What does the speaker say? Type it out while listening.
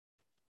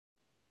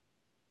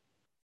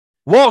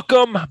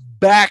Welcome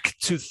back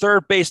to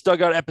Third Base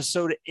Dugout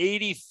episode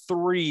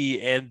 83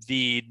 and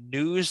the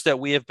news that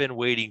we have been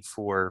waiting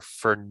for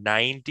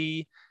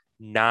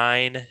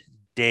 99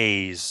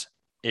 days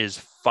is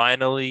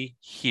finally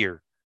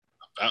here.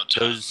 About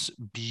time. Those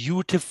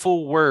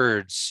beautiful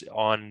words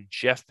on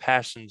Jeff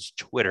Passan's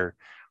Twitter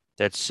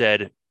that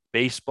said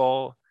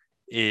baseball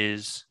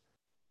is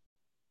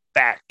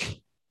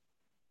back.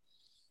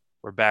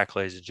 We're back,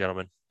 ladies and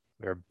gentlemen.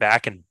 We're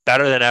back and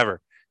better than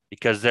ever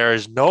because there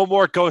is no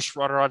more ghost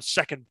runner on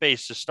second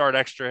base to start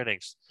extra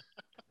innings.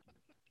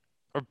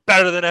 We're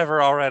better than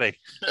ever already.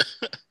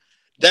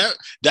 That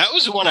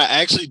was the one I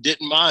actually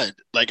didn't mind.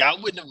 Like I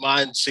wouldn't have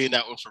mind seeing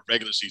that one for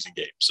regular season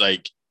games.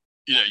 Like,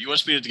 you want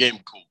to speed up the game,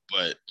 cool.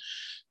 But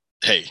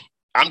hey,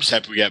 I'm just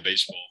happy we got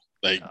baseball.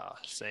 Like,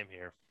 Same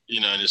here.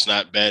 and it's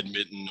not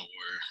badminton or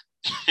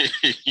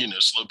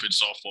slow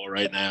pitch softball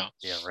right now.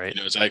 Yeah, right.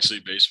 It's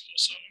actually baseball,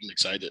 so I'm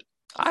excited.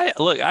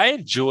 I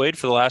enjoyed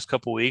for the last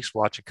couple of weeks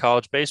watching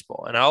college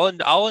baseball, and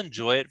I'll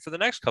enjoy it for the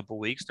next couple of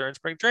weeks during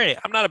spring training.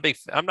 I'm not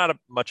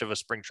much of a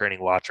spring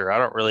training watcher. I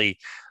don't really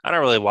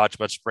watch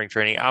much spring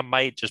training. I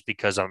might just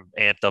because I'm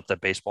amped up that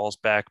baseball's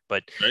back,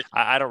 but Right?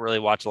 I don't really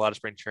watch a lot of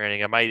spring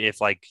training. I might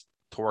if like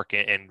Torque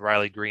and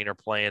Riley Green are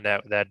playing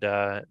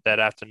that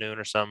afternoon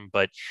or something.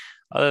 But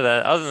other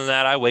than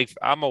that, I'm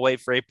gonna wait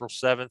for April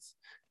 7th.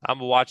 I'm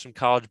gonna watch some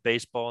college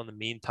baseball in the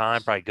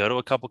meantime. Probably go to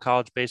a couple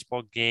college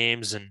baseball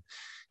games and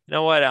you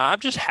know what? I'm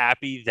just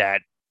happy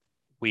that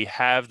we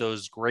have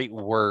those great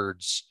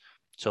words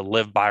to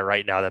live by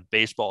right now that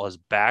baseball is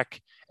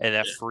back and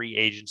that Yeah. free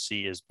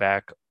agency is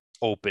back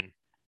open.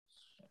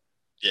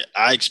 Yeah.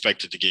 I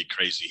expect it to get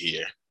crazy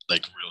here,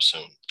 like real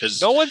soon.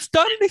 Because No one's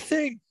done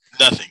anything.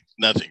 nothing.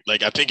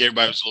 Like I think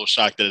everybody was a little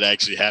shocked that it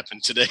actually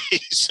happened today.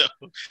 So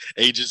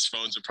agents'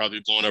 phones are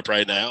probably blowing up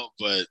right now.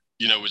 But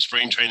with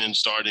spring training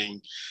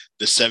starting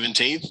the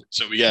 17th,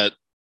 so we got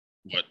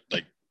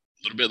like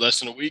a little bit less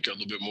than a week, or a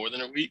little bit more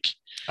than a week.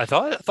 I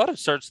thought it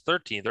starts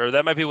 13th, or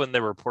that might be when they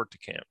report to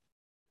camp.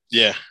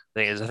 Yeah.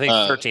 I think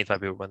 13th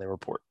might be when they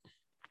report.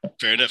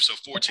 Fair enough. So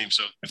 14.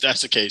 So if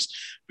that's the case,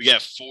 we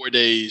got 4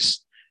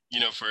 days,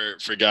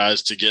 for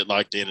guys to get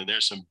locked in, and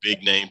there's some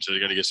big names that are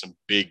going to get some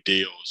big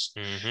deals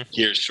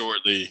here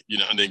shortly,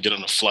 and then get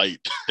on a flight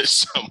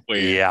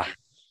Yeah.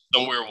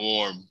 somewhere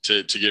warm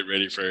to get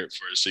ready for a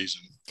season.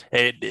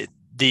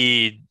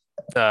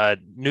 The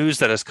news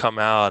that has come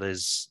out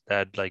is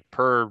that, like,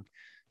 per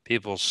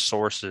people's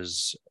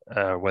sources,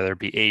 whether it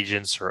be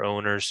agents or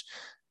owners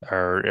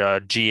or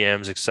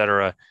GMs,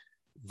 etc.,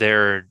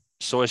 their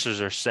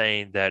sources are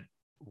saying that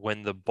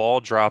when the ball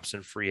drops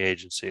in free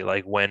agency,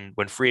 like when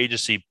free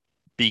agency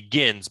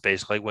begins,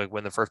 basically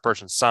when the first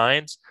person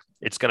signs,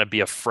 it's going to be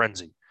a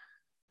frenzy.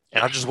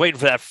 And I'm just waiting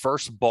for that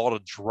first ball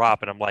to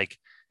drop, and I'm like,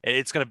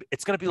 it's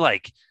gonna be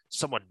like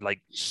someone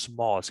like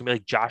small. It's gonna be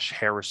like Josh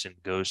Harrison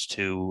goes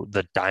to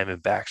the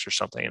Diamondbacks or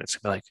something, and it's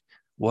gonna be like,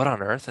 what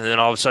on earth? And then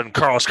all of a sudden,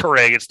 Carlos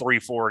Correa gets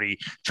 340,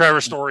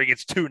 Trevor Story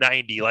gets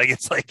 290. Like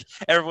it's like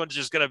everyone's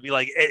just gonna be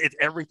like,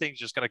 everything's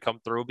just gonna come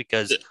through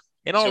because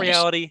in all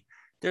reality,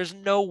 there's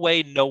no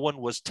way no one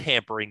was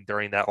tampering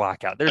during that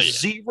lockout. There's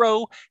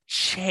zero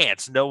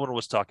chance no one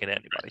was talking to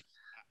anybody.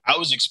 I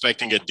was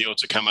expecting a deal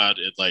to come out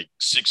at like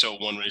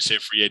 6:01 when they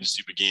said free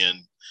agency began,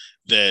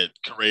 that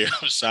Correa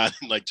was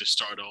signing like to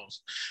start off,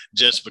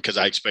 just because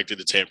I expected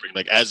the tampering.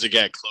 Like as it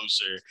got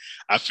closer,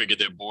 I figured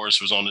that Boris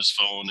was on his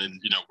phone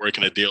and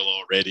working a deal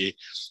already.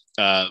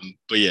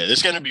 But yeah,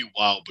 it's going to be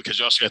wild because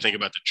you also got to think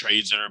about the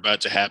trades that are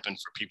about to happen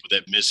for people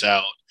that miss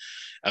out.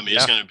 I mean,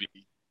 it's going to be.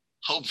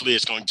 Hopefully,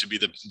 it's going to be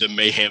the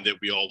mayhem that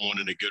we all want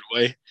in a good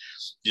way.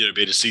 Be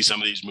able to see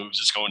some of these moves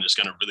that's going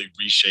to really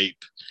reshape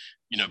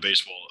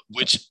baseball,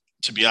 which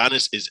to be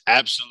honest is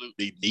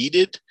absolutely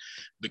needed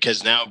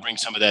because now it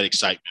brings some of that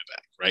excitement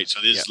back, right?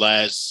 So this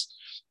last,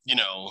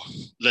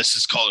 let's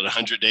just call it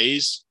 100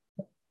 days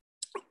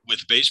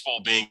with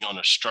baseball being on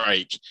a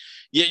strike.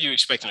 Yeah, you're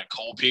expecting a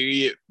cold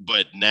period,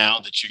 but now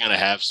that you're going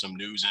to have some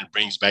news and it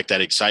brings back that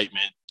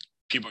excitement,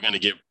 people are going to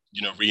get,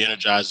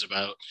 re-energized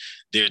about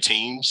their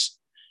teams.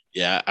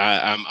 Yeah,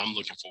 I'm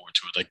looking forward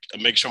to it. Like, I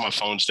make sure my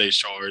phone stays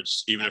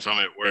charged, even if I'm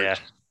at work. Yeah.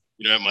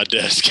 At my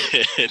desk.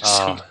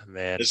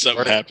 Man, if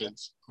something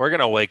happens. We're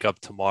gonna wake up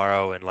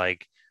tomorrow and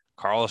like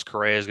Carlos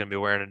Correa is gonna be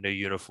wearing a new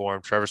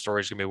uniform. Trevor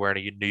Story is gonna be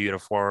wearing a new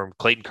uniform.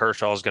 Clayton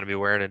Kershaw is gonna be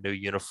wearing a new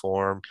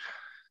uniform.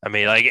 I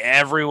mean, like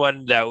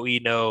everyone that we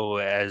know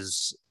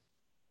as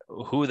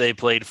who they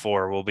played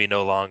for will be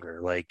no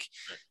longer. Like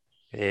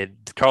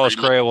Carlos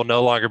Correa will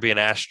no longer be an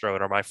Astro,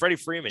 or my Freddie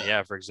Freeman,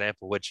 for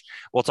example, which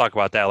we'll talk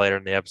about that later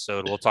in the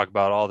episode. We'll talk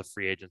about all the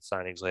free agent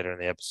signings later in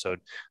the episode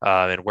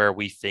and where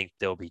we think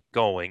they'll be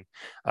going.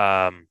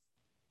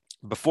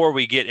 Before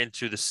we get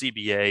into the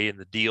CBA and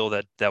the deal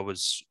that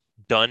was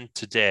done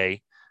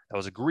today, that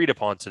was agreed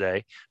upon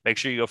today, make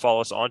sure you go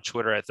follow us on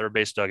Twitter at Third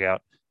Base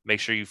Dugout. Make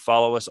sure you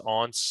follow us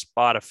on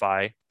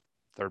Spotify,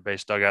 Third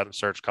Base Dugout in the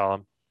search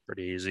column.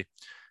 Pretty easy.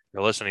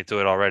 You're listening to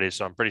it already,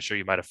 so I'm pretty sure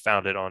you might have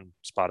found it on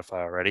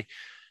Spotify already.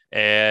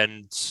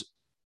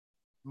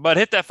 But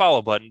hit that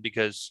follow button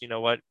because you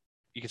know what?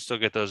 you can still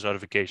get those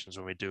notifications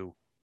when we do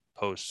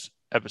post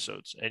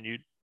episodes, and you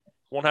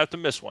won't have to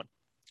miss one.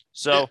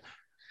 So, yeah.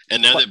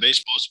 And now that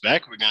baseball's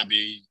back, we're gonna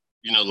be,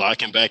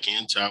 locking back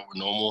into our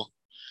normal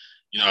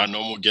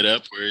get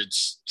up where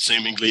it's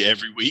seemingly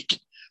every week.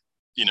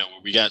 Where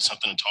we got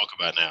something to talk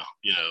about now.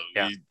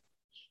 yeah,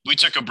 We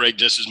took a break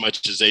just as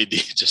much as they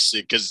did, just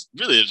because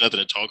really there's nothing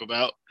to talk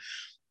about.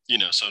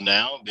 So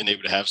now being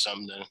able to have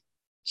something to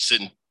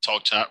sit and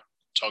talk shop,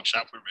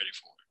 we're ready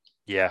for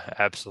it. yeah,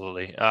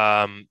 absolutely.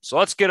 So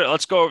let's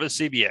go over the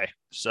CBA.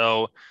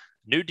 So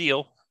new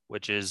deal,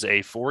 which is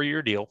a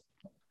 4-year deal,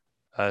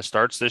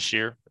 starts this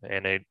year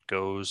and it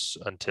goes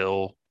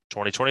until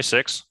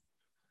 2026.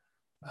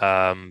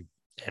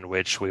 In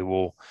which we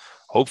will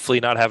hopefully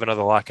not have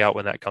another lockout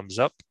when that comes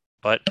up,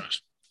 but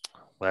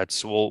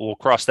we'll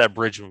cross that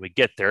bridge when we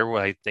get there.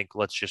 I think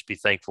let's just be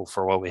thankful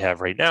for what we have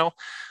right now.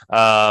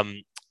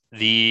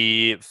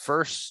 The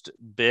first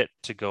bit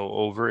to go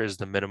over is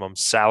the minimum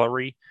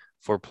salary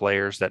for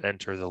players that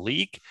enter the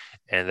league,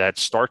 and that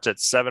starts at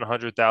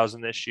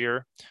 $700,000 this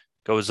year,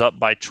 goes up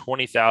by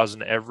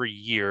 $20,000 every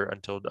year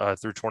until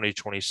through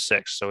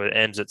 2026. So it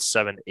ends at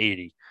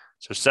 780.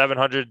 So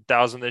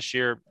 700,000 this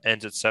year,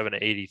 ends at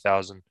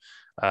 780,000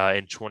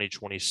 in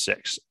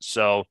 2026.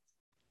 So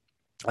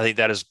I think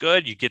that is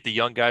good. You get the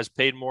young guys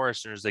paid more as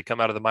soon as they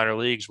come out of the minor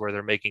leagues where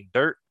they're making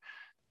dirt.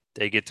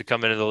 They get to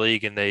come into the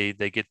league and they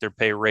get their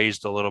pay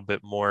raised a little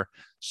bit more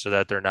so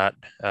that they're not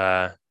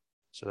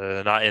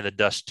in the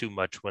dust too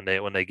much when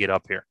they get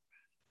up here.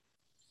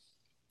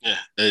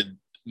 Yeah,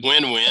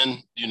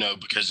 win-win.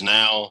 Because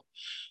now,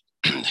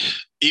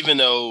 even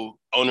though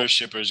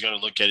ownership is going to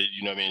look at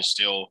it,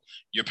 still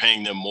you're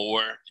paying them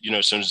more,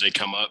 as soon as they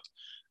come up,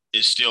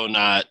 it's still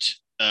not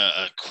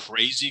a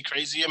crazy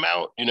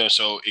amount,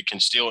 so it can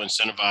still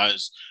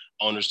incentivize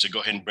owners to go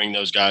ahead and bring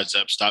those guys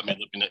up, stop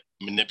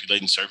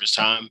manipulating service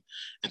time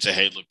and say,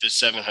 hey, look, this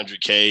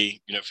 $700K,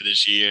 for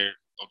this year.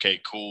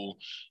 Okay, cool.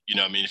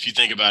 If you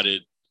think about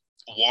it,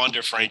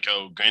 Wander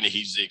Franco, granted,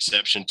 he's the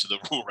exception to the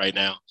rule right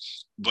now,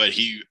 but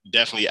he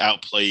definitely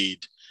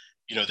outplayed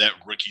that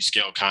rookie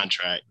scale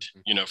contract,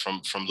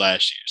 from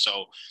last year.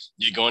 So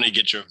you're going to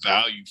get your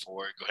value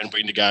for it. Go ahead and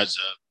bring the guys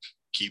up,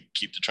 keep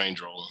the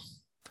trains rolling.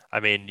 I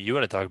mean, you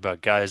want to talk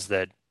about guys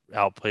that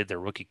outplayed their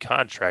rookie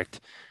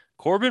contract.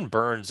 Corbin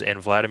Burnes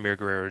and Vladimir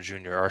Guerrero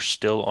Jr. are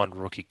still on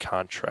rookie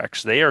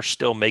contracts. They are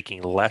still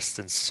making less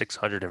than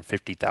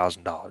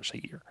 $650,000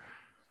 a year.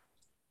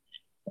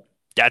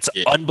 That's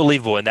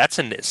unbelievable, and that's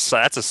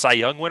a Cy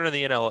Young winner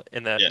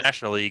in the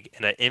National League,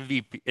 and an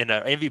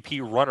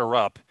MVP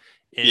runner-up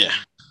in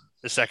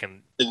the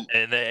second,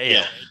 and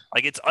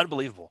like it's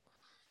unbelievable.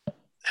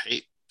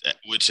 Hey,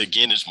 which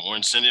again is more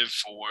incentive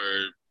for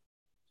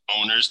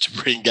owners to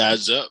bring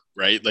guys up,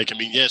 right? Like, I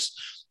mean, yes,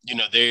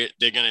 they're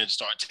going to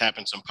start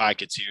tapping some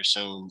pockets here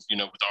soon,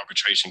 with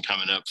arbitration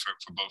coming up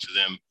for both of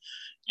them,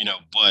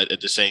 but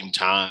at the same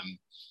time,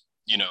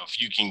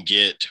 if you can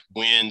get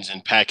wins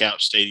and pack out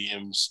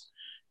stadiums,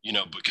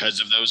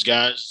 because of those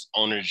guys,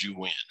 owners, you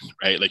win,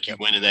 right? Like you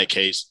win in that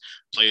case,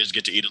 players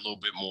get to eat a little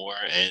bit more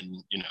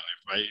and,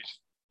 everybody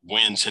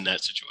wins in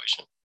that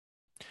situation.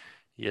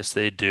 Yes,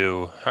 they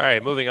do. All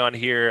right, moving on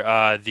here.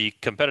 The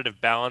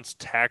competitive balance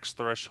tax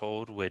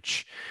threshold,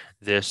 which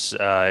this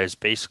is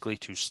basically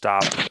to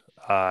stop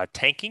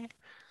tanking.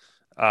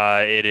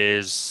 It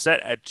is set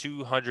at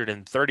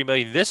 230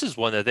 million. This is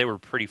one that they were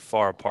pretty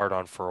far apart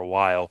on for a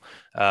while.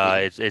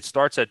 It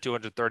starts at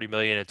 230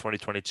 million in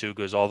 2022,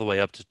 goes all the way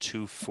up to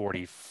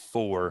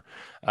 244.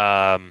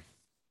 That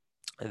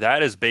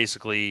is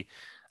basically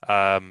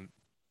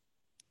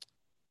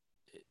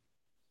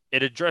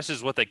it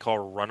addresses what they call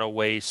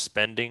runaway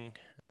spending.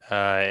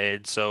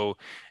 And so it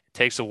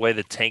takes away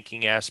the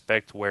tanking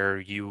aspect where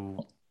you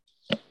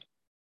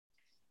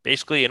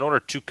basically, in order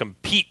to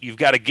compete, you've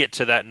got to get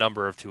to that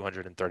number of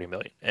 230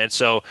 million. And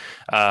so,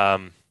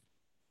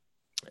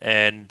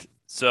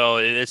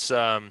 it's,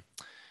 oh,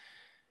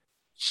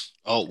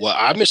 well,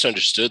 I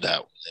misunderstood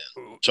that one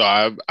then. So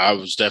I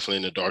was definitely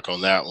in the dark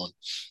on that one.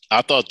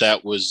 I thought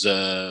that was,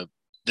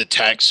 the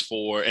tax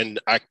for, and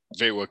I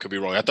very well could be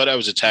wrong. I thought that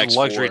was a tax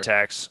luxury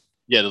tax.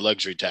 Yeah, the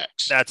luxury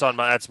tax. That's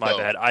my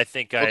bad. I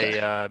think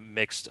I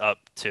mixed up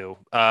too.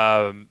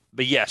 But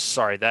yes,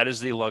 sorry, that is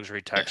the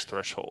luxury tax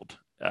threshold.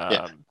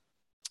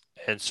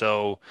 And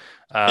so,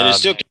 and it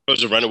still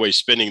goes to runaway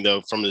spending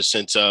though, from the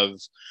sense of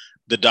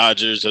the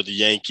Dodgers or the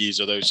Yankees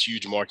or those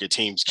huge market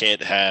teams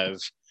can't have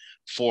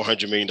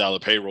 $400 million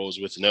payrolls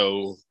with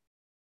no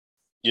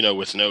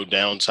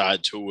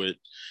downside to it.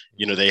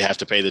 They have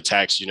to pay the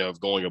tax,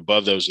 of going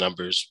above those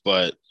numbers.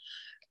 But,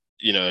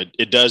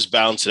 it does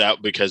balance it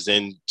out because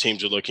then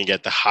teams are looking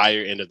at the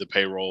higher end of the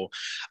payroll.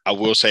 I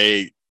will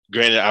say,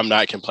 granted, I'm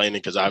not complaining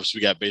because obviously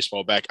we got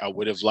baseball back. I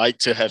would have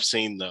liked to have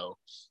seen, though,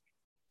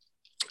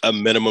 a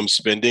minimum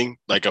spending,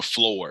 like a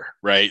floor,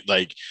 right?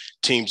 Like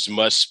teams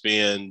must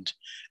spend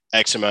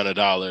X amount of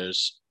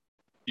dollars,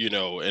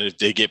 and if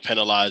they get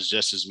penalized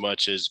just as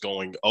much as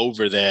going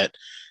over that,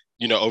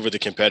 over the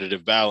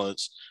competitive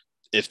balance,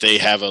 if they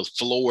have a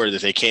floor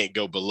that they can't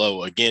go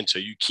below, again, so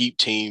you keep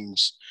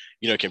teams,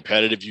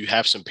 competitive, you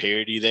have some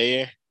parity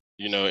there,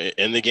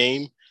 in the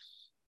game,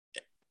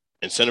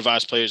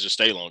 incentivize players to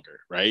stay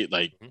longer, right?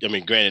 Like, I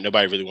mean, granted,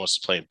 nobody really wants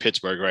to play in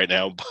Pittsburgh right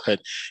now, but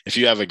if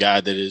you have a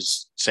guy that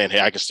is saying,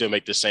 hey, I can still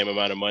make the same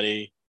amount of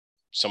money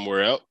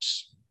somewhere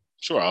else,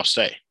 sure, I'll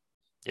stay.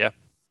 Yeah.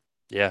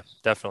 Yeah,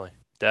 definitely.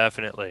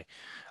 Definitely.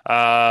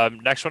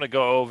 Next one to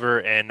go over,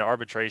 and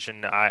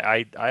arbitration.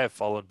 I have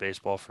followed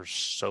baseball for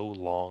so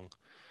long,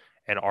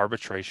 and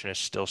arbitration is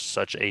still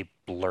such a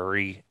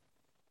blurry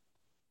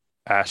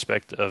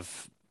aspect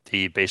of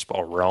the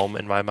baseball realm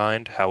in my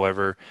mind.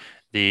 However,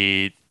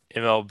 the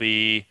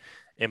MLB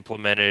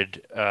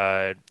implemented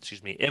a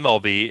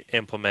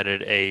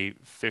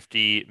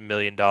 $50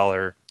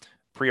 million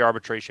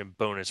pre-arbitration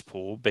bonus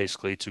pool,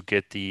 basically to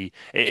get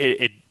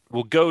it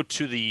will go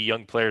to the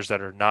young players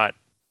that are not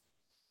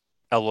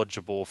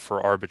eligible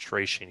for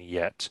arbitration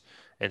yet.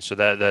 And so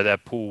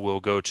that pool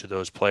will go to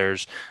those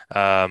players.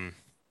 And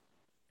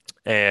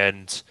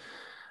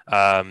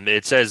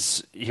it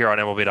says here on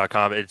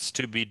MLB.com, it's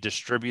to be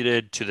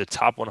distributed to the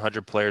top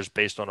 100 players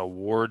based on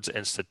awards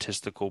and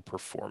statistical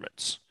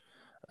performance.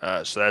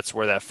 So that's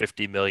where that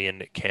 50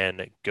 million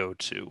can go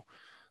to.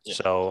 Yeah.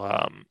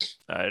 So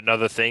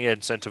another thing, it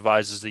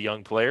incentivizes the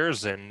young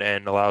players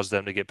and allows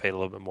them to get paid a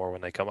little bit more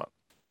when they come up.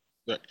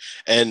 Right.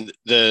 And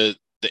the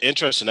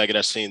interesting nugget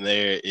I've seen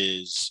there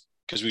is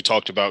because we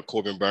talked about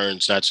Corbin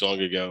Burnes not so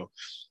long ago.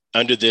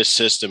 Under this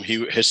system,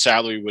 his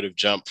salary would have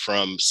jumped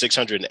from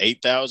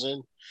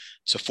 608,000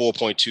 to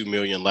 4.2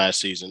 million last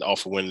season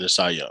off of winning the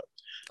Cy Young.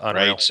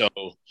 Unreal. Right. So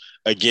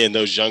again,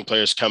 those young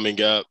players coming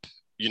up,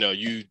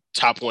 you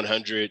top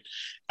 100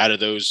 out of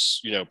those,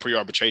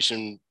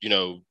 pre-arbitration,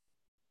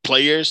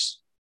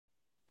 players,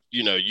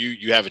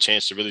 you have a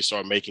chance to really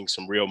start making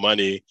some real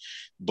money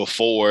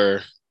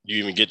before you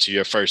even get to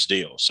your first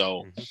deal.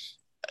 So,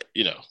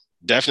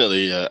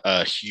 definitely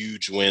a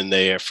huge win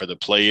there for the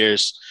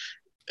players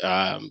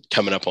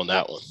coming up on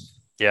that one.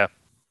 Yeah.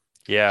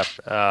 Yeah.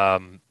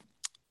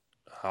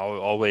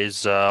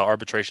 Always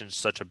arbitration is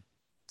such a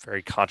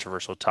very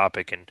controversial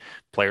topic, and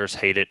players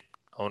hate it.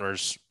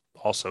 Owners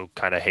also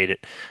kind of hate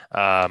it.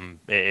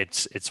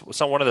 It's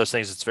one of those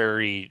things that's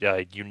very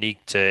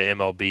unique to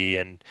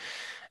MLB,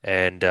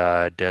 and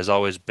has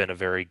always been a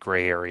very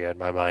gray area in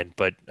my mind.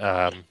 But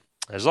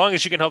as long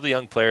as you can help the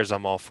young players,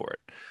 I'm all for it.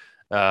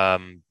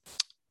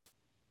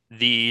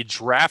 The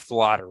draft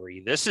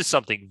lottery. This is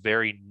something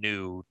very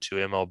new to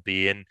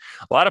MLB, and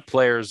a lot of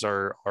players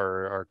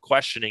are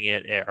questioning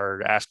it,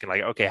 or asking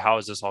like, okay, how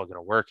is this all going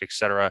to work,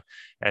 etc.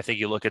 And I think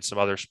you look at some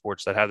other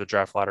sports that have the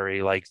draft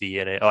lottery, like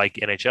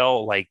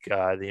NHL, like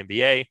the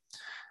NBA,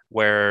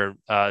 where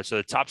so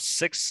the top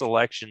 6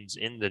 selections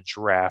in the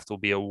draft will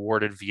be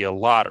awarded via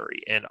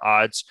lottery, and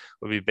odds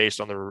will be based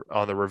on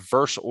the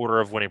reverse order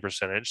of winning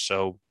percentage.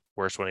 So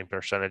worst winning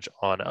percentage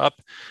on up,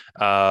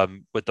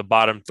 with the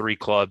bottom 3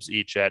 clubs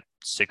each at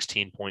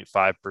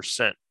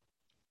 16.5%.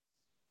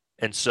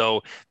 And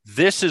so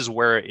this is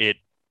where it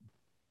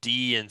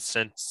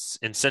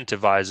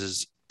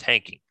incentivizes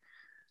tanking.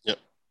 Yep.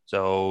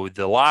 So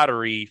the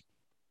lottery,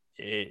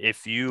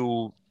 if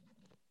you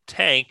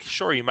tank,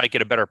 sure, you might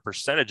get a better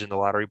percentage in the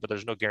lottery, but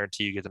there's no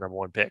guarantee you get the number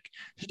 1 pick.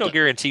 There's no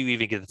guarantee you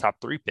even get the top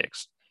 3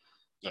 picks.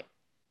 Yep.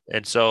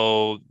 And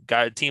so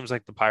teams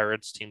like the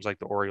Pirates, teams like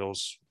the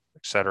Orioles,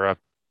 etc.,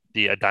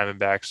 the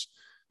Diamondbacks,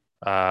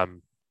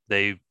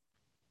 they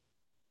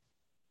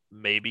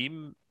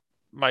maybe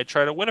might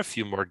try to win a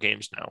few more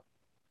games now.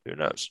 Who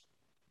knows?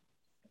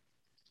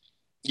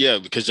 Yeah,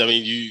 because I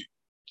mean,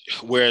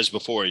 whereas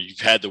before you've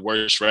had the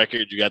worst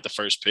record, you got the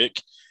first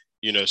pick,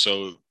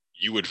 so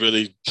you would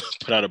really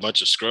put out a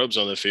bunch of scrubs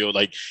on the field.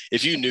 Like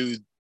if you knew,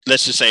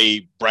 let's just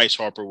say Bryce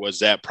Harper was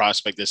that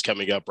prospect that's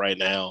coming up right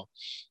now,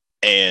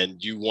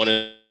 and you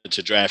wanted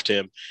to draft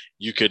him,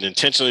 you could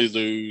intentionally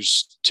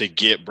lose to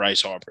get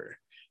Bryce Harper.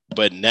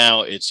 But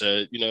now it's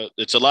a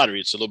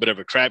lottery. It's a little bit of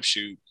a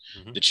crapshoot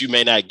that you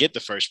may not get the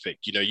first pick.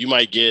 You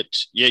might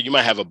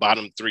have a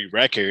bottom 3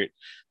 record,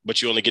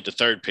 but you only get the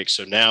 3rd pick.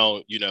 So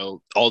now,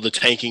 all the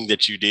tanking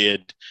that you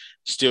did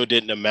still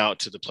didn't amount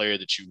to the player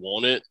that you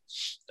wanted.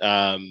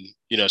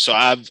 So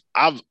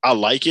I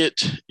like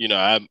it.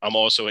 I'm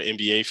also an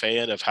NBA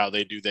fan of how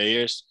they do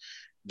theirs,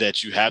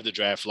 that you have the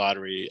draft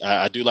lottery.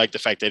 I do like the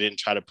fact they didn't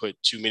try to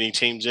put too many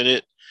teams in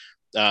it.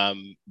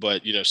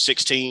 But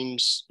 6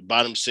 teams,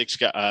 bottom 6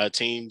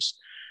 teams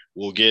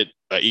will get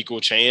an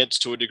equal chance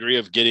to a degree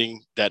of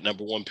getting that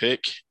number 1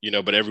 pick,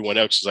 but everyone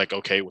else is like,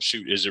 okay, well,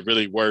 shoot, is it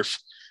really worth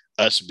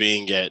us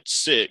being at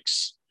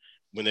 6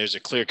 when there's a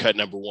clear cut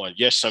number 1?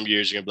 Yes, some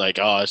years you're gonna be like,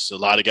 oh, it's a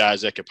lot of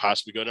guys that could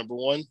possibly go number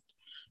 1,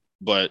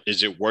 but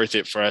is it worth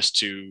it for us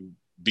to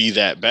be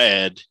that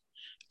bad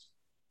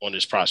on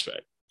this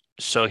prospect?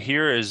 So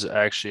here is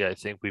actually, I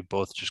think we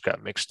both just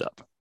got mixed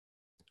up.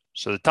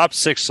 So the top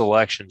 6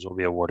 selections will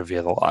be awarded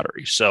via the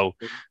lottery. So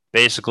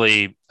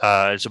basically,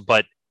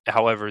 but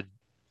however,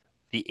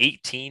 the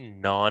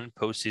 18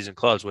 non-postseason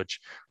clubs, which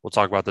we'll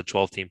talk about the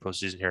 12-team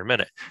postseason here in a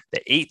minute,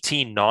 the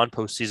 18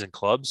 non-postseason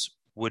clubs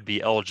would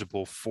be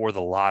eligible for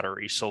the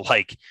lottery. So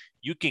like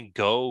you can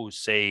go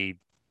say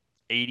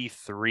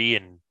 83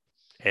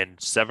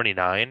 and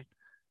 79,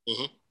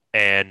 Mhm.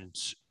 and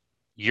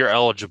you're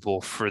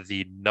eligible for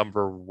the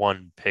number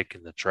one pick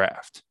in the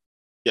draft.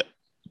 Yep.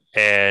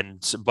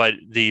 But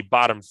the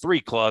bottom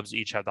three clubs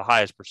each have the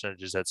highest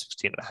percentages at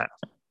 16 and a half.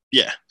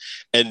 Yeah.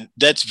 And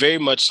that's very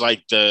much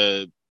like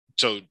so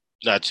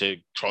not to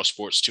cross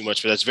sports too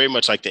much, but that's very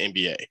much like the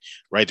NBA,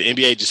 right? The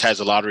NBA just has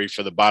a lottery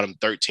for the bottom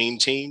 13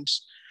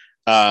 teams.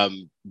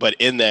 But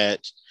in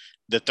that,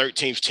 the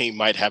 13th team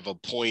might have a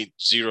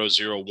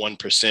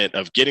 0.001%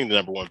 of getting the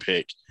number one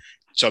pick.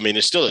 So, I mean,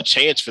 it's still a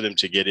chance for them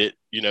to get it.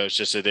 It's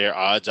just that their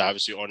odds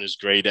obviously aren't as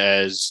great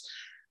as,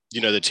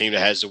 the team that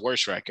has the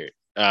worst record.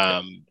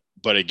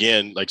 But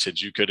again, like I said,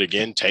 you could,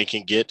 again, tank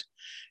and get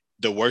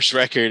the worst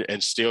record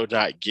and still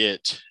not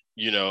get,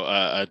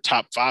 a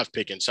top 5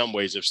 pick in some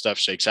ways if stuff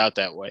shakes out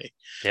that way.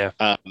 Yeah.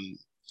 I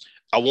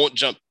won't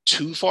jump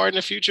too far in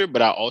the future,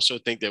 but I also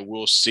think that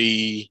we'll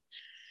see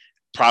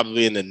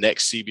probably in the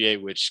next CBA,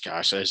 which,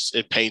 gosh,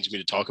 it pains me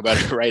to talk about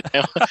it right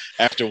now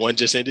after one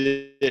just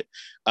ended,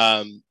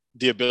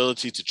 the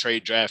ability to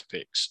trade draft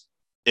picks.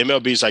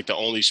 MLB is like the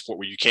only sport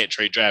where you can't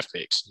trade draft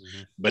picks.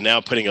 Mm-hmm. But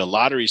now putting a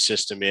lottery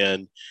system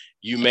in,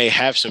 you may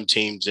have some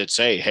teams that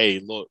say,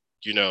 hey, look,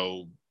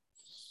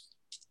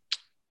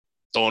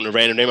 throwing a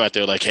random name out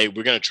there like, hey,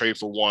 we're going to trade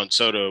for Juan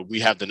Soto. We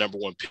have the number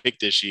one pick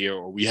this year,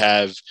 or we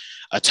have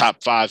a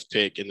top 5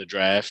 pick in the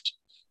draft.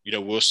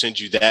 We'll send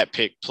you that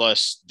pick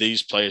plus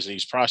these players and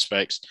these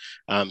prospects.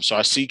 So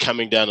I see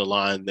coming down the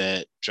line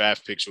that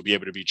draft picks will be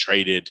able to be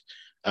traded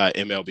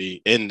in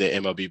the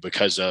MLB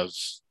because of,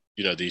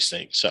 these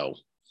things. So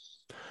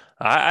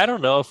I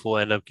don't know if we'll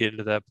end up getting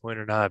to that point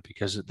or not,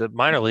 because the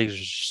minor leagues are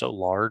just so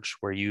large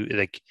where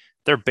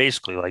they're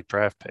basically like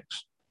draft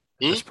picks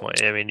at this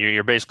point. I mean,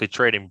 you're basically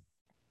trading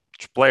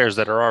players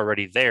that are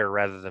already there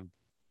rather than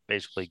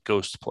basically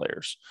ghost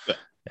players. But,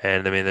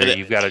 and I mean,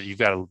 you've got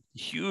a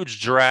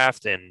huge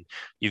draft and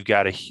you've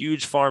got a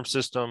huge farm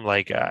system.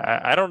 Like,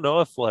 I don't know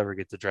if we'll ever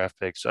get the draft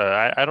picks.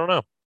 I don't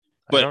know.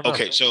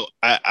 Okay, so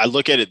I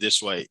look at it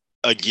this way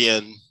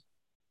again,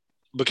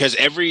 because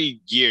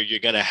every year you're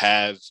going to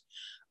have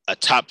a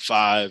top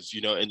 5,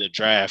 in the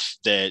draft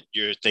that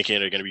you're thinking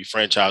are going to be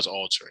franchise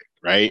altering,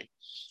 right?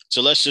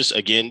 So let's just,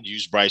 again,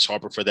 use Bryce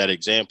Harper for that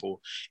example.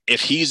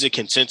 If he's a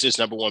consensus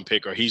number one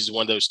pick, or he's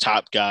one of those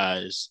top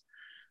guys,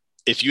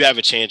 if you have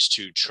a chance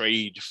to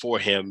trade for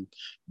him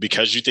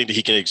because you think that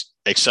he can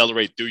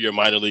accelerate through your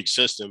minor league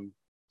system,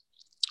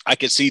 I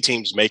could see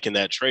teams making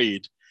that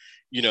trade,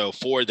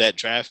 for that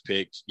draft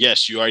pick.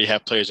 Yes, you already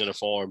have players in the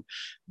farm,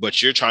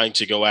 but you're trying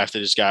to go after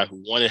this guy who,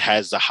 one,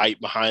 has the hype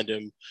behind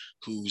him,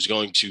 who's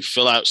going to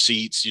fill out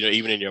seats,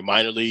 even in your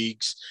minor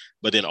leagues,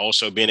 but then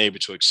also being able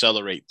to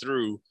accelerate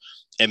through.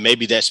 And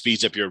maybe that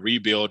speeds up your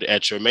rebuild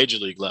at your major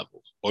league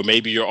level. Or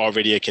maybe you're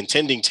already a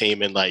contending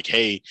team and like,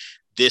 hey,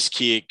 this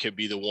kid could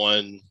be the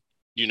one,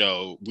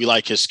 we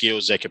like his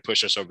skills that could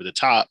push us over the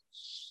top,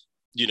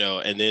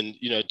 and then,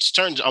 it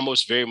turns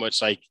almost very much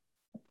like,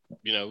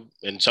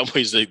 in some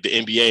ways the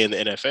NBA and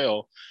the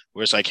NFL,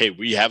 where it's like, hey,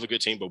 we have a good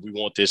team, but we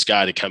want this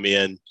guy to come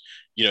in,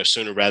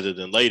 sooner rather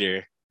than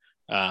later.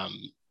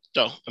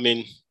 So, I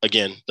mean,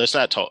 again, let's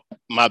not talk.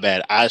 My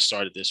bad. I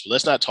started this, but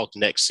let's not talk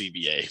next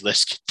CBA.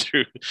 Let's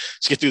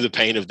get through the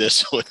pain of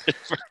this one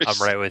first.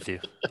 I'm right with you.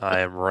 I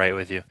am right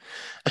with you.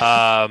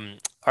 All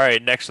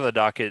right. Next on the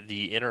docket,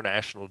 the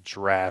international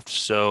draft.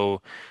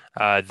 So,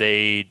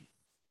 they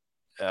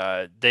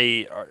are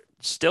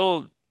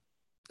still.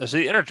 So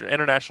the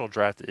international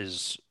draft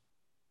is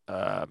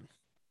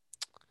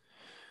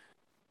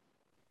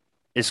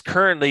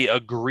currently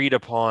agreed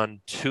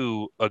upon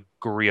to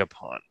agree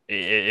upon.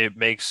 It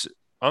makes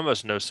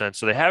almost no sense.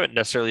 So they haven't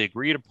necessarily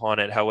agreed upon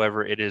it.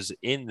 However, it is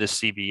in the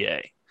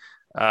CBA.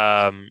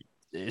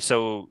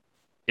 So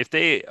if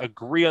they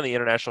agree on the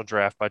international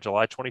draft by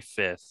July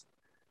 25th,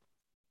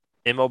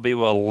 MLB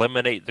will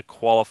eliminate the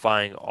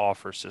qualifying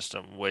offer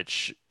system,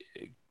 which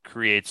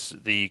creates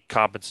the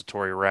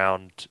compensatory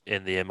round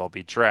in the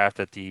MLB draft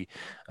at the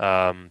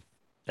end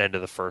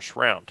of the first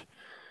round.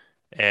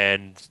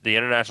 And the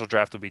international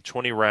draft will be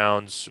 20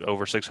 rounds,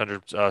 over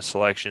 600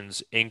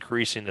 selections,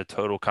 increasing the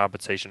total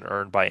compensation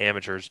earned by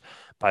amateurs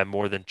by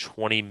more than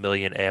 20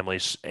 million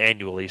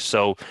annually.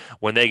 So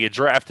when they get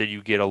drafted,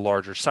 you get a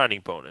larger signing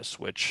bonus,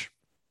 which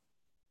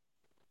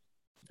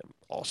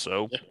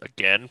also,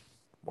 again,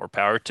 more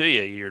power to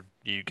you.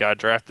 You got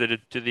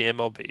drafted to the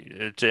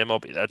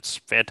MLB. That's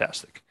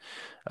fantastic.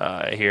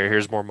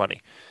 Here's more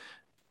money.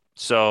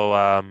 So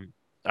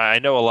I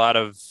know a lot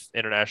of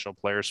international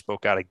players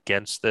spoke out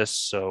against this,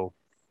 so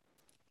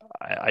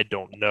I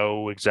don't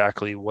know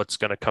exactly what's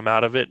going to come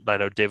out of it. I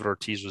know David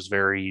Ortiz was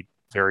very,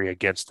 very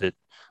against it.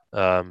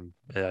 I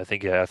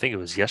think it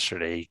was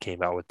yesterday he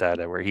came out with that,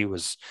 where he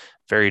was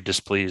very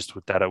displeased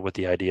with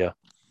the idea.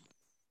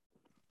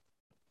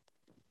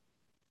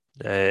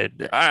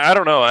 I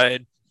don't know.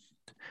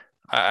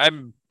 I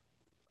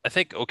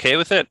think okay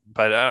with it,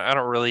 but I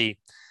don't really.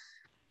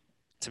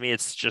 To me,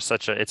 it's just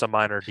it's a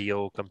minor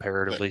deal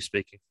comparatively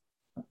speaking.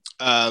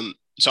 So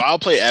I'll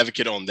play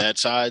advocate on that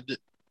side.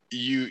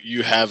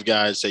 You have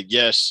guys that,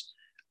 yes,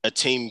 a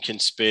team can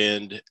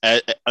spend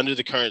under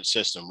the current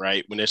system,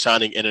 right? When they're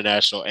signing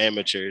international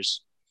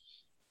amateurs,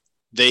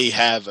 they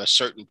have a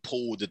certain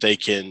pool that they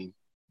can,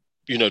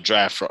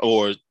 draft from,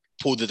 or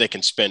pool that they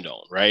can spend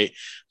on, right?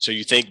 So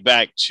you think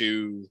back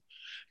to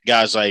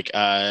guys like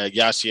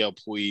Yasiel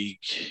Puig,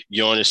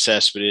 Yoenis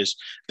Cespedes,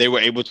 they were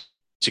able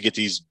to get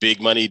these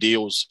big money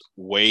deals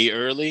way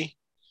early.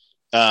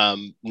 Now,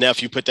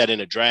 if you put that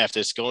in a draft,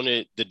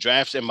 the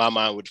draft in my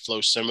mind would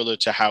flow similar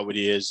to how it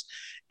is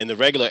in the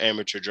regular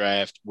amateur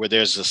draft, where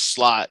there's a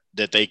slot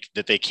that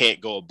they can't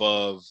go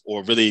above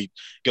or really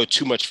go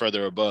too much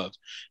further above.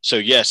 So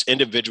yes,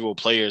 individual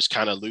players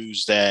kind of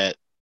lose that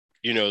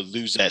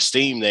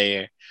steam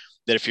there.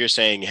 That if you're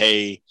saying,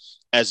 hey,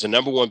 as the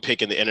number one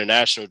pick in the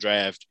international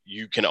draft,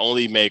 you can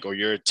only make, or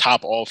your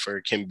top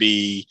offer can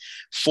be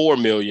 4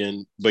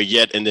 million, but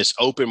yet in this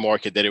open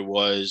market that it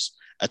was,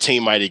 a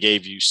team might have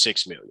gave you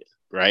 6 million,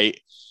 right?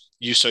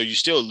 You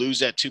still lose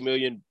that 2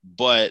 million,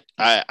 but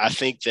I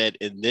think that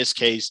in this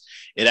case,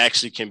 it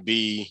actually can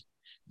be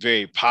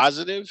very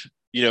positive,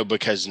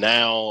 because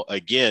now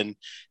again,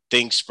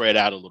 things spread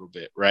out a little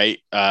bit, right?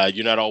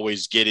 You're not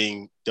always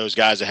getting those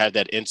guys that have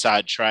that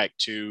inside track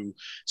to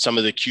some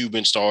of the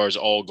Cuban stars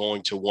all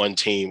going to one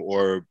team,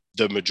 or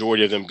the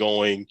majority of them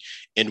going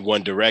in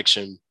one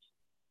direction.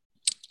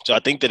 So I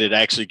think that it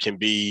actually can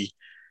be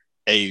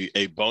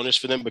a bonus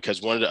for them,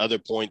 because one of the other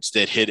points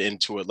that hit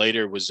into it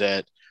later was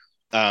that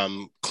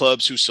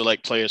clubs who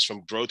select players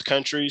from growth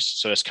countries,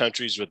 so that's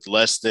countries with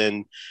less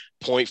than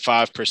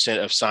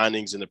 0.5% of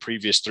signings in the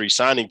previous 3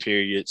 signing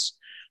periods,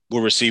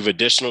 will receive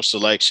additional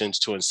selections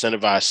to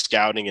incentivize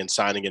scouting and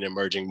signing in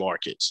emerging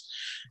markets.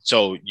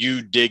 So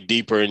you dig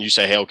deeper and you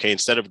say, hey, okay,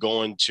 instead of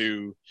going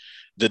to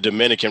the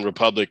Dominican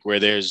Republic, where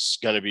there's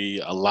going to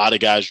be a lot of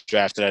guys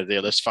drafted out of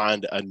there, let's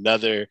find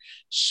another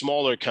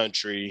smaller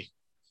country,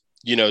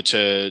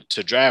 to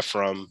draft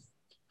from.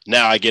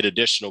 Now I get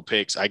additional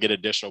picks, I get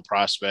additional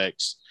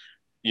prospects,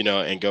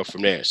 and go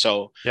from there.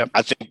 So Yep.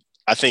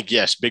 I think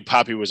yes, Big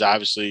Poppy was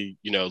obviously,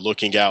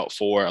 looking out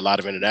for a lot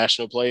of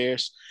international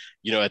players,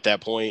 at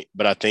that point.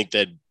 But I think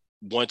that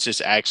once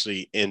it's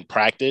actually in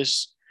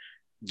practice,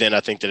 then I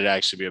think that it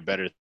actually be a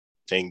better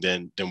thing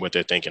than what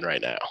they're thinking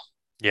right now.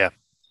 Yeah.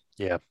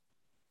 Yeah.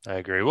 I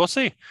agree. We'll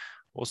see.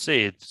 We'll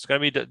see. It's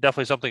going to be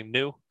definitely something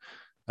new.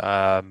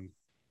 And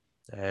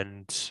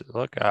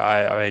look,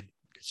 I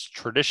it's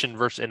tradition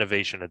versus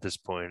innovation at this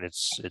point.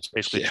 It's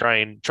basically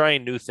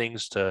trying new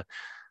things to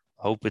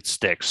hope it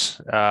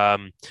sticks.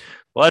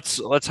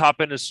 Let's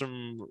hop into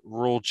some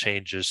rule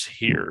changes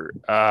here.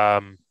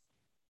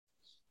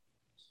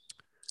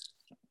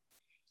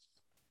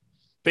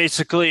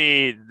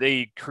 Basically,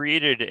 they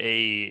created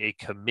a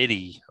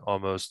committee,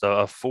 almost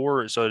a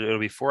 4. So it'll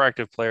be 4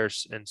 active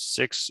players and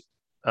 6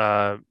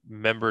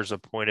 members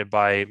appointed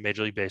by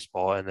Major League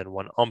Baseball, and then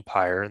 1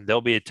 umpire, and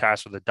they'll be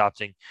tasked with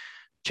adopting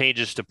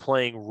changes to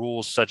playing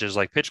rules such as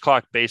like pitch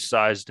clock, base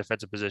size,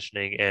 defensive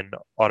positioning, and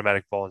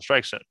automatic ball and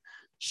strike zone.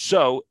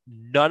 So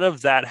none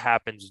of that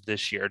happens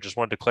this year. Just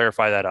wanted to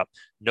clarify that up.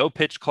 No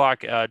pitch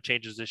clock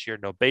changes this year.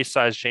 No base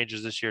size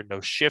changes this year. No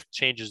shift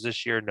changes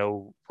this year.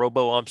 No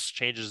robo umps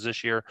changes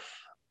this year.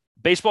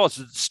 Baseball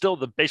is still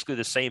basically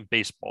the same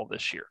baseball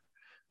this year.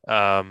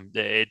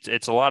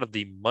 It's a lot of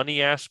the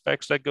money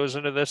aspects that goes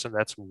into this, and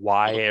that's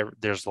why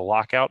there's the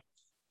lockout.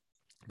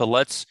 But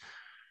let's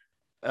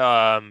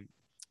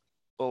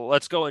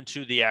go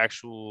into the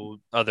actual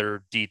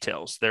other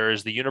details. There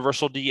is the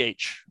universal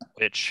DH,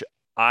 which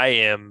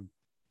I'm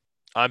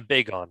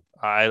big on.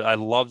 I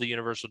love the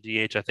universal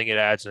DH. I think it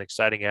adds an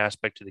exciting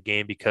aspect to the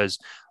game because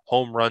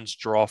home runs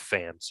draw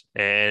fans,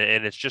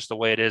 and it's just the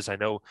way it is. I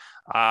know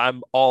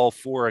I'm all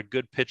for a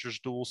good pitcher's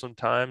duel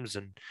sometimes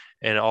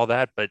and all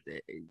that, but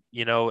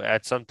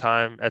at some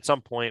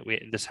point,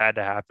 this had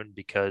to happen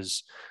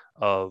because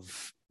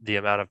of the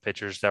amount of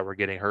pitchers that were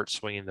getting hurt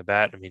swinging the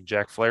bat. I mean,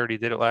 Jack Flaherty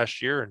did it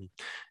last year,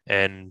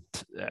 and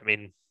I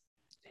mean,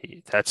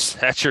 that's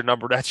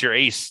your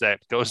ace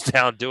that goes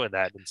down doing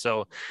that. And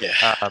so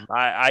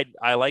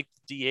I like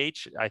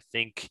DH. I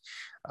think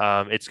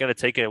it's going to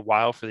take a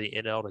while for the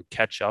NL to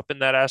catch up in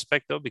that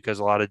aspect, though, because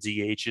a lot of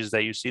DHs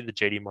that you see, the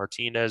JD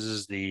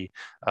Martinez's, the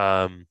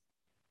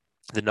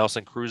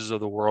Nelson Cruzes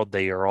of the world,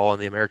 they are all in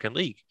the American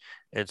League.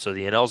 And so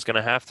the NL is going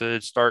to have to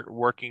start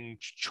working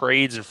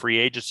trades and free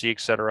agency,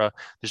 et cetera,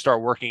 to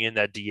start working in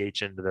that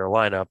DH into their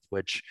lineup,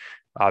 which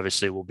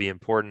obviously will be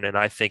important. And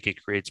I think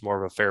it creates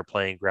more of a fair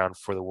playing ground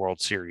for the World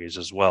Series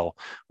as well,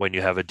 when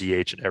you have a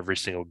DH in every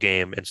single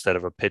game instead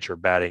of a pitcher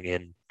batting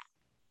in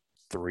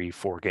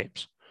 3-4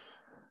 games.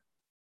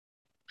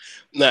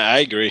 No, I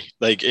agree.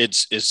 Like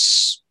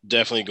it's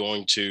definitely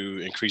going to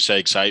increase that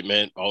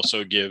excitement.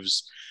 Also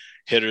gives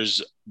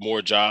hitters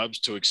more jobs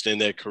to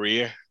extend their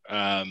career.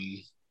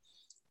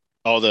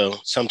 Although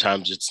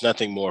sometimes it's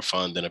nothing more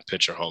fun than a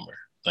pitcher homer.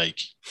 Like,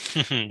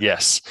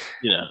 yes,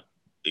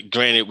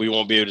 granted, we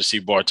won't be able to see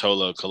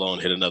Bartolo Colon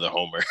hit another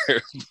homer,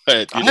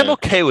 but I'm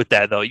okay with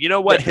that, though. You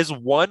know what? His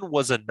one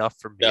was enough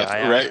for me.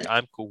 Right?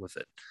 I'm cool with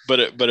it.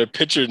 But a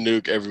pitcher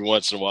nuke every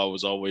once in a while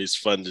was always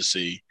fun to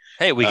see.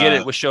 Hey, we get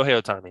it with Shohei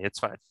Ohtani. It's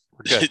fine.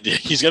 we're good.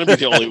 He's going to be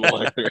the only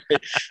one,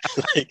 right?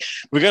 Like,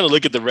 we're going to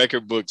look at the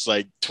record books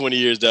like 20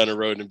 years down the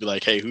road and be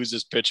like, hey, who's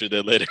this pitcher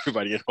that led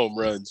everybody in home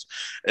runs?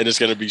 And it's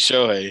going to be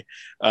Shohei.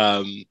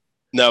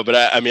 No, but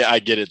I mean, I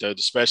get it, though,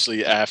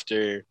 especially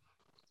after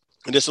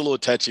 – and it's a little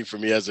touchy for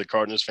me as a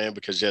Cardinals fan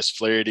because, yes,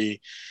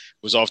 Flaherty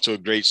was off to a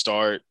great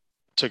start,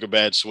 took a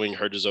bad swing,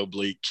 hurt his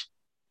oblique,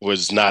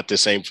 was not the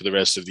same for the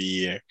rest of the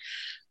year.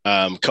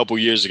 A couple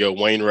years ago,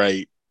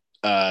 Wainwright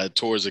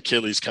tore his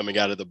Achilles coming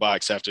out of the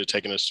box after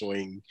taking a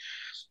swing.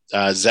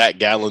 Zach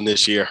Gallen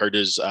this year hurt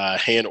his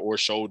hand or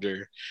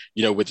shoulder,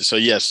 so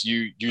yes,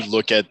 you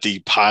look at the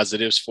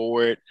positives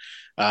for it.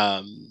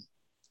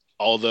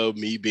 Although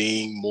me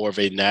being more of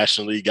a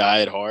National League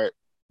guy at heart,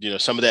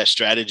 some of that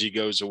strategy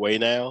goes away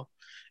now.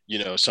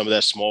 Some of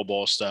that small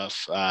ball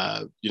stuff,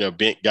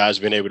 guys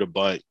being able to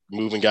bunt,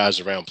 moving guys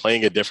around,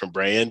 playing a different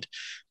brand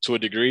to a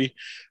degree.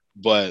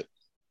 But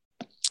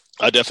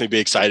I'd definitely be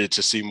excited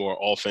to see more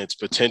offense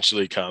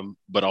potentially come,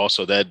 but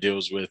also that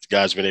deals with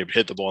guys being able to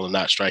hit the ball and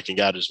not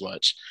striking out as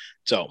much.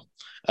 So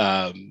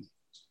all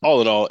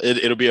in all,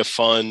 it'll be a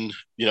fun,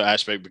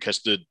 aspect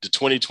because the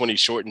 2020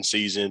 shortened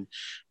season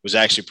was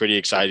actually pretty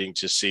exciting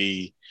to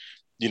see,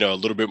 a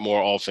little bit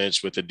more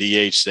offense with the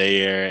DH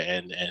there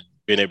and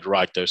being able to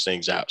rock those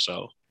things out.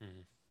 So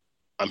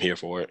I'm here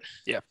for it.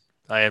 Yeah,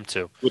 I am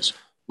too.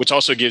 Which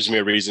also gives me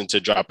a reason to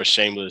drop a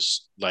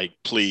shameless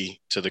plea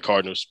to the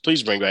Cardinals.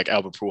 Please bring back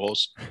Albert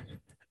Pujols.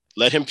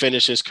 Let him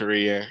finish his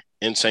career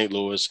in St.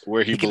 Louis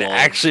where he belongs. He can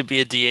actually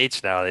be a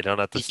DH now. They don't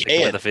have to stick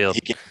him in the field.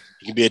 He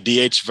can be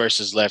a DH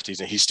versus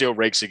lefties, and he still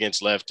rakes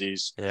against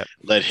lefties. Yep.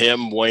 Let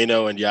him,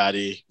 Bueno, and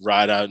Yadi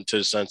ride out into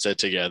the sunset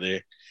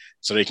together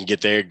so they can get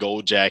their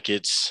gold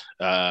jackets,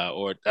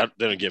 or they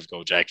don't give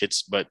gold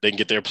jackets, but they can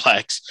get their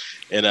plaques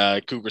in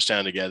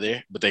Cooperstown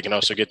together. But they can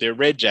also get their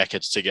red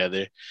jackets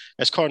together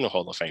as Cardinal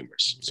Hall of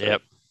Famers. So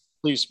yep.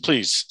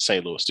 Please,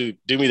 St. Louis,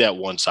 do me that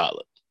one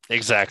solid.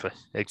 Exactly.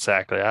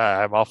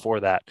 I'm all for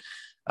that.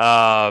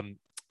 All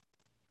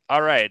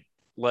right,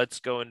 let's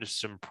go into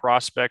some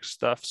prospect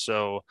stuff.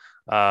 So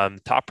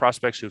top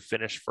prospects who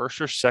finish first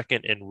or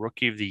second in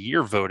Rookie of the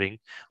Year voting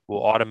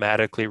will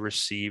automatically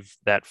receive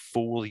that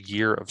full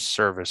year of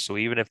service. So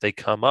even if they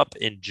come up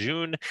in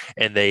June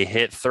and they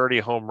hit 30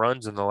 home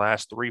runs in the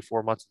last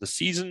 3-4 months of the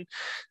season,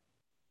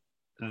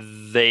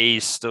 they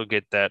still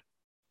get that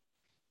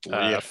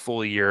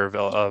full year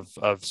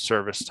of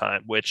service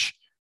time, which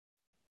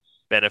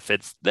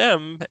benefits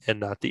them and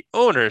not the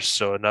owners.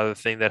 So another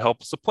thing that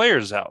helps the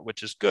players out,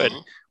 which is good.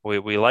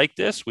 We like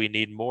this. We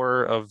need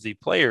more of the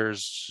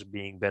players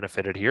being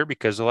benefited here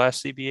because the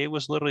last CBA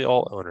was literally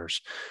all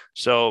owners.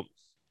 So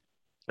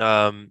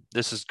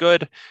this is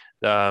good.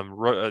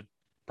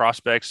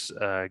 Prospects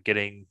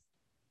getting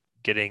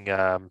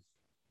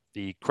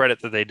the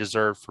credit that they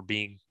deserve for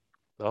being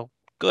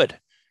good.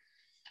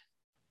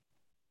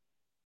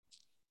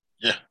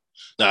 Yeah,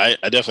 no, I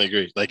definitely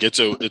agree.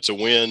 It's a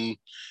win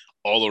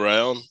all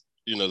around.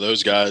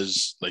 Those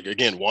guys,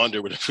 again,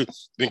 Wander would have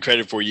been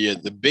credited for a year.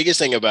 The biggest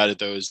thing about it,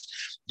 though, is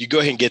you go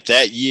ahead and get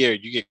that year,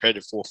 you get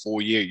credit for a full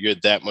year, you're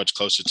that much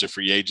closer to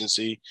free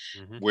agency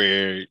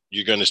where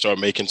you're going to start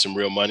making some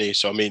real money.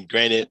 So, I mean,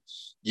 granted,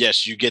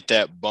 yes, you get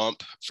that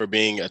bump for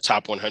being a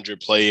top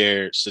 100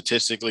 player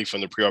statistically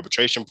from the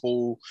pre-arbitration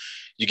pool.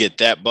 You get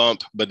that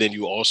bump, but then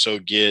you also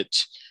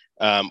get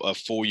a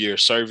full year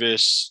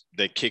service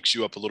that kicks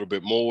you up a little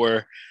bit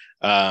more.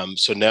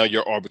 So now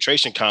your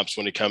arbitration comps,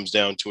 when it comes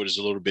down to it, is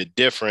a little bit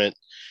different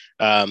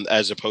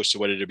as opposed to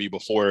what it'd be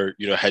before,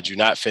 had you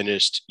not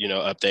finished,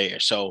 up there.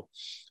 So,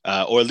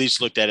 or at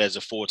least looked at as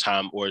a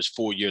full-time or as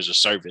full years of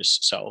service.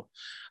 So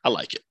I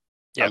like it.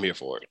 Yep. I'm here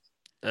for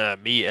it.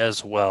 Me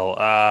as well.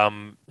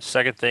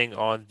 Second thing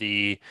on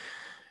the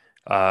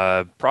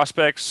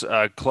prospects,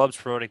 clubs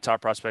promoting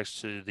top prospects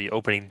to the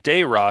opening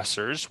day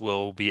rosters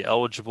will be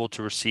eligible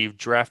to receive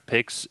draft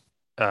picks.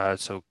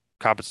 So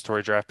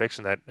compensatory draft picks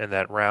in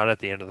that round at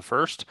the end of the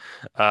first.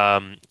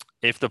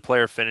 If the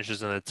player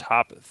finishes in the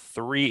top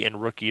 3 in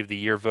Rookie of the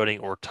Year voting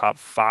or top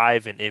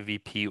 5 in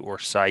MVP or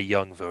Cy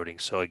Young voting.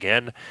 So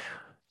again,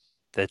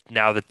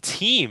 now the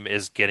team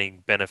is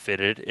getting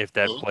benefited if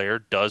that player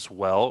does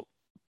well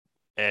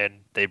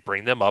and they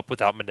bring them up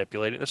without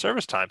manipulating the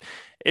service time.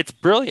 It's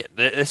brilliant.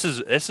 This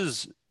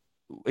is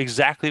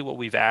exactly what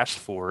we've asked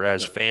for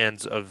as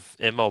fans of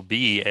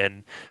MLB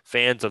and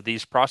fans of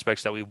these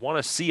prospects that we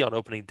want to see on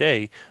opening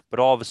day, but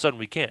all of a sudden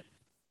we can't.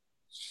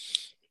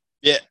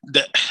 Yeah,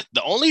 the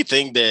only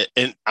thing that,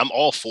 and I'm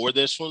all for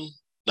this one,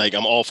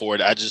 I'm all for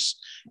it. I just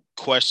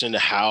question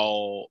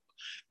how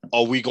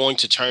are we going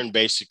to turn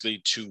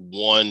basically to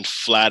one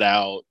flat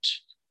out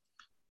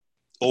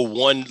or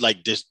one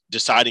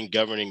deciding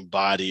governing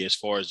body as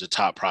far as the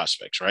top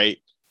prospects, right?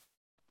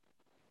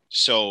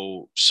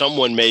 So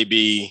someone may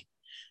be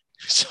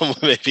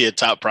a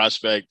top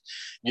prospect,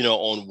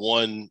 on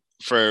one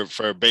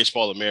for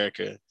Baseball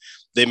America.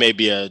 They may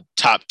be a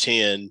top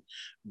 10,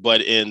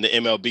 but in the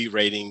MLB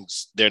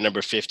ratings, they're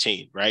number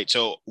 15, right?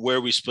 So where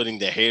are we splitting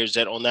the hairs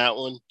at on that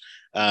one?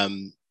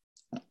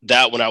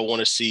 that one I want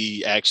to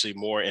see actually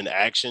more in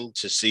action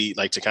to see,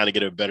 like, to kind of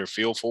get a better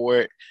feel for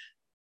it.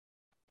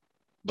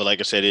 But like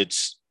I said,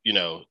 it's,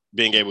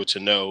 being able to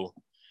know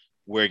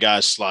where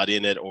guys slot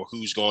in it or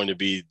who's going to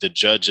be the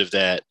judge of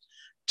that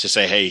to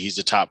say, hey, he's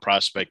the top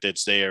prospect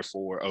that's there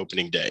for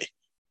opening day.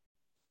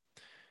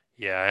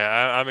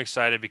 Yeah, I'm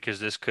excited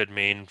because this could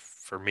mean,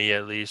 for me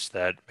at least,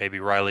 that maybe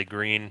Riley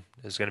Green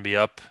is going to be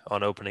up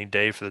on opening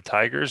day for the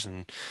Tigers,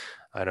 and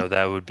I know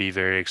that would be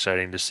very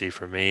exciting to see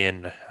for me,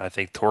 and I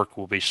think Torque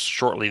will be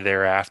shortly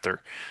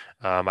thereafter.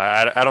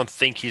 I don't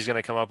think he's going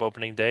to come up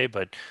opening day,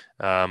 but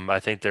I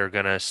think they're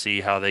going to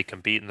see how they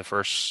compete in the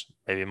first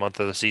maybe month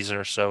of the season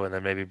or so, and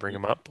then maybe bring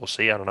him up. We'll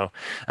see. I don't know.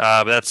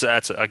 But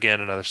that's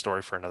again another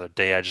story for another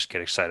day. I just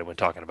get excited when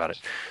talking about it.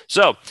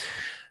 So.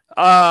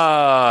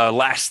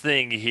 Last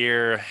thing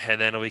here, and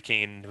then we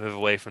can move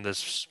away from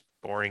this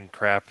boring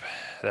crap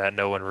that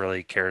no one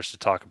really cares to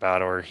talk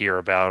about or hear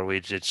about.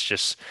 It's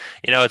just,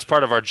 it's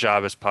part of our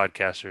job as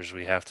podcasters.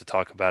 We have to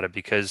talk about it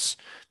because,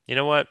 you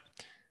know what?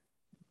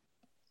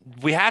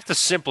 We have to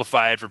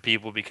simplify it for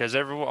people because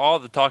all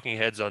the talking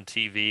heads on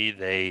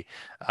TV,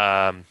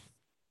 um,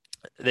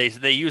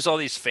 they use all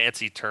these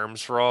fancy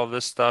terms for all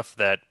this stuff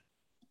that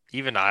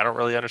even I don't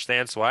really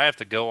understand. So I have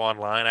to go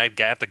online. I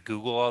have to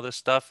Google all this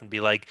stuff and be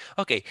like,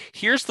 okay,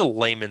 here's the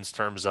layman's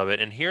terms of it,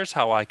 and here's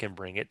how I can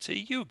bring it to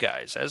you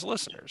guys as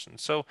listeners. And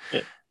so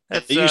Yeah.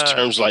 that's They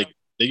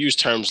use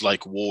terms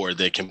like war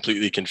that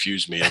completely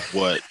confuse me of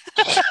what.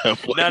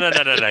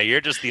 no.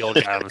 You're just the old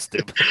guy. I'm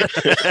stupid.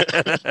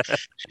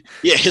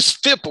 Yeah, his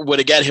FIP would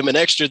have got him an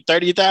extra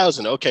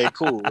 30,000. Okay,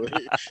 cool.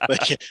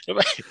 Like,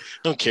 nobody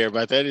don't care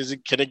about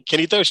that. Can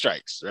he throw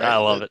strikes? I Right.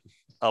 love it.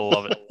 I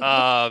love it.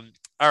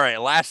 All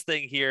right, last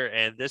thing here,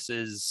 and this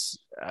is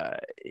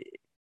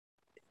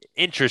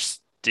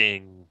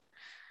interesting,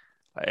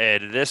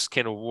 and this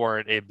can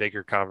warrant a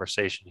bigger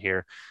conversation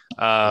here.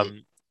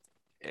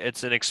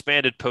 It's an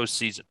expanded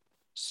postseason,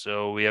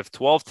 so we have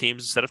 12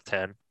 teams instead of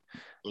 10,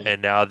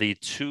 and now the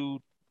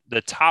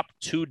top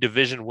two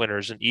division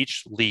winners in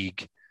each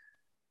league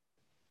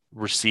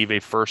receive a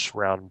first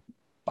round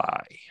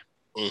bye.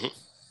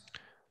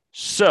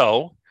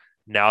 So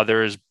now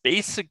there is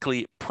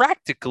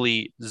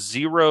practically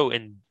zero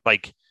in,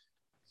 like,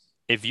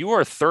 if you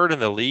are third in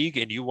the league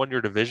and you won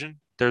your division,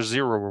 there's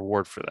zero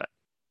reward for that.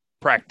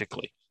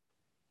 Practically.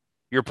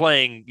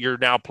 You're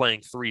now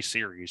playing 3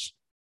 series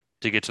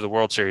to get to the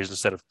World Series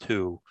instead of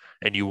 2,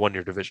 and you won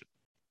your division.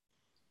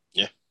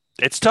 Yeah.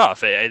 It's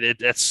tough.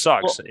 It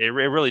sucks. Well, it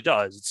really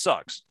does. It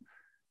sucks.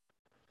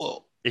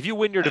 Well, if you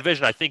win your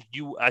division, I think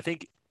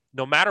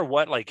no matter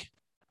what, like,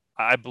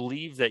 I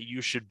believe that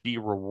you should be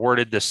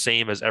rewarded the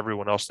same as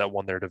everyone else that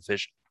won their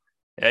division.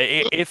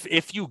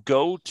 If you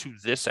go to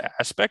this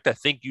aspect, I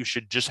think you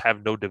should just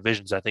have no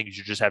divisions. I think you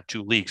should just have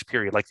 2 leagues,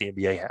 period, like the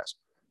NBA has.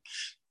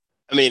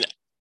 I mean,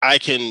 I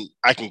can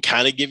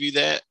kind of give you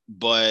that,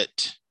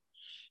 but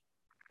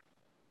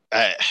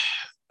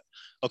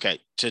okay,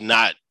 to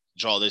not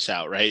draw this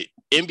out, right?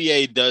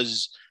 NBA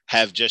does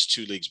have just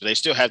 2 leagues, but they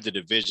still have the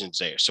divisions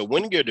there. So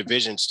winning your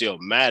division still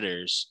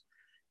matters,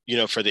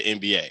 for the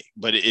NBA,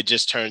 but it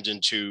just turns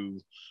into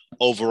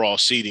overall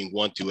seeding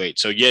 1 through 8.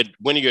 So yeah,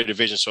 winning your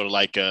division is sort of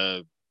like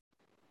a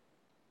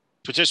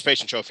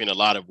participation trophy in a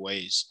lot of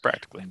ways,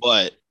 practically.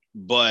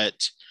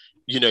 But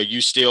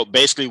you still,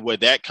 basically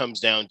what that comes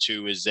down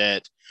to is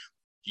that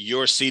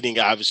your seeding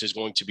obviously is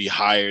going to be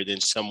higher than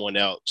someone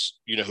else,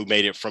 who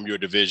made it from your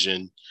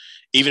division.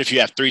 Even if you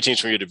have 3 teams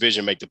from your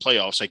division make the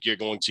playoffs, like, you're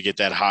going to get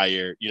that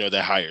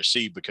higher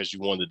seed because you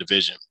won the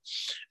division.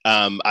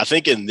 I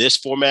think in this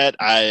format,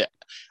 I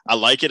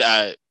like it.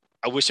 I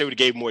wish they would have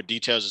gave more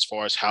details as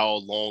far as how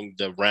long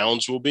the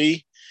rounds will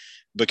be,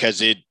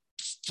 because it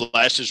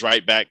flashes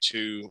right back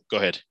to, go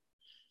ahead.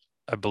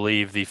 I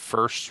believe the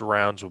first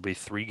rounds will be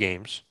 3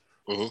 games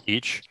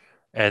each.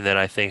 And then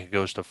I think it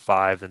goes to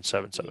 5 and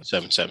 7-7.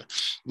 7-7,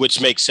 which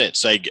makes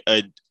sense. Like,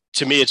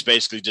 to me, it's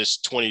basically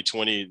just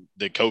 2020,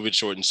 the COVID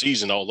shortened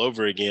season all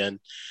over again,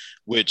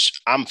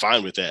 which I'm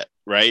fine with that,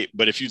 right?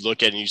 But if you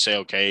look at it and you say,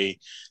 okay,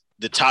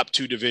 the top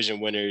 2 division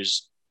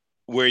winners,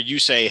 where you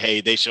say,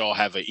 hey, they should all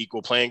have an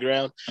equal playing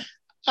ground,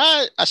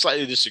 I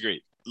slightly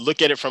disagree.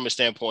 Look at it from a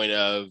standpoint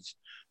of,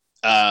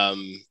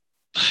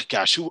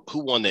 who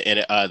won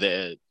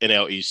the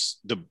NL East?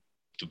 The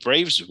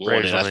Braves won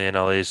Braves won the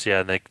NL East,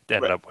 yeah, and they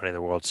ended up winning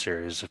the World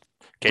Series. In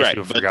case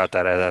people forgot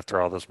that after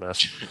all this mess.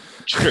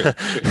 True.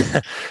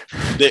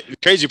 The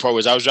crazy part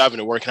was I was driving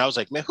to work and I was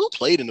like, man, who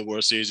played in the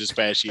World Series this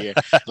past year?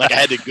 Like, I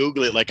had to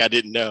Google it, like I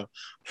didn't know.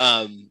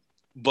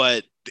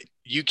 But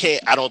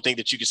I don't think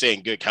that you can say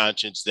in good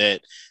conscience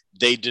that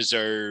they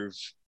deserve,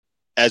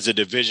 as a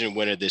division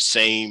winner, the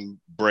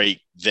same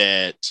break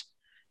that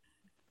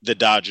the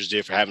Dodgers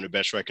did for having the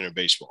best record in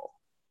baseball.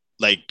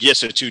 Like,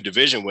 yes, they're 2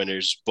 division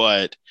winners,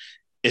 but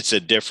it's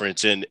a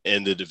difference in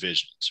the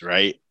divisions,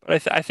 right?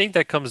 But I think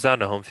that comes down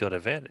to home field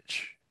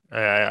advantage.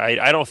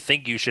 I don't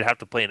think you should have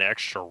to play an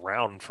extra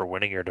round for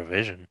winning your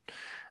division.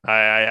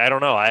 I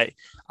don't know.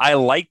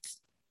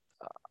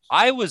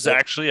 I was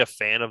actually a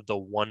fan of the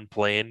one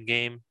play-in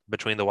game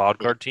between the wild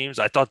card teams.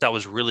 I thought that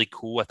was really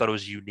cool. I thought it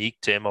was unique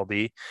to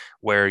MLB,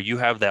 where you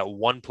have that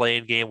one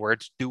play-in game where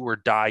it's do or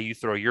die. You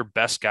throw your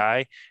best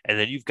guy, and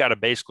then you've got to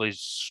basically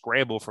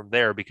scramble from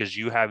there because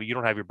you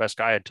don't have your best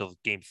guy until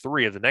game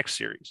 3 of the next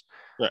series.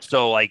 Right.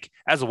 So, like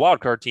as a wild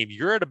card team,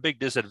 you're at a big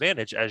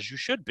disadvantage, as you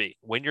should be.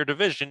 Win your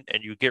division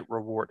and you get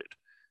rewarded.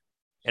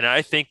 And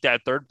I think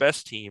that third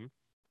best team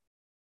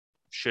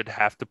should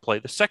have to play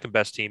the second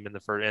best team in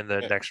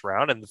the next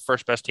round, and the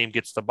first best team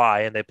gets the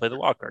bye, and they play the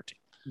wild card team.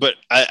 But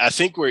I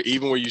think where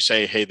you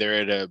say, hey,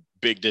 they're at a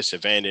big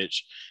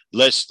disadvantage.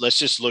 Let's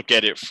just look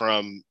at it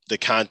from the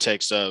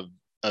context of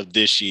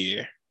this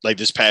year, like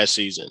this past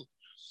season.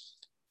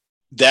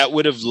 That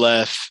would have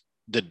left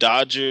the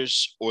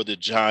Dodgers or the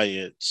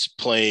Giants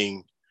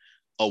playing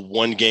a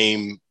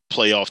 1-game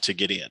playoff to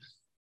get in.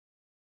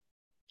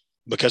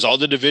 Because all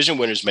the division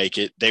winners make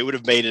it, they would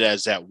have made it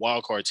as that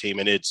wild card team,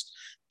 and it's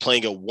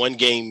playing a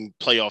 1-game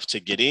playoff to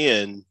get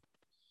in,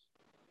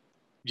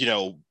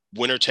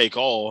 winner take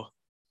all.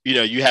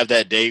 You have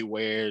that day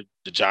where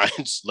the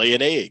Giants lay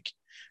an egg,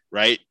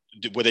 right?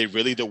 Were they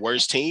really the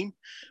worst team?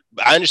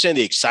 I understand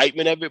the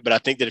excitement of it, but I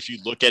think that if you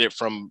look at it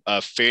from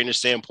a fairness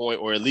standpoint,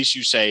 or at least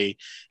you say,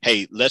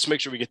 hey, let's make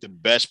sure we get the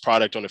best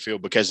product on the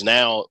field, because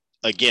now,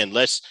 again,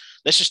 let's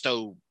just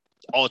throw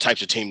all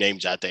types of team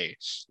names out there.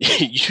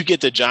 You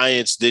get the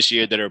Giants this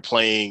year that are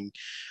playing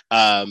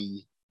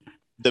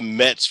the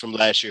Mets from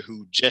last year,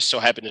 who just so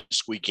happened to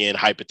squeak in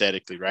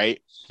hypothetically, right?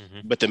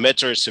 Mm-hmm. But the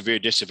Mets are a severe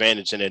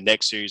disadvantage in their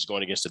next series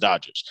going against the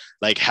Dodgers.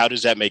 Like, how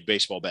does that make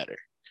baseball better?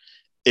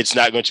 It's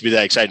not going to be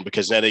that exciting,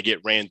 because now they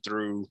get ran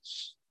through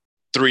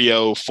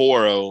 3-0,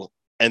 4-0,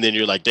 and then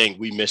you're like, dang,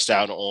 we missed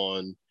out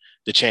on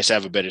the chance to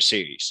have a better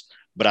series.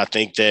 But I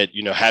think that,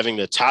 having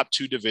the top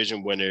 2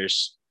 division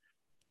winners,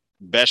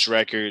 best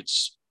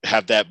records,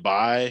 have that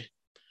bye,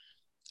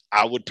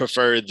 I would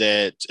prefer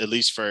that, at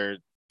least for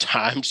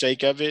time's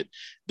sake of it,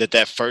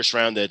 that first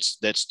round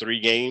that's 3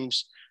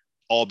 games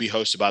all be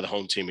hosted by the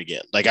home team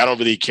again. Like, I don't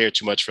really care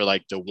too much for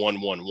like the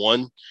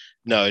 1-1-1.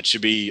 No, it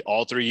should be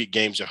all 3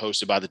 games are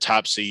hosted by the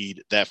top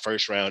seed that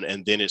first round,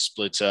 and then it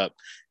splits up,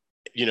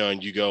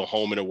 and you go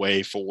home and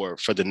away for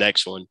the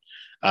next one.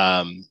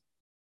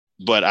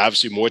 But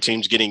obviously more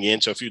teams getting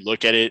in. So if you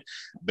look at it,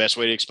 best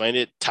way to explain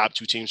it, top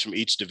 2 teams from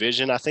each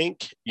division, I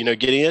think,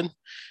 get in.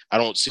 I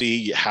don't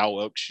see how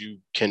else you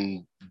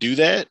can do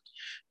that.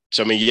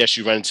 So, I mean, yes,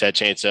 you run into that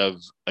chance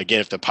of, again,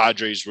 if the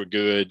Padres were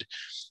good,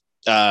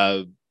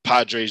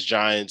 Padres,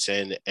 Giants,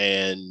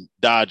 and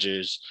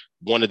Dodgers,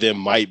 one of them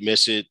might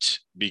miss it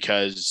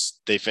because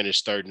they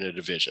finished 3rd in the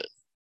division.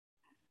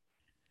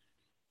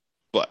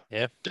 But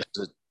yeah, that's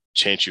a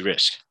chance you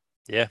risk.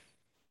 Yeah,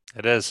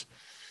 it is.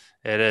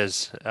 It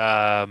is.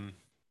 Yeah.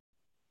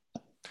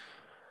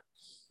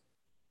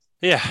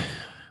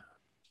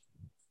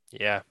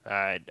 Yeah.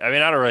 I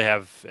mean, I don't really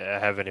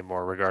have any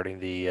more regarding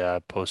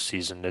the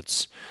postseason.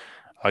 It's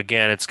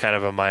kind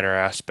of a minor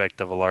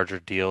aspect of a larger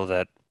deal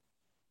that,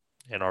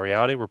 in our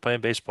reality, we're playing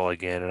baseball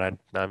again, and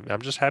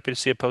I'm just happy to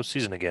see a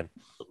postseason again.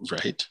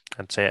 Right.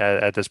 I'd say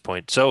at this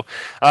point. So,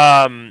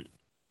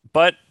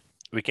 but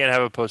we can't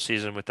have a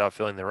postseason without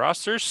filling the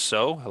rosters.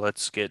 So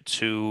let's get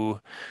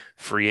to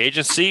free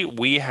agency.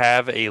 We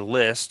have a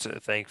list,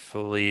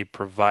 thankfully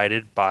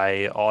provided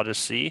by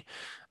Odyssey,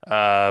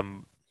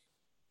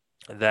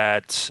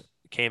 that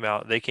came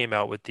out. They came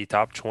out with the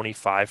top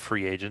 25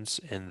 free agents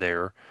in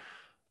their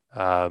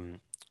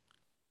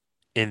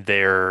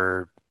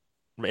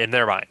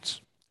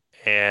minds.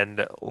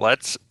 And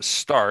let's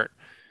start.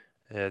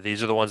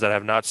 These are the ones that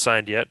have not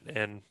signed yet,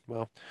 and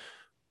well,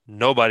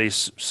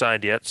 nobody's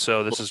signed yet,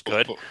 so this is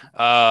good.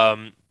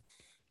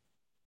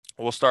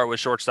 We'll start with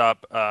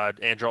shortstop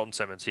Andrelton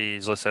Simmons.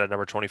 He's listed at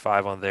number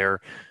 25 on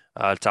their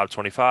top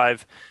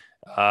 25.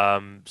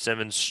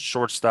 Simmons,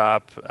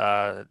 shortstop,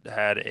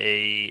 had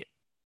a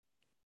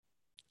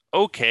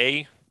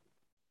okay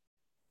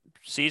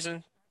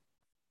season,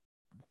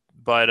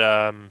 but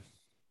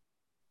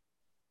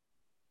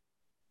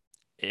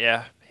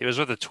yeah, he was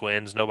with the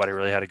Twins. Nobody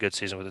really had a good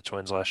season with the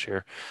Twins last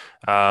year.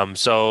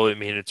 So, I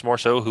mean, it's more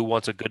so who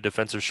wants a good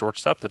defensive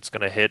shortstop that's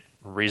going to hit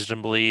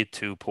reasonably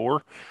to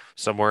poor,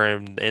 somewhere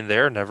in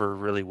there, never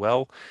really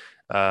well.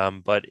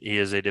 But he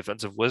is a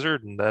defensive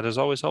wizard, and that is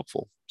always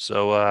helpful.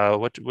 So,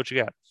 what you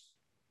got?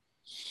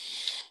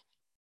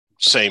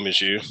 Same as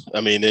you.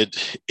 I mean,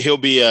 he'll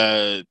be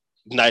a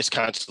nice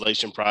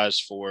consolation prize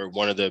for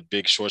one of the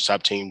big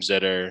shortstop teams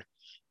that are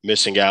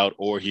missing out,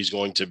 or he's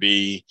going to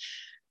be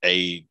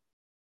a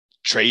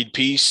trade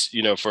piece,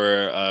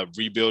 for a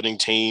rebuilding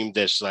team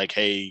that's like,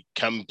 hey,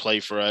 come play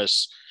for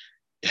us,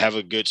 have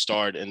a good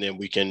start, and then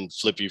we can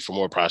flip you for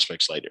more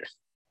prospects later.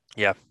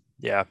 Yeah.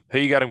 Yeah. Who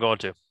you got him going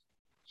to?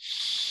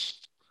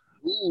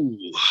 Ooh,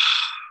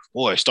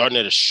 boy, starting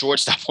at a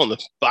shortstop on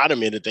the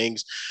bottom end of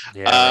things.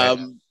 Yeah.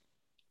 Right.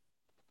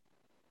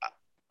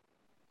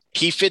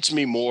 He fits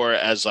me more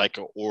as like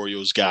an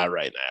Orioles guy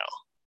right now.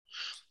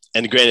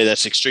 And granted,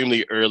 that's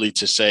extremely early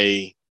to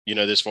say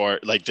this far,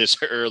 like this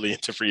early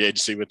into free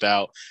agency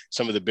without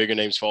some of the bigger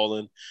names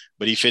falling.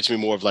 But he fits me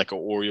more of like an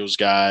Orioles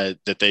guy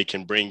that they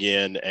can bring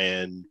in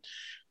and,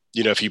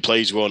 if he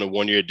plays well in a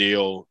 1-year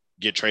deal,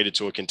 get traded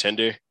to a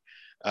contender,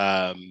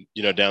 down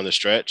the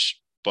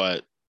stretch.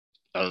 But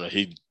I don't know.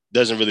 He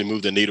doesn't really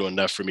move the needle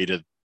enough for me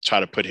to try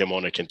to put him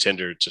on a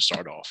contender to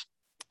start off.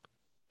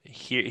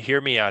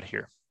 Hear me out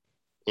here.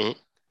 Mm-hmm.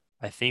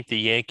 I think the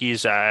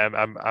Yankees.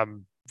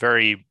 I'm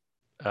very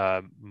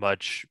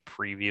much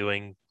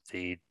previewing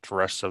the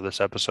rest of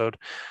this episode.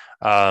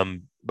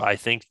 I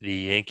think the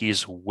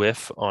Yankees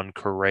whiff on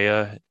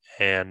Correa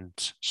and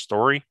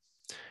Story.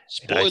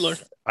 Spoiler.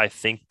 And I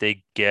think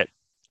they get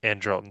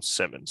Andrelton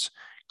Simmons.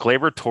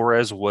 Gleyber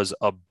Torres was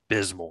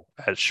abysmal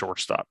at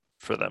shortstop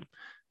for them.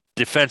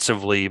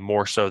 Defensively,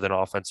 more so than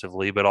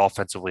offensively, but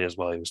offensively as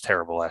well. He was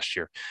terrible last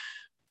year.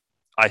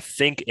 I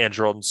think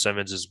Andrelton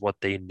Simmons is what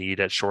they need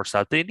at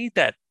shortstop. They need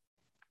that,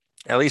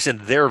 at least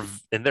in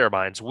their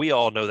minds. We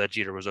all know that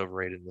Jeter was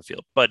overrated in the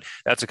field, but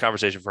that's a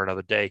conversation for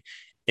another day.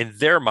 In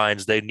their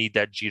minds, they need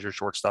that Jeter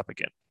shortstop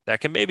again. That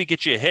can maybe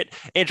get you a hit.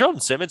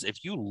 Andrelton Simmons,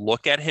 if you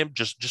look at him,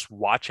 just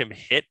watch him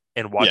hit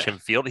and watch him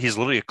field. He's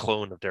literally a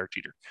clone of Derek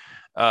Jeter.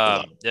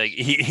 Like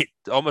he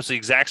almost the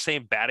exact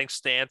same batting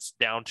stance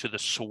down to the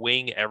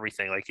swing,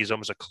 everything. Like he's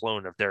almost a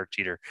clone of Derek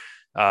Jeter,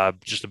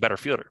 just a better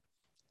fielder.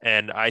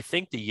 And I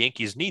think the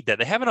Yankees need that.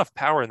 They have enough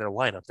power in their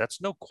lineup.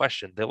 That's no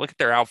question. They look at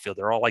their outfield.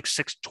 They're all like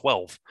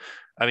 6'12".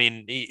 I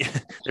mean,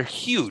 they're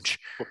huge.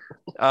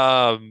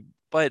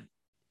 But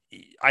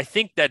I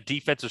think that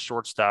defensive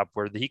shortstop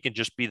where he can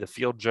just be the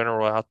field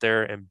general out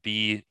there and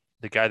be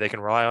the guy they can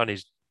rely on.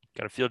 He's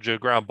going to field you a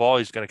ground ball.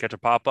 He's going to catch a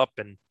pop-up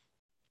and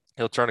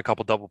he'll turn a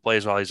couple double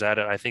plays while he's at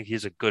it. I think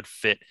he's a good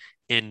fit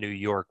in New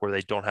York where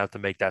they don't have to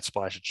make that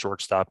splash at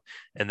shortstop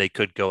and they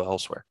could go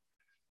elsewhere.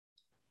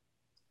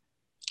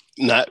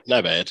 Not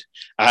bad.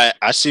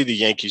 I see the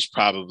Yankees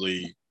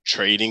probably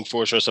trading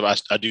for shortstop.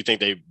 I do think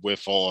they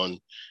whiff on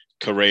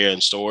Correa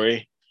and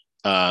Story,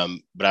 but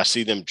I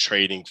see them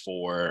trading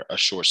for a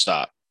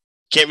shortstop.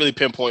 Can't really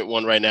pinpoint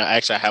one right now.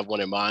 Actually, I have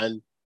one in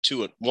mind,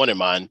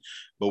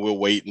 but we'll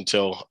wait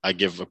until I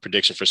give a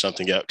prediction for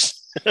something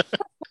else.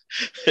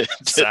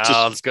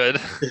 Sounds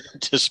good.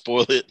 To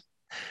spoil it.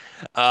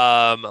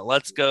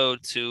 Let's go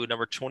to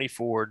number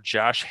 24,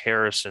 Josh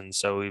Harrison.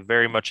 So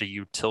very much a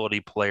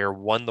utility player,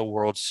 won the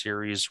World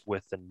Series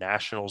with the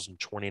Nationals in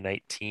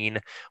 2019,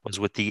 was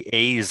with the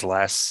A's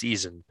last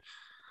season.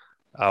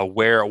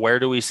 Where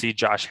do we see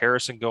Josh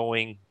Harrison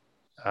going?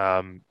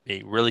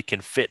 He really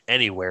can fit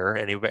anywhere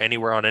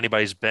on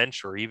anybody's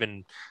bench or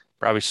even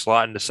probably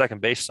slot into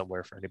second base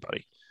somewhere for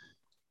anybody.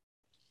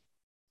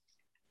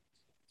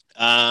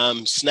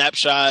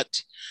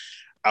 Snapshot,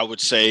 I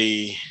would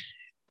say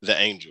the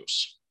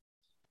Angels.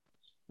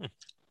 I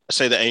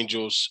say the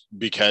Angels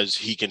because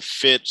he can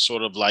fit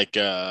sort of like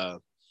a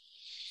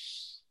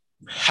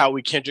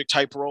Howie Kendrick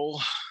type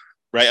role,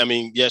 right? I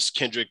mean, yes,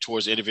 Kendrick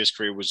towards the end of his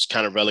career was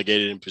kind of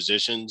relegated in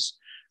positions,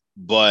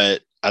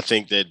 but I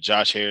think that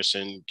Josh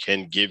Harrison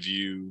can give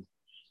you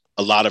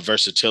a lot of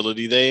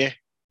versatility there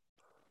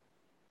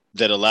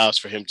that allows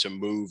for him to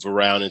move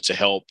around and to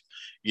help,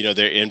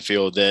 their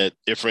infield, that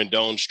if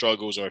Rendon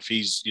struggles or if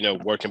he's,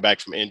 working back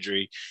from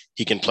injury,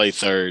 he can play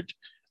third.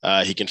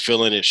 He can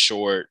fill in at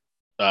short.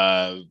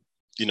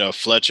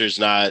 Fletcher's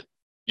not,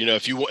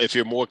 if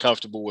you're more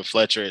comfortable with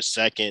Fletcher at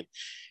second,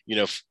 you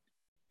can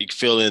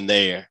fill in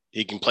there.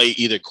 He can play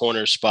either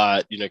corner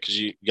spot, because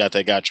you got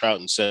that guy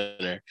Trout in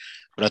center.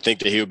 But I think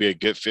that he'll be a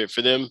good fit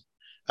for them,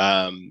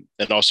 and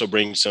also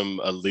bring some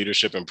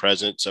leadership and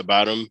presence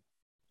about him.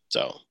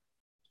 So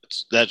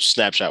that's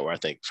snapshot where I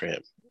think for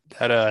him.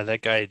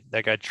 That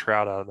guy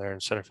Trout out there in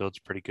center field's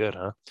pretty good,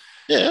 huh?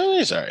 Yeah,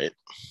 he's all right.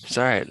 It's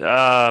all right.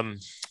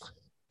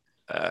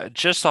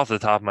 Just off the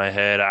top of my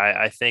head,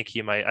 I think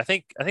he might. I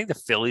think the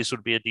Phillies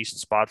would be a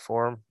decent spot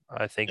for him.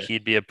 I think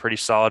he'd be a pretty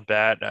solid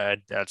bat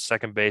at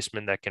second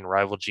baseman that can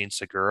rival Gene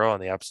Segura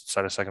on the opposite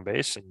side of second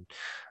base. And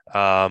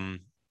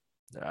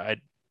I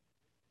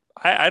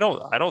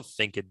don't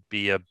think it'd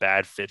be a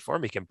bad fit for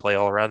him. He can play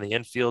all around the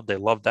infield. They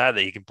love that.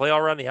 He can play all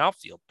around the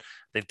outfield. I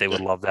think they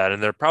would love that.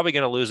 And they're probably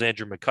going to lose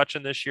Andrew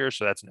McCutchen this year,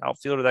 so that's an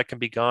outfielder that can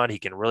be gone. He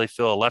can really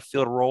fill a left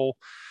field role.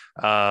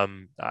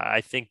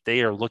 I think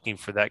they are looking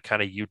for that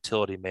kind of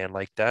utility man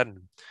like that,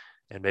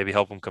 and maybe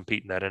help them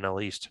compete in that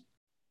NL East.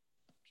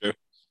 Sure.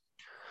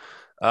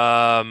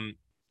 Down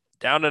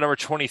to number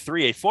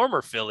 23, a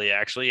former Philly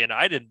actually, and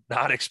I did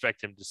not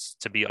expect him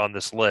to be on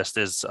this list,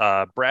 is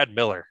Brad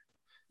Miller.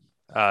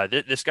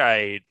 This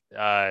guy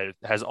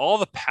has all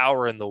the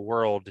power in the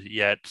world,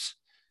 yet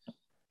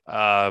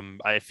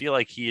I feel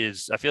like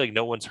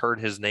no one's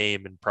heard his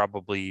name in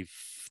probably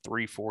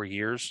 3-4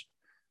 years.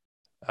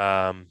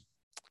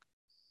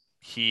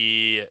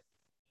 He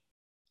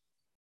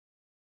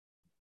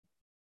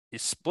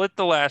split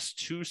the last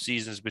 2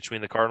 seasons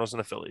between the Cardinals and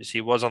the Phillies.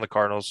 He was on the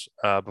Cardinals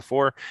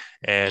before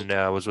and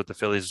was with the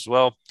Phillies as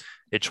well.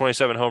 Hit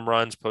 27 home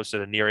runs,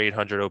 posted a near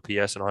 800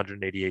 OPS in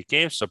 188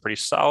 games, so pretty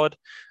solid.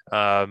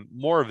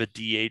 More of a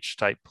DH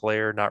type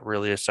player, not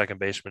really a second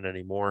baseman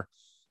anymore.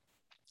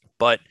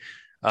 But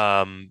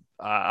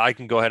I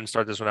can go ahead and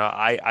start this one out.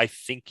 I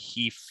think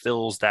he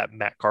fills that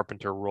Matt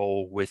Carpenter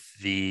role with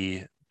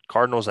the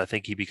Cardinals. I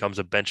think he becomes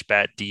a bench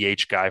bat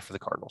DH guy for the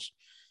Cardinals.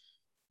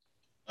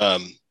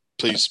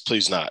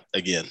 Please not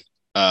again.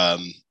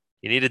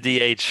 You need a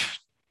DH.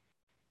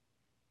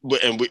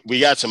 And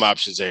we got some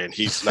options there, and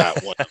he's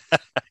not one.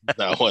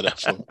 Not one of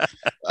them.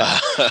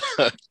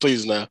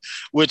 Please no.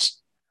 Which,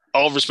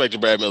 all respect to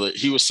Brad Miller,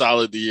 he was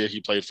solid the year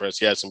he played for us.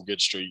 He had some good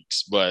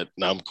streaks, but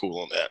no, I'm cool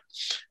on that.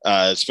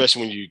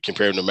 Especially when you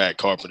compare him to Matt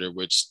Carpenter,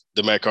 which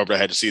the Matt Carpenter I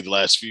had to see the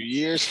last few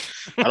years.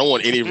 I don't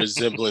want any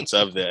resemblance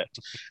of that.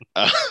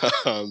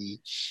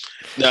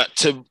 Now,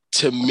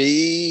 to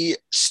me,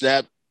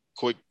 snap,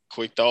 quick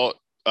thought,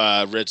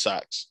 Red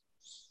Sox.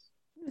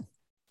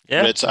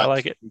 Yeah, Red Sox, I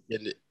like it.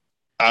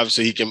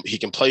 Obviously, he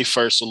can play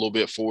first a little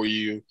bit for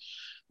you.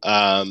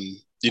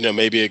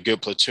 Maybe a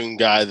good platoon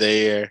guy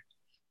there.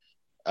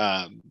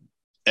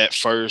 At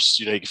first,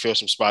 he can fill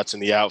some spots in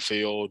the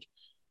outfield.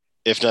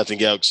 If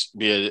nothing else,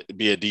 be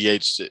a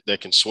DH that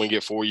can swing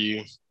it for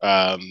you.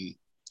 In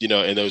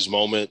those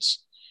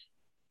moments.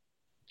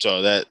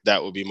 So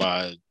that would be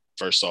my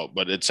first thought.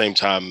 But at the same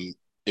time,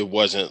 it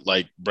wasn't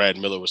like Brad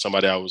Miller was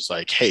somebody I was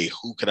like, hey,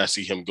 who could I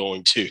see him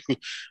going to?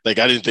 Like,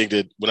 I didn't think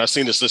that when I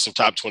seen this list of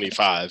top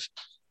 25,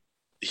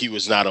 he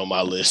was not on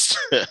my list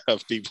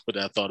of people that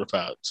I thought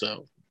about.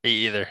 So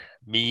me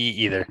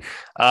either.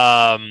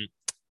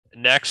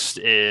 Next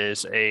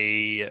is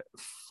a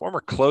former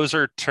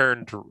closer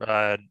turned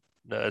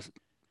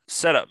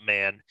setup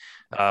man.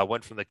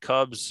 Went from the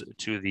Cubs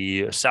to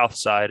the South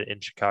Side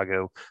in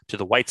Chicago to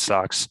the White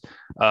Sox.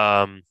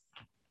 Ryan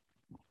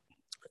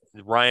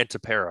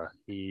Tepera.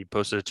 He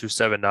posted a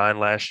 2.79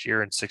 last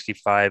year in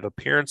 65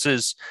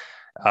 appearances.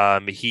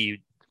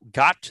 He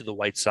got to the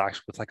White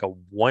Sox with like a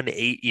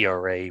 1.8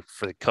 ERA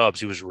for the Cubs.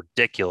 He was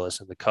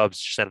ridiculous, and the Cubs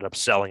just ended up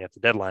selling at the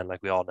deadline,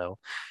 like we all know.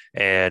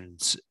 And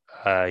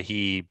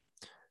he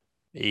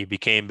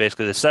became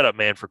basically the setup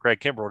man for Craig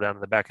Kimbrell down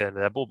in the back end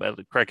of that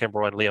bullpen. Craig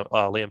Kimbrell and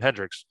Liam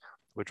Hendricks,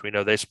 which we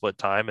know they split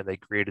time, and they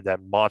created that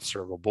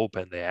monster of a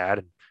bullpen they had,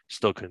 and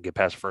still couldn't get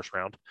past the first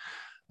round.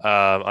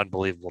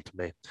 Unbelievable to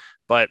me.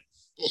 But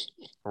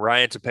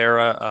Ryan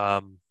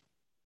Tepera,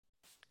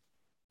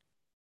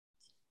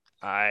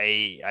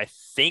 I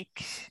think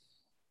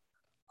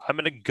I'm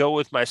going to go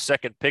with my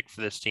second pick for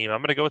this team. I'm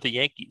going to go with the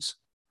Yankees.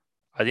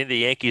 I think the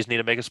Yankees need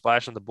to make a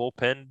splash in the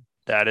bullpen.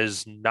 That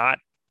is not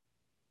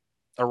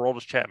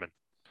Aroldis Chapman,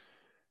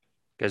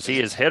 because he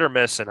is hit or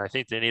miss, and I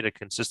think they need a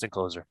consistent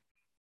closer.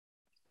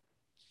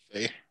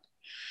 Okay.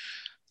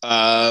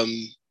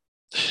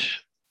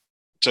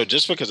 So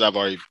just because I've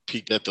already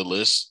peeked at the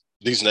list,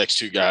 these next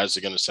two guys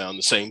are going to sound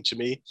the same to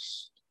me,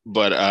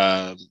 but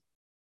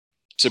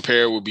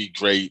Tepera would be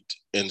great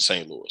in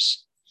St.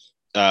 Louis.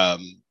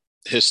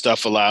 His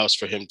stuff allows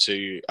for him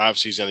to,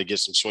 obviously he's going to get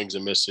some swings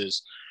and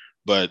misses,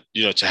 but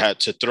to have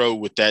to throw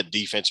with that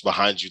defense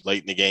behind you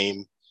late in the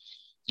game,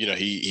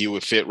 he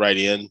would fit right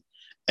in.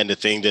 And the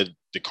thing that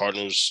the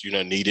Cardinals,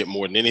 needed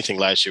more than anything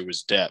last year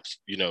was depth,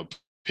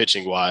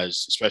 pitching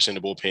wise, especially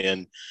in the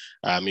bullpen.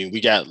 I mean,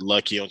 we got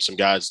lucky on some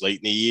guys late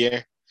in the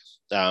year,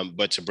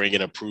 but to bring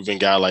in a proven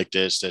guy like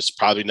this, that's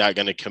probably not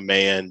going to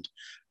command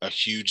a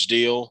huge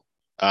deal,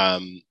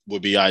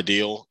 would be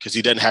ideal, because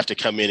he doesn't have to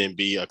come in and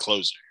be a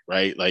closer,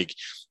 right? Like,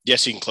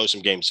 yes, he can close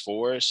some games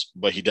for us,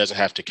 but he doesn't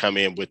have to come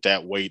in with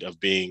that weight of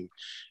being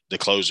the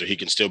closer. He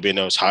can still be in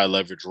those high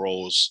leverage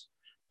roles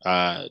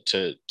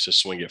to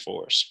swing it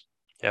for us.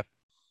 Yeah,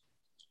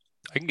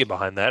 I can get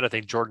behind that. I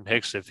think Jordan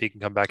Hicks, if he can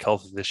come back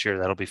healthy this year,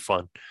 that'll be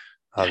fun.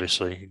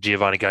 Obviously,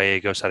 Giovanni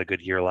Gallegos had a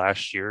good year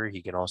last year.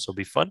 He can also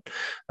be fun.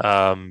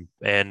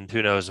 And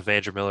who knows if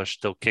Andrew Miller's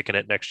still kicking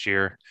it next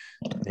year?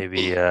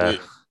 Maybe. Yeah,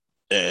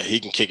 he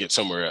can kick it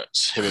somewhere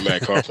else. Him and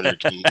Matt Carpenter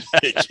can.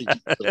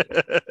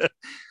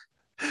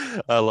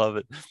 I love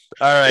it.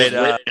 All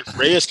right. If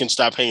Reyes can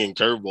stop hanging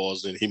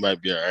curveballs, then he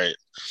might be all right.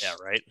 Yeah,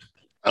 right.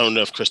 I don't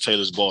know if Chris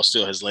Taylor's ball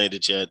still has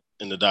landed yet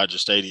in the Dodger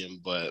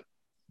Stadium, but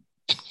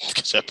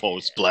because that ball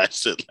was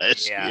blasted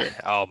last year.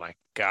 Oh my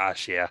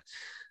gosh, yeah.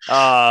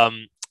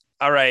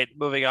 All right,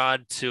 moving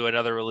on to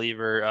another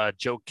reliever.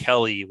 Joe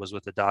Kelly was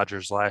with the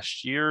Dodgers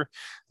last year.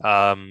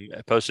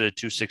 Posted a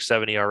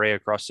 2.67 ERA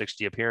across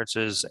 60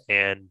 appearances,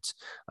 and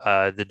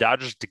the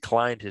Dodgers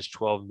declined his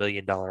 $12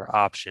 million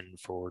option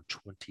for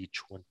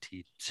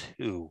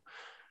 2022.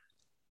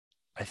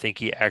 I think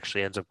he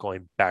actually ends up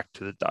going back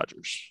to the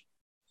Dodgers.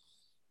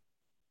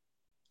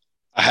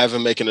 I have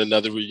him making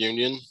another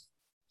reunion.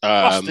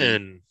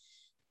 Boston.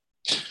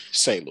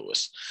 St.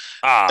 Louis.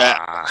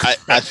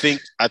 I think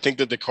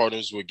that the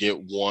Cardinals would get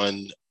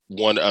one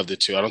of the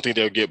two. I don't think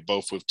they'll get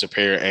both with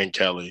Tepera and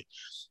Kelly,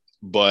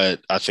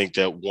 but I think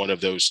that one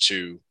of those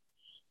two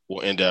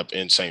will end up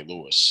in St.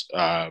 Louis.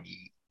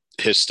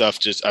 His stuff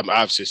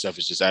obviously his stuff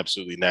is just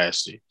absolutely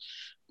nasty,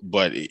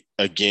 but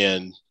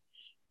again,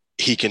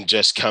 he can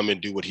just come and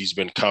do what he's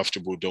been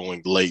comfortable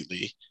doing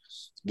lately.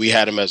 We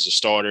had him as a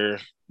starter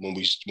when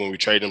we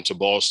traded him to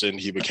Boston.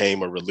 He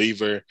became a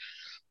reliever.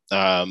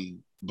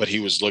 But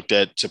he was looked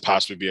at to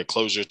possibly be a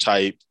closer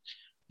type.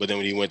 But then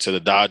when he went to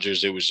the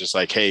Dodgers, it was just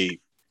like, hey,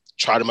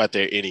 trot him out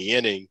there any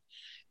inning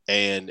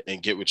and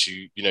get what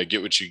you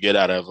get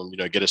out of him.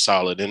 Get a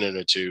solid inning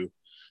or two.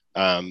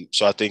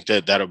 So I think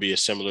that that'll be a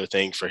similar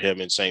thing for him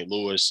in St.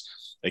 Louis.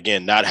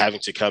 Again, not having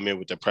to come in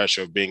with the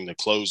pressure of being the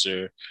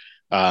closer,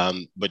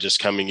 but just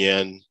coming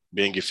in,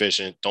 being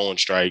efficient, throwing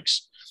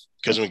strikes.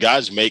 Because when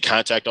guys make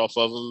contact off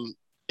of him,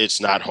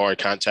 it's not hard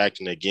contact.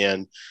 And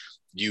again,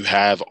 you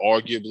have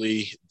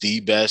arguably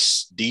the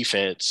best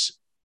defense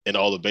in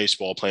all of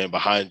baseball playing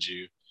behind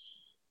you.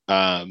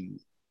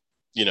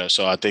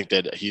 So I think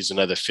that he's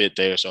another fit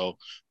there. So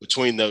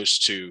between those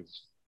two,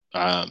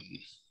 one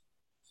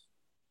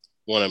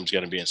of them's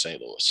going to be in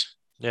St. Louis.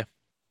 Yeah.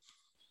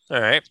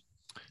 All right.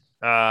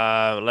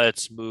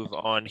 Let's move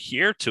on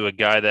here to a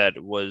guy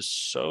that was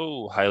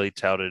so highly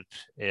touted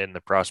in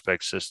the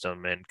prospect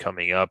system and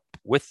coming up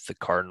with the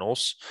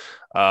Cardinals,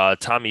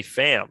 Tommy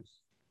Pham.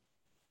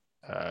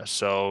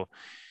 So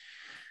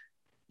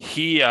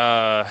he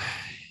is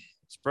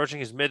approaching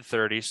his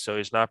mid-30s, so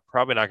he's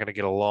probably not going to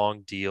get a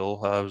long deal.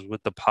 Was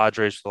with the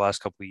Padres for the last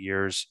couple of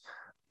years.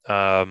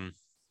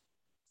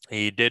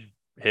 He did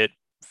hit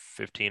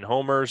 15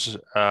 homers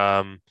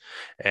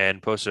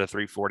and posted a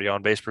 340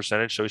 on base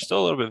percentage. So he's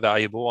still a little bit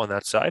valuable on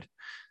that side.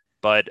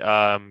 But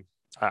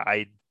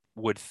I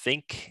would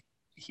think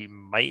he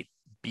might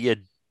be a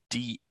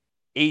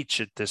DH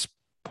at this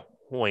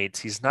point.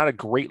 He's not a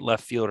great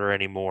left fielder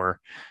anymore.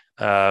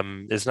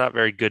 Is not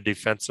very good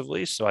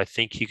defensively. So I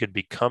think he could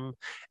become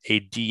a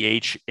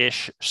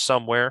DH-ish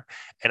somewhere.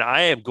 And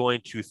I am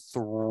going to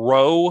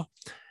throw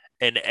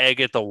an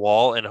egg at the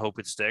wall and hope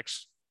it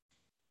sticks.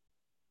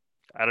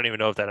 I don't even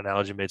know if that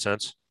analogy made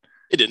sense.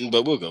 It didn't,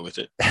 but we'll go with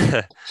it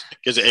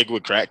because the egg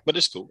would crack, but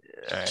it's cool.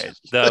 All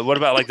right. What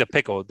about like the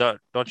pickle? Don't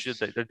you?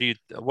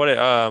 What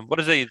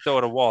is it? You throw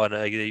at a wall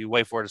and you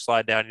wait for it to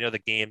slide down. You know the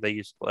game they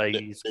used to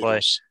play.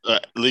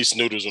 At least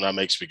noodles when I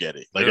make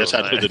spaghetti. Like that's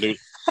how I know the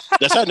noodle.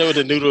 That's how I know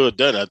the noodle is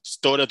done. I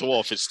throw it at the wall.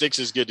 If it sticks,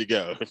 it's good to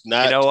go. If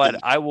not, you know what?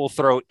 I will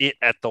throw it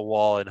at the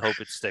wall and hope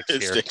it sticks.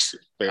 It here. Sticks.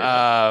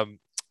 I'm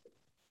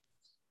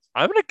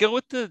gonna go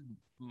with the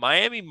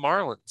Miami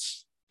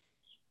Marlins.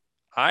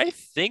 I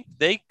think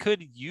they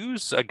could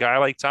use a guy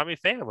like Tommy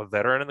Pham, a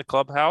veteran in the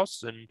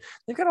clubhouse, and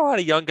they've got a lot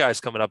of young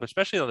guys coming up,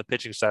 especially on the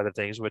pitching side of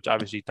things, which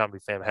obviously Tommy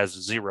Pham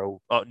has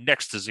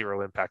next to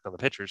zero impact on the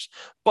pitchers.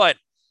 But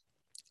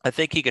I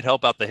think he could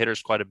help out the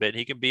hitters quite a bit.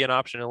 He can be an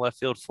option in left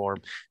field for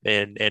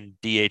him and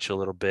DH a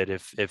little bit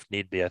if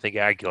need be. I think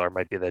Aguilar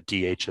might be that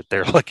DH that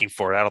they're looking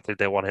for. I don't think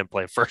they want him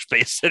playing first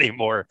base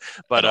anymore.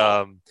 But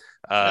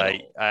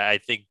I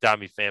think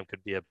Tommy Pham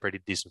could be a pretty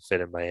decent fit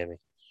in Miami.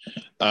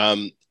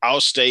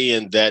 I'll stay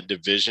in that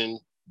division,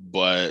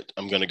 but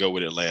I'm going to go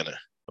with Atlanta.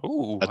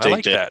 Ooh, I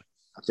like that.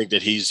 I think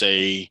that he's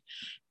a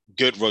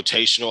good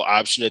rotational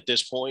option at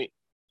this point.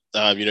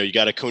 You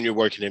got Acuna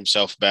working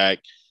himself back.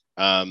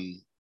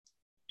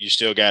 You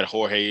still got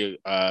Jorge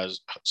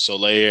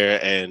Soler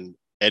and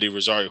Eddie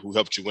Rosario, who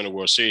helped you win a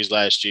World Series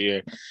last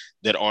year,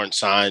 that aren't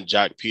signed.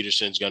 Jock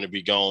Peterson's going to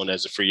be gone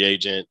as a free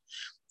agent.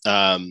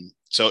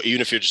 So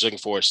even if you're just looking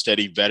for a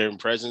steady veteran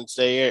presence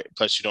there,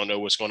 plus you don't know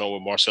what's going on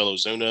with Marcell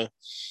Ozuna,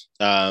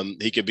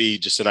 he could be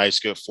just a nice,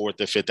 good fourth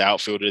or fifth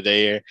outfielder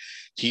there.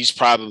 He's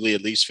probably,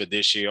 at least for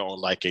this year, on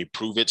like a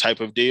prove-it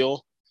type of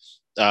deal.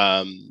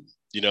 Being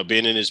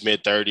in his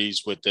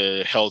mid-30s with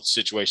the health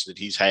situation that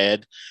he's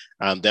had,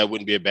 that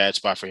wouldn't be a bad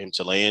spot for him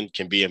to land.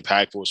 Can be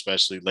impactful,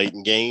 especially late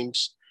in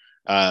games.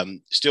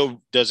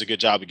 Still does a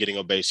good job of getting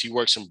on base. He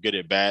works some good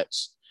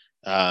at-bats.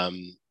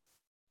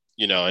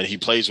 And he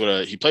plays with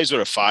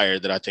a fire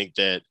that I think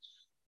that,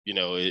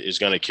 is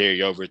going to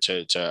carry over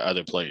to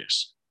other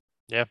players.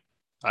 Yeah,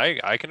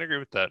 I can agree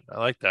with that. I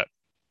like that.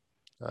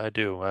 I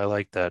do. I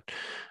like that.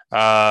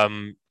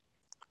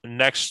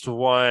 Next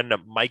one,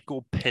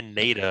 Michael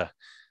Pineda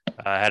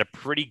had a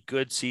pretty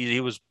good season.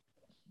 He was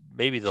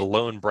maybe the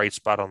lone bright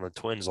spot on the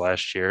Twins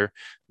last year.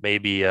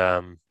 Maybe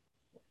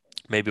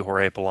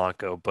Jorge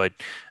Polanco, but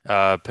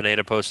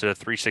Pineda posted a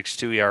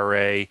 3.62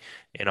 ERA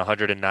in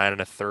 109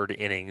 and a third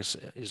innings.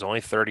 He's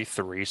only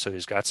 33, so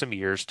he's got some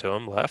years to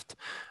him left.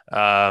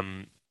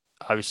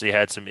 Obviously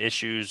had some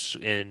issues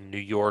in New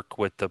York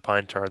with the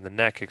pine tar in the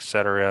neck,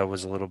 etc.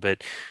 Was a little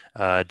bit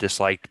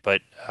disliked,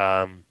 but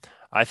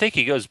I think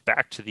he goes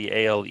back to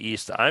the AL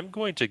East. I'm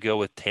going to go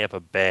with Tampa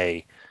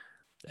Bay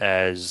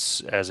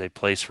as a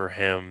place for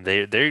him.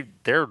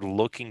 They're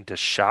looking to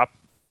shop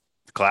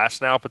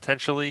Glasnow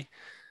potentially.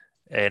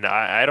 And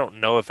I don't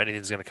know if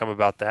anything's going to come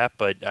about that,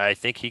 but I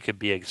think he could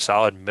be a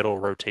solid middle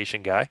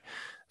rotation guy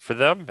for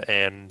them.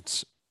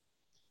 And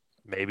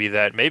maybe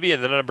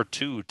in the number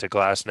 2 to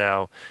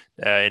Glasnow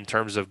in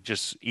terms of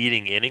just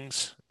eating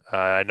innings.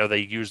 I know they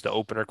use the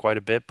opener quite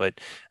a bit, but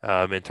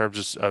in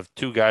terms of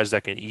two guys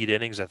that can eat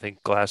innings, I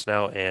think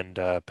Glasnow and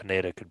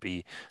Pineda could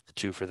be the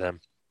two for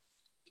them.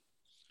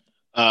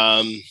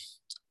 I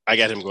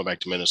got him going back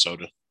to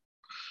Minnesota.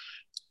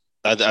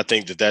 I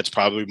think that that's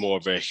probably more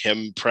of a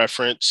him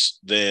preference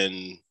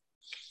than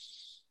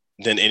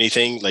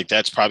anything. Like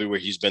that's probably where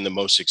he's been the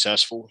most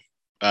successful.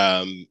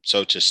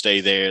 So to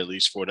stay there at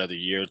least for another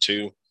year or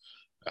two,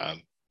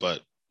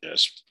 But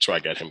that's why I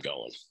got him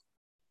going.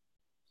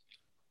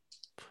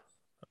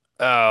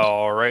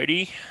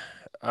 Alrighty.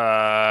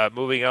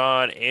 Moving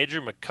on,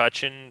 Andrew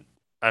McCutchen.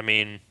 I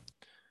mean,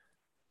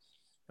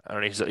 I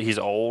don't know. He's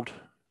old.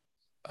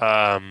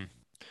 Um,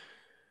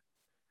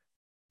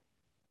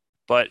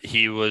 but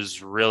he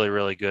was really,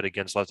 really good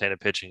against left-handed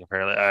pitching.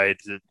 Apparently, I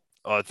did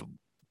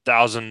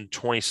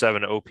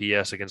 1,027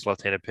 OPS against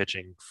left-handed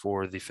pitching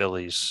for the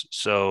Phillies.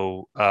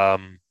 So, a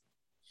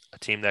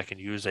team that can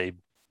use a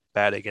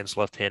bat against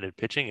left-handed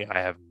pitching, I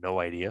have no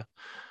idea.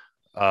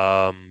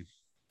 I'll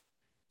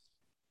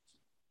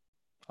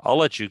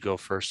let you go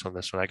first on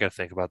this one. I got to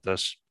think about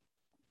this.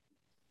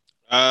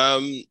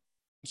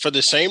 For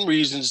the same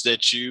reasons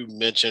that you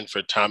mentioned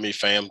for Tommy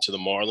Pham to the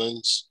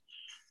Marlins,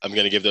 I'm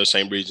going to give those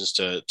same reasons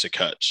to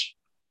Kutch,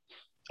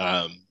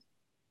 and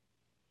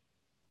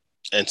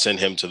send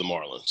him to the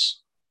Marlins.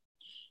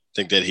 I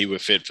think that he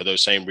would fit for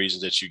those same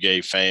reasons that you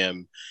gave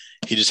Pham.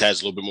 He just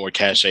has a little bit more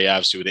cachet,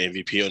 obviously, with the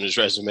MVP on his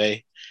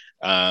resume,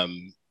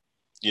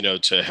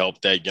 to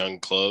help that young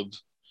club.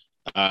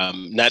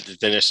 Not that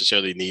they're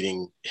necessarily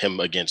needing him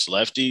against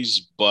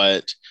lefties,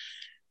 but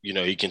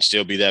he can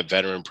still be that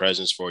veteran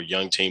presence for a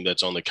young team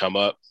that's on the come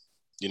up,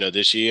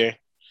 this year,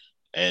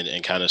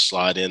 and kind of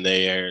slide in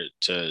there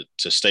to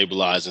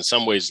stabilize in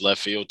some ways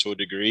left field to a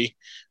degree,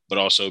 but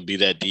also be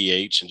that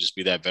DH and just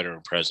be that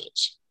veteran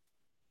presence.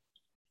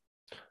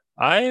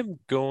 I am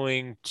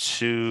going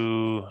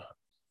to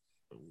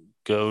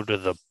go to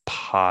the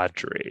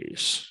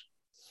Padres.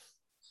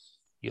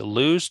 You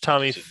lose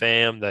Tommy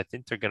Pham. I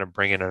think they're going to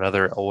bring in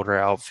another older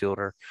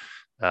outfielder.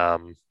 I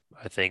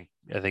think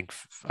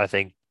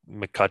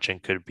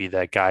McCutchen could be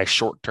that guy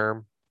short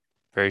term,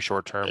 very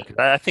short term.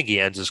 I think he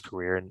ends his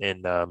career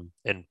in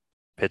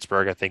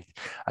Pittsburgh. I think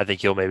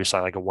he'll maybe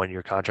sign like a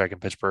 1-year contract in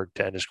Pittsburgh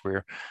to end his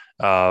career.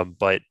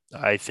 But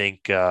I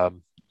think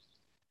San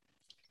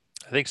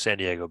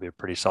Diego will be a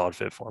pretty solid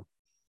fit for him.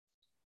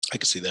 I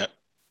can see that.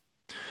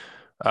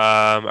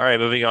 All right,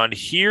 moving on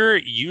here.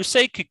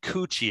 Yusei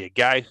Kikuchi, a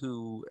guy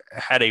who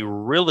had a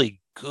really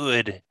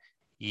good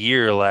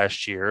year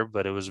last year,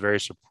 but it was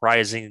very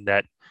surprising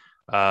that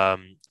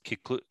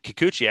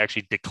Kikuchi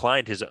actually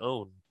declined his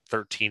own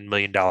 $13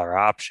 million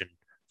option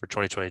for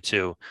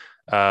 2022.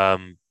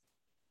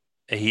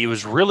 He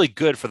was really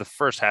good for the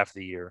first half of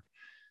the year.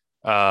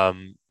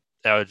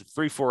 Now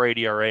 3.48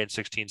 ERA in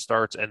 16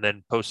 starts, and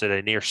then posted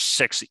a near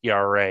 6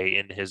 ERA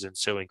in his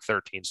ensuing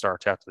 13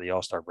 starts after the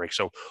All-Star break.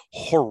 So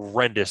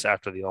horrendous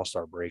after the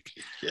All-Star break.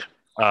 Yeah.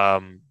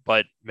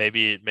 But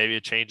maybe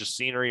a change of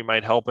scenery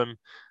might help him.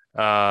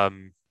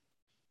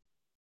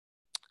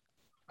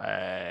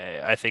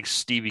 I think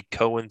Stevie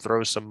Cohen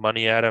throws some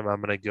money at him.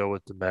 I'm going to go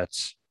with the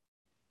Mets.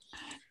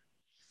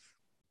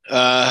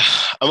 I'm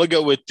gonna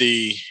go with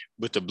the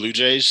Blue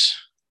Jays.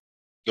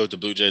 Go with the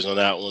Blue Jays on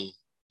that one.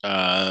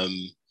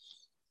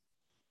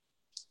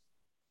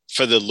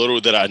 For the little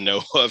that I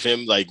know of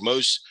him, like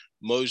most,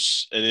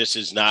 and this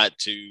is not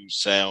to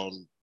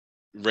sound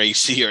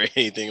racy or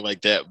anything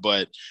like that,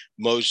 but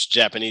most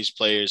Japanese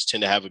players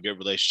tend to have a good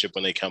relationship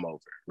when they come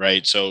over,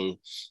 right? So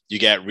you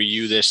got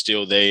Ryu that's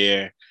still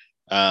there,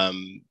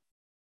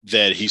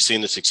 that he's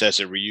seen the success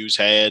that Ryu's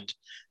had,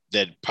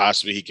 that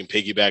possibly he can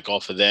piggyback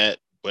off of that,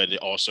 but it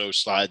also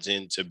slides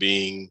into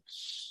being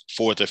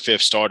fourth or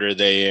fifth starter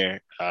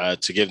there,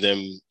 to give them,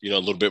 a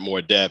little bit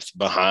more depth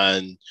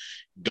behind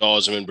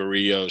Gausman,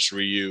 Barrios,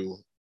 Ryu.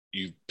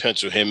 You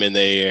pencil him in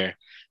there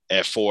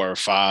at 4 or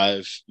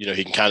 5.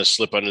 He can kind of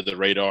slip under the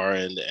radar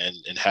and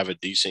have a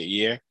decent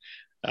year.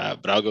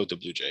 But I'll go with the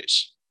Blue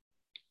Jays.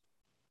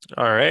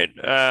 All right.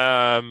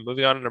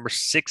 Moving on to number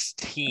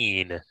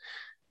 16.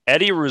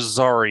 Eddie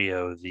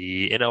Rosario,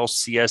 the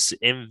NLCS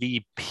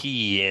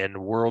MVP and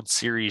World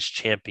Series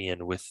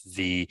champion with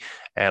the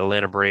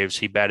Atlanta Braves.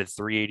 He batted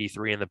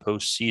 .383 in the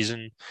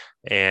postseason,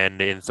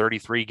 and in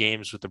 33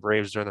 games with the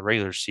Braves during the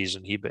regular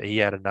season, he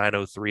had a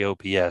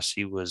 .903 OPS.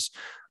 He was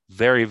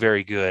very,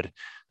 very good.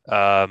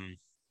 I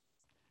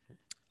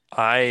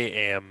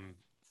am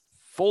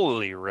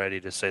fully ready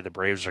to say the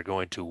Braves are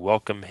going to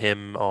welcome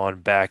him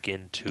on back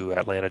into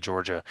Atlanta,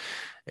 Georgia,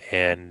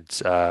 and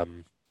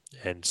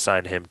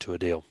sign him to a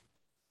deal.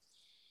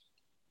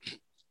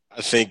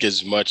 I think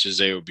as much as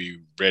they would be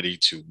ready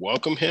to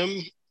welcome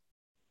him,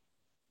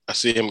 I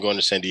see him going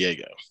to San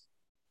Diego.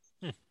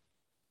 That'd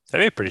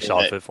be a pretty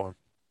solid fit for him.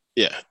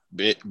 Yeah.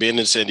 Being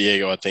in San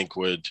Diego, I think,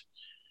 would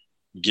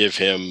give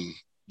him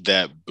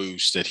that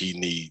boost that he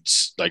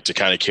needs, like, to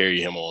kind of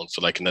carry him on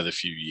for like another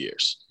few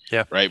years.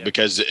 Yeah. Right. Yeah.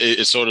 Because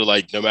it's sort of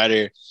like, no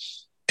matter,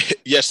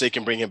 yes, they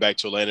can bring him back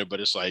to Atlanta, but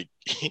it's like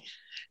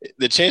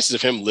the chances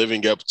of him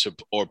living up to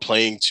or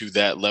playing to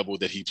that level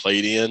that he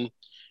played in,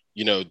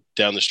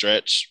 down the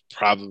stretch,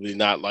 probably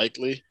not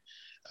likely.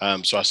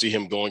 So I see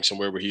him going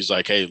somewhere where he's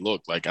like, hey,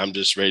 look, like, I'm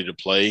just ready to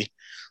play.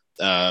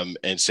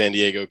 And San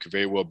Diego could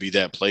very well be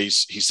that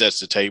place. He sets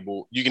the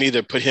table. You can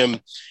either put him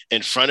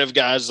in front of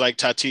guys like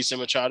Tatis and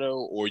Machado,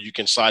 or you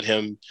can slide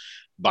him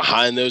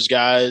behind those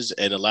guys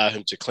and allow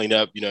him to clean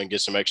up, and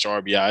get some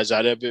extra RBIs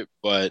out of it.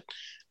 But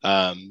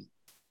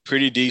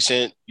pretty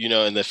decent,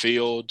 in the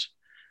field,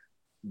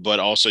 but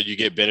also you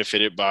get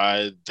benefited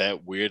by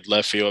that weird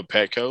left field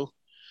Petco.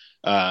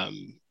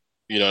 Um,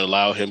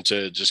 allow him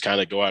to just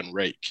kind of go out and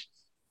rake.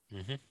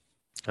 Hmm.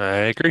 I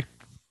agree.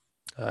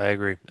 I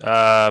agree.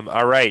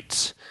 All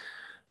right.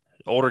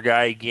 Older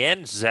guy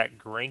again, Zach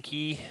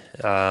Greinke.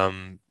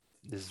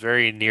 Is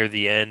very near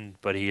the end,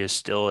 but he is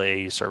still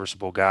a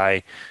serviceable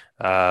guy.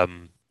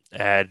 Um,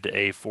 had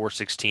a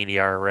 4.16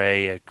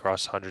 ERA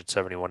across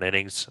 171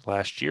 innings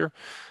last year.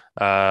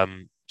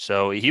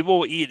 So he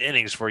will eat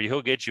innings for you.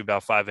 He'll get you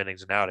about 5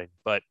 innings an outing,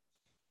 but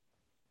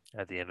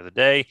at the end of the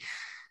day,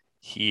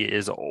 he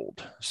is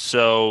old.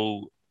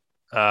 So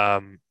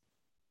um,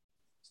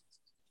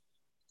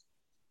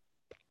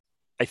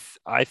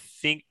 I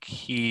think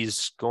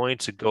he's going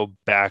to go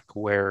back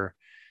where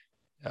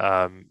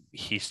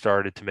he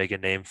started to make a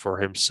name for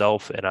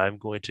himself, and I'm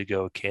going to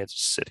go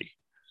Kansas City.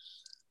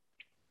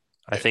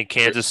 I think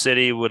Kansas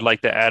City would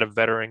like to add a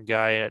veteran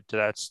guy to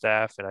that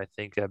staff, and I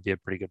think that'd be a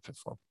pretty good fit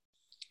for him.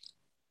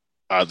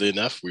 Oddly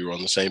enough, we were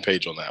on the same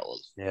page on that one.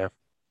 Yeah.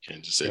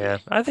 Kansas City. Yeah,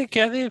 I think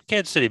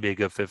Kansas City would be a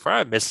good fit for him.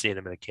 I miss seeing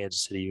him in a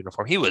Kansas City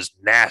uniform. He was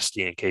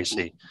nasty in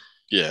KC.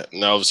 Yeah,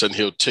 now all of a sudden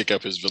he'll tick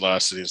up his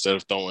velocity. Instead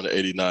of throwing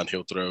 89,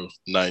 he'll throw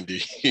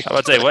 90. I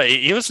would say what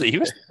he was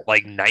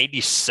like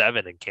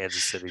 97 in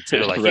Kansas City too.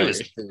 Like right.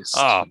 he was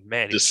oh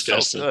man, he was so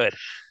good.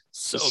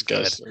 So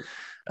disgusting. Good.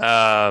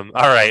 All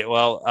right.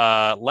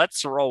 Well,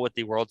 let's roll with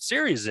the World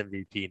Series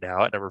MVP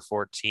now at number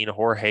 14,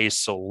 Jorge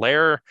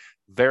Soler.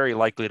 Very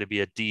likely to be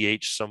a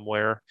DH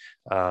somewhere,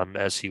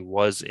 as he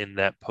was in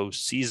that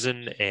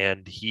postseason,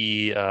 and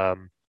he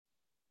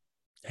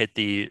hit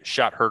the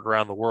shot heard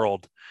around the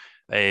world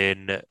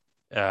in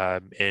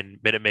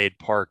Minute Maid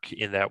Park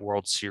in that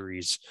World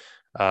Series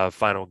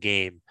final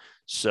game.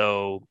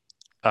 So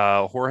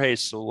Jorge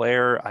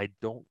Soler, I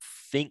don't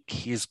think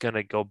he's going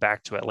to go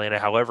back to Atlanta.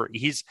 However,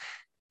 he's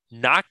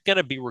not going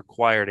to be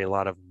required a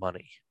lot of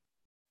money.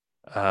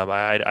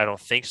 I don't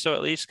think so,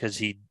 at least, because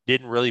he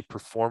didn't really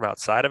perform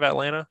outside of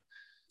Atlanta.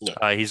 No.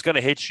 He's going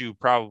to hit you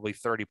probably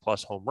 30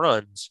 plus home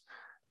runs,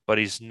 but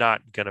he's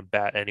not going to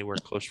bat anywhere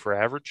close for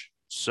average.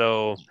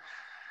 So,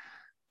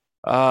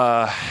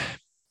 but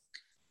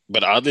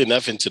oddly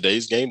enough, in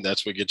today's game,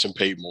 that's what gets him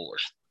paid more.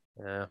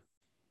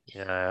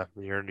 Yeah,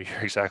 you're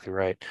exactly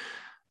right.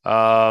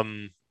 I'll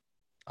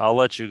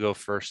let you go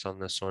first on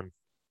this one.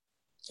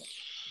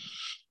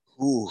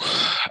 Ooh,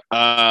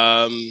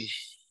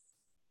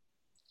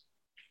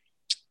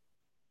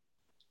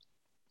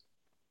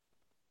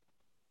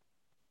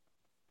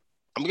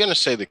 I'm gonna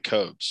say the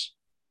Cubs.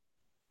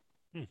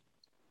 I'm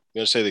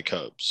gonna say the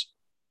Cubs.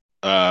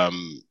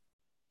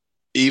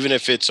 Even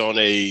if it's on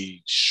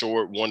a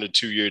short 1 to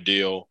 2 year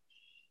deal,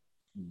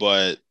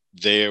 but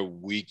their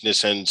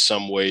weakness in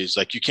some ways,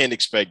 like you can't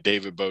expect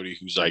David Bodie,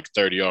 who's like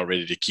 30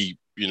 already, to keep,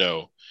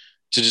 to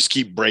just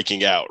keep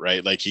breaking out,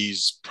 right? Like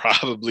he's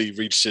probably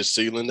reached his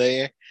ceiling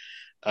there.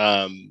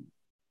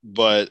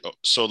 But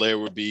Soler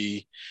would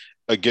be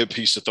a good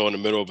piece to throw in the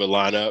middle of a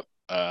lineup.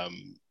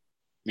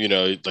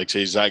 Like say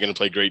he's not going to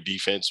play great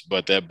defense,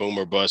 but that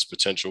boomer bust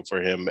potential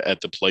for him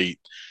at the plate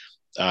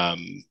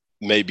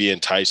may be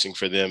enticing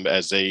for them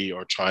as they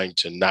are trying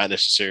to not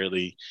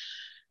necessarily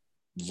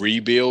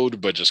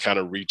rebuild, but just kind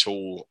of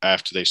retool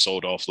after they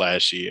sold off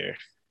last year.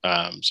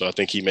 So I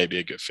think he may be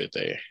a good fit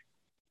there.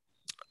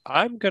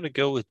 I'm going to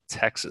go with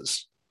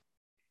Texas.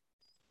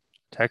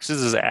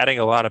 Texas is adding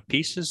a lot of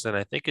pieces, and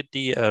I think a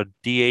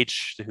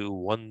DH who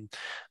won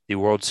the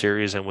World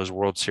Series and was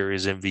World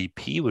Series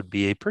MVP would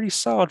be a pretty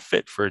solid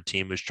fit for a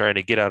team who's trying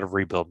to get out of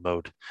rebuild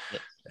mode.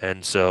 Yep.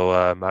 And so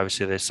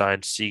obviously they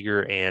signed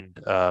Seager and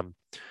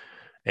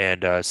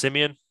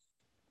Semien,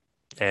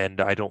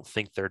 and I don't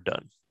think they're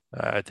done.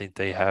 I think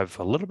they have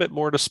a little bit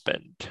more to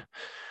spend.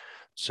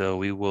 So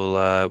we will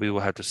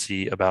have to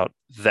see about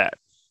that.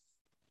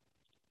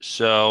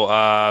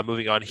 So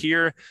moving on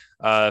here,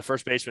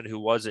 first baseman who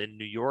was in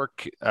New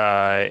York,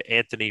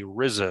 Anthony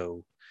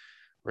Rizzo.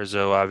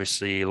 Rizzo,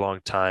 obviously,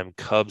 longtime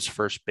Cubs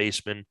first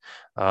baseman.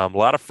 A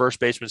lot of first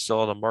basemen still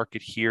on the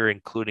market here,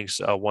 including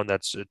one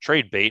that's a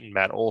trade bait, and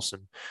Matt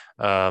Olson.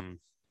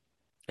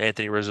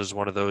 Anthony Rizzo is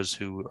one of those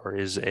who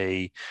is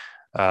in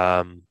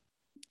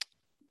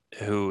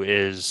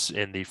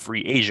the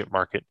free agent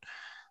market.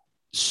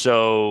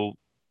 So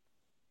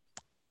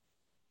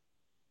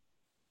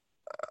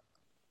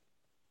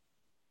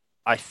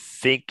I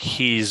think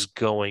he's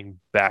going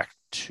back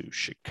to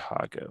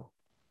Chicago.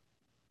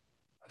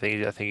 I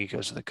think he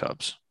goes to the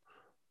Cubs.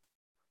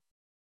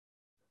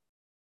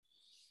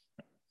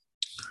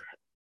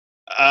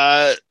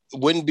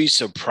 Wouldn't be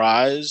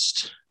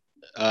surprised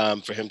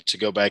for him to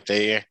go back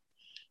there.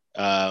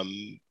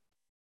 Kind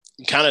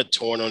of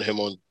torn on him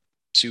on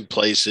two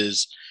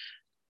places.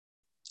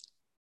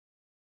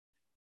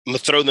 I'm gonna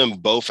throw them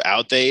both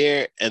out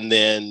there and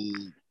then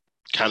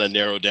kind of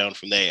narrow down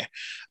from there.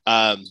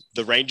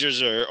 The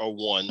Rangers are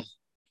one.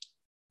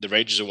 The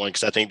Rangers are one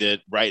because I think that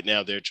right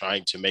now they're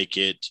trying to make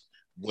it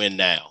win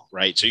now,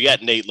 right? So you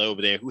got Nate Lowe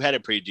over there who had a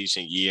pretty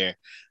decent year,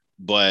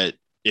 but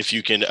if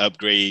you can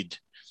upgrade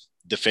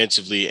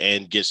defensively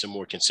and get some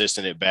more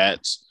consistent at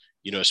bats.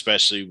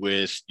 Especially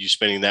with you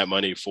spending that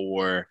money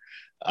for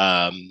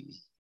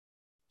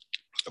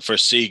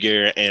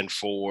Seager and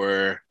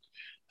for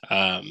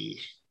um,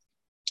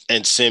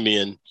 and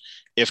Simeon.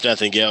 If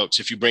nothing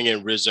else, if you bring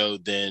in Rizzo,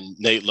 then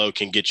Nate Lowe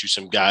can get you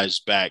some guys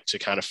back to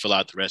kind of fill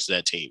out the rest of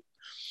that team.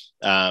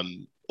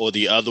 Or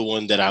the other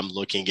one that I'm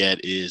looking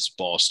at is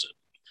Boston.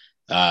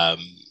 Um,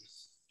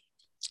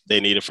 they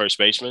need a first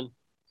baseman.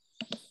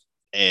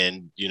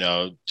 And,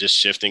 just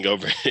shifting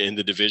over in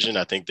the division,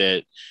 I think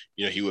that,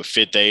 he would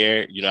fit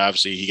there.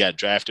 Obviously he got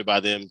drafted by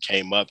them,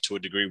 came up to a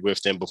degree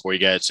with them before he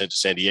got sent to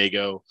San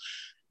Diego,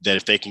 that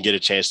if they can get a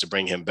chance to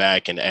bring him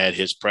back and add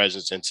his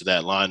presence into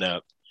that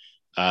lineup,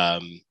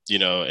 and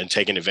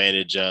taking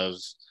advantage of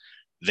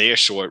their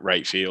short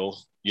right field,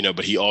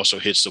 but he also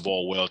hits the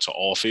ball well to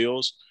all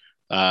fields,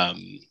 that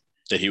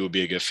he would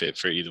be a good fit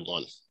for either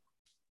one.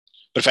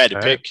 But if I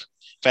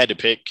had to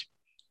pick,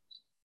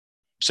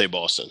 say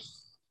Boston.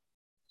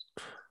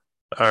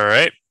 All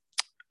right.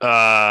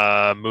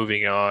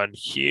 Moving on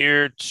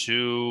here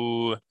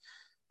to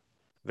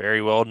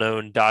very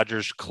well-known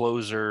Dodgers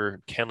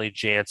closer Kenley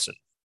Jansen.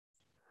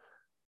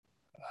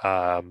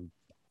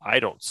 I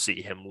don't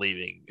see him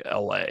leaving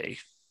LA.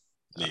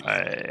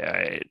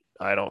 I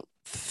don't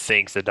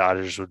think the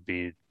Dodgers would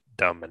be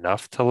dumb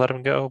enough to let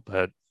him go,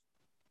 but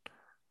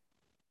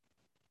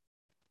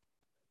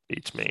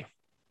beats me.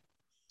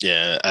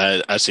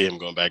 Yeah, I see him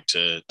going back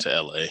to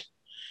LA.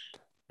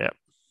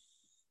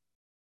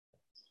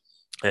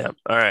 Yeah.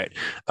 All right.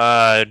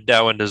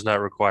 That one does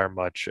not require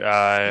much.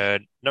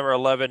 Number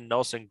 11,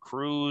 Nelson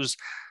Cruz.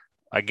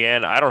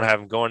 Again, I don't have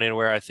him going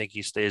anywhere. I think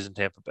he stays in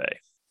Tampa Bay.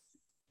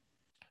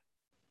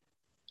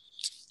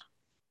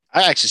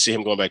 I actually see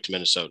him going back to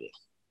Minnesota.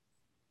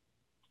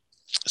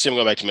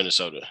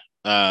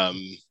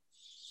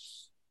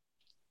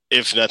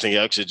 If nothing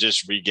else, it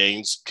just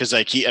regains because,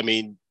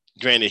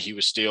 granted,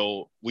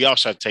 we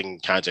also have to take in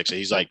context that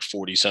he's like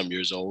 40-some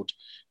years old,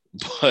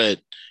 but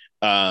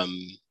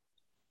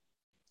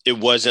it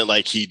wasn't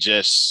like he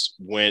just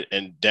went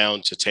and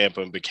down to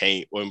Tampa and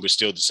was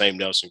still the same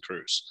Nelson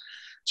Cruz.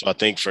 So I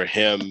think for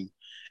him,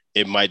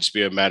 it might just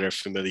be a matter of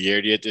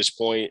familiarity at this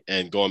point,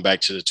 and going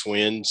back to the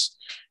Twins,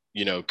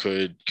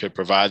 could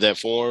provide that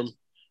for him.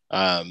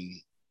 I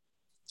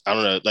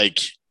don't know,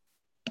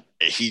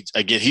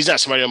 he's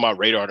not somebody on my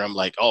radar and I'm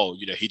like, oh,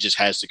 he just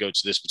has to go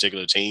to this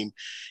particular team.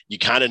 You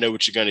kind of know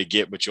what you're going to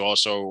get, but you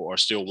also are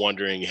still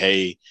wondering,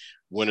 hey,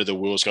 when are the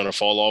wheels going to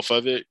fall off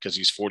of it? Because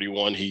he's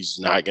 41. He's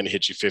not going to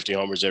hit you 50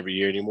 homers every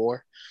year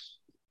anymore,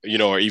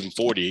 or even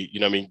 40.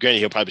 Granted,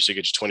 he'll probably still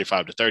get you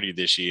 25 to 30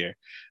 this year.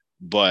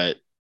 But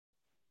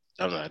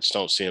I don't know. I just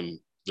don't see him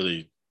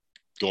really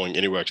going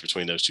anywhere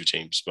between those two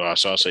teams.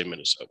 But I'll say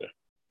Minnesota.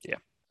 Yeah,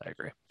 I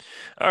agree.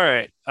 All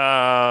right.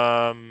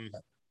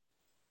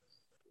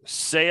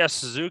 Seiya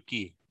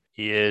Suzuki.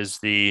 He is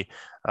the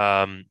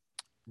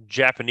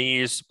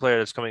Japanese player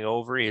that's coming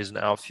over. He is an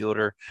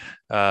outfielder.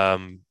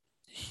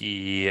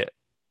 His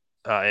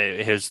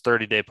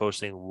 30-day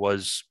posting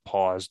was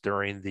paused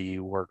during the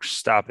work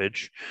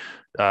stoppage.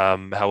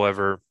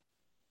 However,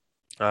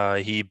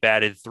 he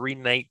batted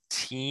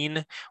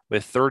 .319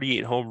 with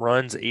 38 home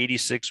runs,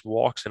 86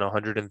 walks, and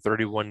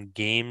 131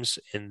 games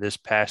in this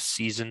past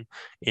season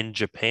in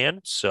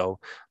Japan. So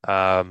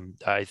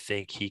I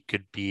think he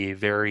could be a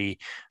very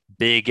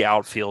big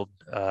outfield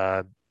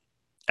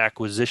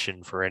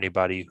acquisition for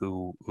anybody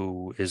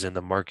who is in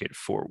the market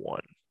for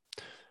one.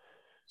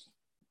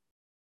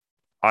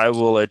 I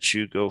will let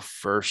you go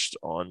first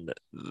on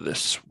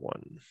this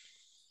one.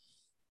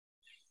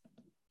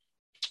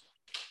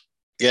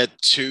 Got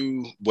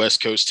two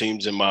West Coast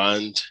teams in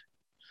mind.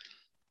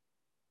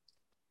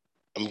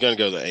 I'm going to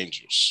go the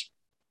Angels.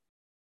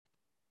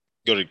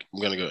 I'm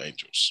going to go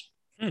Angels.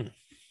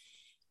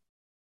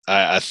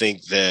 I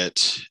think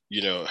that,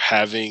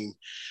 having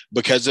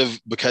because of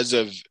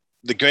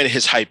the granted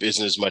his hype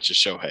isn't as much as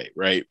Shohei,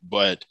 right?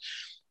 But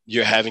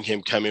you're having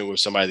him come in with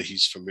somebody that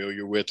he's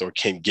familiar with or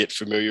can get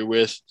familiar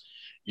with,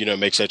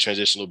 makes that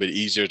transition a little bit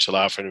easier to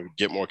allow for him to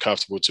get more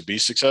comfortable to be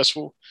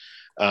successful.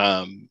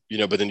 But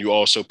then you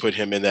also put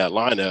him in that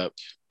lineup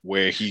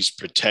where he's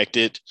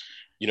protected,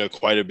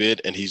 quite a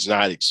bit, and he's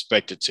not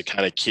expected to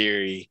kind of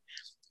carry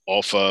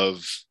off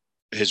of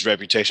his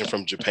reputation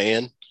from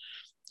Japan,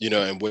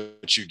 and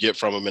what you get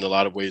from him in a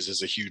lot of ways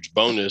is a huge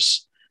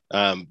bonus.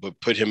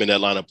 But put him in that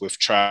lineup with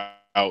Trout,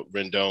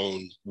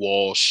 Rendon,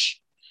 Walsh,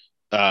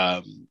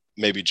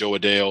 maybe Joe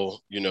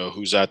Adele,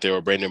 who's out there,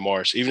 or Brandon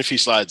Marsh, even if he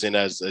slides in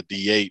as a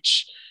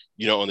DH,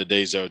 on the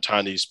days that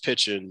Ohtani's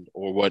pitching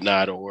or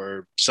whatnot,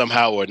 or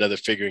somehow or another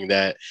figuring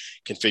that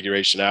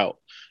configuration out.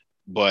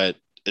 But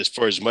as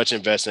far as much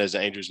investment as the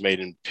Angels made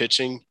in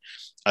pitching,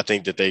 I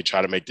think that they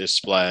try to make this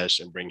splash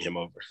and bring him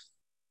over.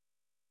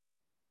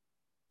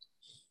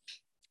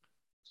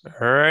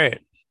 All right.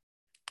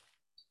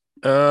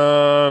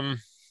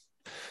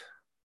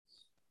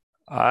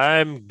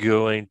 I'm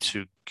going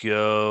to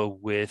go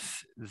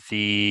with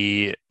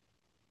the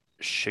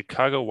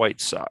Chicago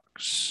White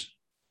Sox.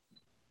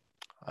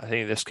 I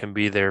think this can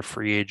be their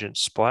free agent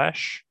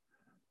splash.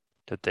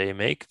 that they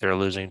make. They're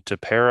losing to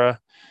Para,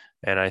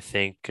 and I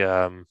think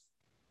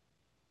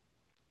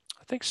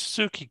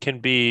Suzuki can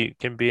be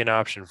an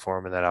option for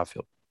him in that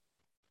outfield.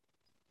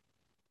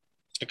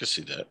 I can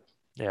see that.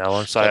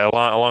 Yeah, So,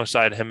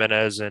 alongside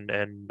Jimenez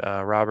and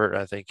Robert,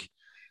 I think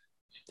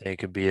they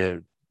could be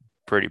a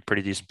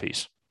pretty decent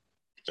piece.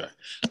 okay.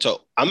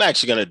 So I'm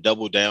actually going to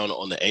double down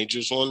on the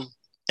Angels one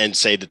and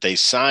say that they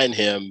sign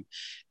him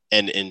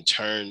and in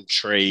turn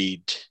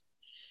trade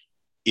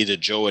either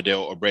Joe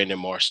Adell or Brandon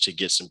Marsh to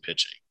get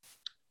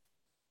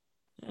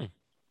Hmm.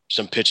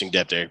 some pitching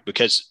depth there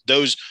because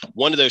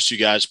one of those two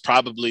guys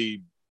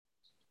probably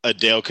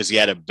Adele because he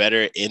had a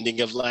better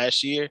ending of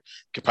last year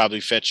could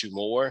probably fetch you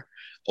more.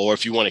 Or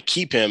if you want to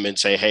keep him and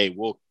say, hey,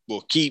 we'll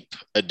keep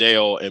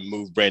Adele and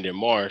move Brandon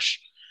Marsh,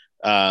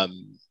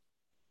 um,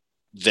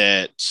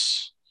 that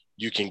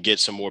you can get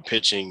some more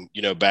pitching,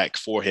 back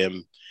for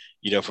him,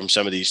 from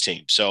some of these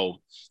teams.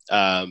 So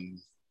I'm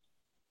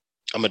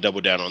gonna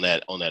double down on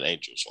that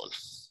Angels one.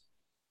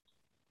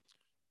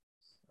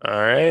 All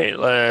right,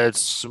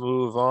 let's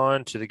move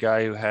on to the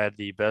guy who had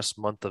the best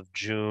month of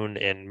June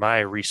in my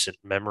recent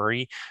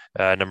memory.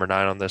 Number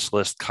 9 on this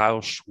list,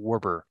 Kyle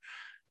Schwarber.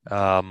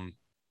 Um,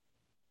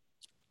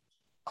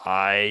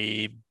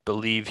 I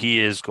believe he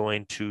is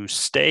going to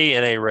stay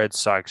in a Red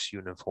Sox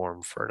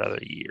uniform for another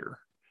year.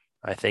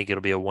 I think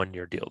it'll be a 1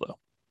 year deal, though.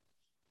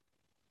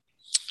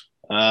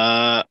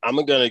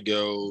 I'm gonna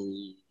go.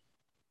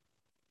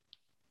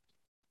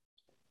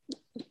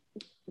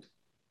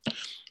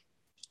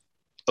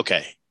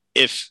 Okay,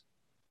 if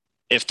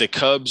the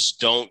Cubs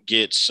don't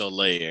get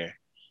Soler,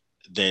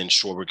 then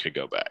Schwarber could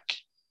go back.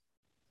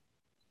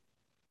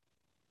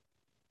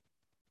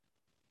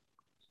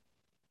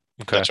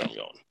 Okay. That's where I'm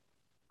going.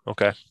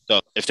 Okay.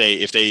 So if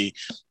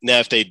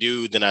they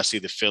do, then I see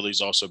the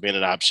Phillies also being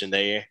an option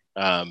there.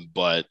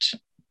 But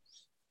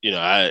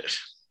I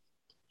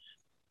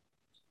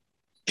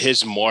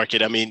his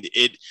market, I mean,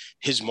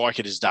 his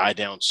market has died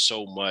down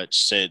so much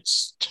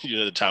since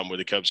the time where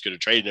the Cubs could have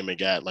traded him and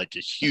got like a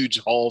huge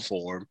haul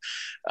for him.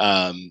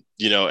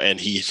 And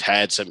he's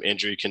had some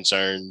injury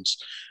concerns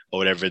or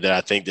whatever that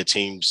I think the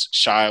teams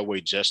shy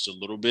away just a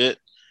little bit.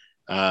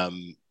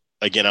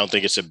 Again, I don't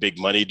think it's a big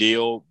money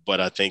deal,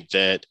 but I think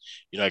that,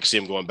 I can see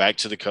him going back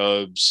to the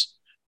Cubs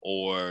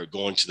or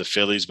going to the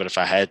Phillies. But if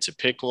I had to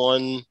pick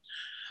one,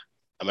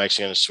 I'm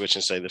actually going to switch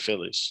and say the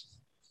Phillies.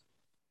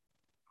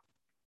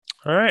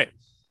 All right.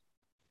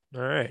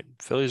 All right.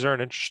 Phillies are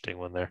an interesting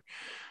one there.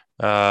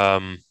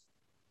 Um,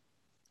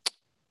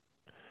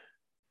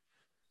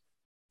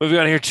 Moving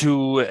on here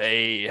to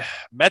a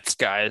Mets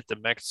guy that the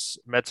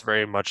Mets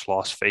very much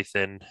lost faith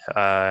in.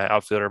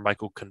 Outfielder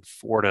Michael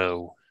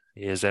Conforto.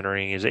 He is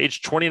entering his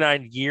age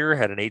 29 year,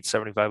 had an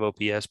 875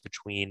 OPS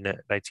between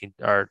 2019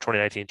 and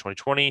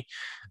 2020.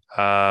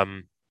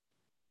 I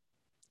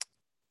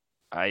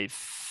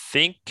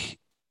think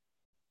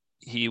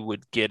he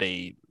would get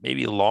a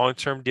maybe a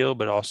long-term deal,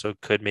 but also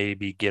could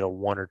maybe get a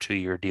 1 or 2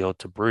 year deal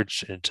to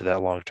bridge into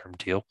that long-term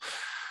deal.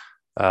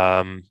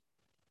 Um,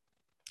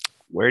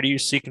 where do you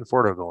see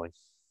Conforto going?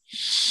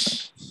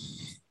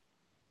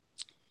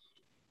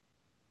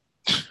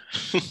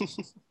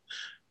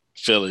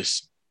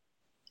 Phillies.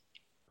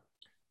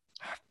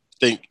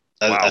 Think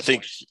Wow.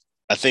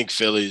 I think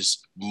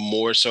Phillies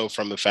more so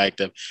from the fact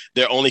that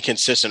their only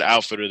consistent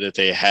outfitter that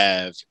they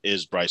have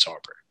is Bryce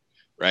Harper,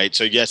 right?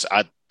 So yes,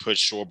 I put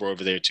Schwarber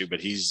over there too, but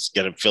he's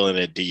gonna fill in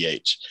at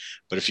DH.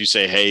 But if you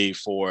say, hey,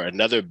 for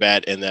another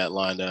bat in that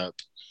lineup,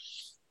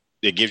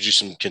 it gives you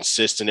some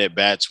consistent at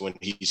bats when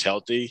he's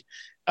healthy.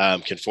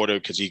 Conforto,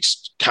 because he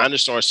kind of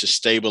starts to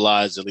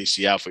stabilize at least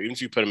the outfield. Even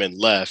if you put him in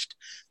left,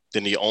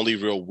 then the only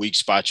real weak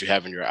spot you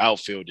have in your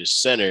outfield is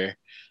center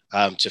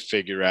to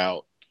figure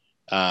out.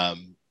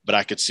 But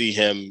I could see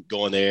him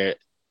going there,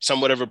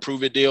 somewhat of a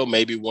prove it deal,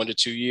 maybe 1 to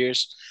 2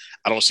 years.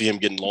 I don't see him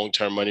getting long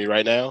term money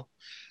right now.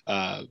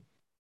 Uh,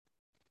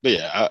 but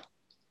yeah,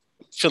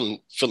 feeling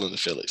the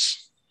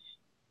Phillies.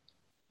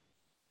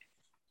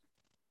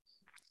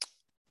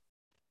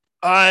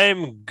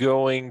 I'm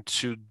going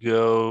to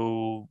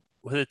go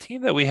with a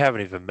team that we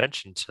haven't even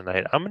mentioned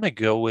tonight. I'm going to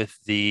go with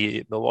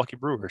the Milwaukee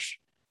Brewers.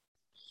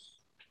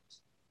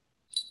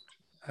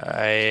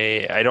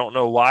 I don't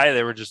know why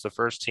they were just the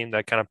first team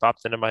that kind of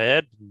popped into my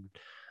head.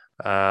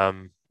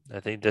 I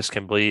think this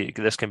can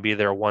be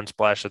their one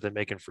splash that they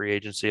make in free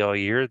agency all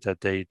year that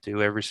they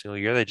do every single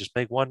year. They just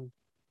make one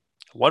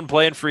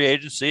play in free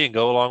agency and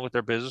go along with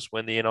their business,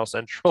 win the NL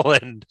Central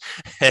and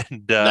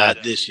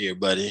Not this year,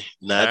 buddy.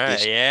 all Not right,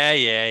 this.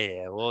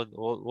 yeah. We'll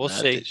Not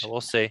see. this.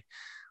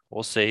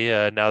 We'll see.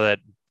 Now that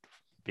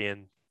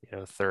being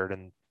third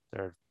and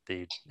or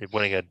the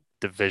winning a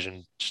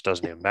division just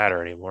doesn't even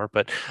matter anymore.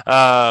 But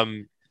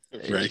Right.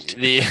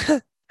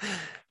 the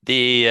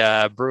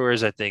the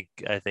Brewers, I think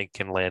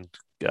can land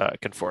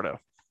Conforto.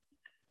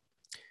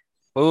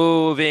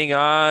 Moving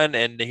on,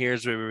 and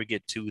here's where we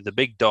get to the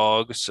big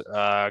dogs.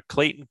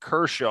 Clayton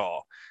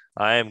Kershaw.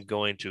 I am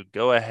going to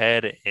go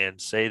ahead and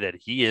say that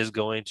he is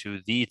going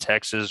to the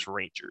Texas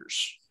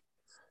Rangers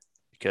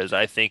because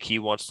I think he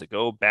wants to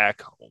go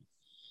back home.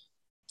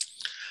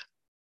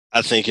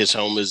 I think his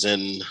home is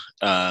in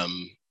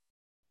um,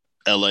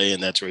 LA,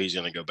 and that's where he's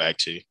going to go back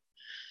to.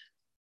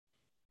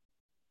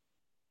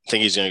 I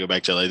think he's going to go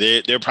back to LA.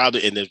 They're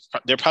probably and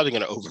they're probably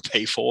going to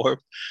overpay for him,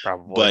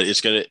 Probably. but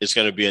it's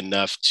gonna be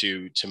enough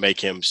to make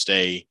him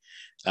stay.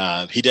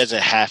 He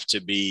doesn't have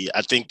to be.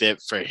 I think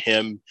that for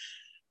him,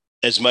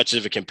 as much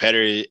of a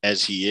competitor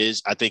as he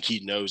is, I think he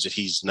knows that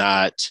he's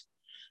not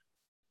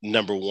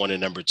number one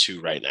and number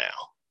two right now.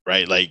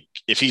 Right, like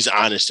if he's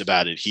honest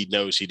about it, he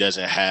knows he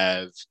doesn't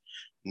have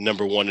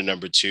number one and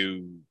number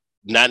two,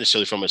 not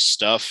necessarily from a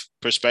stuff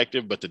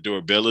perspective, but the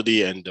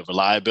durability and the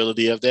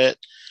reliability of that.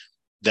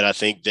 That I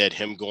think that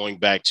him going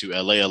back to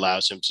LA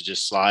allows him to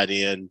just slide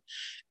in.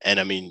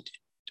 And I mean,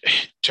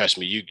 trust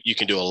me, you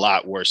can do a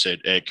lot worse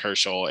at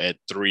Kershaw at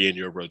three in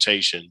your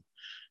rotation.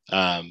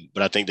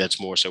 But I think that's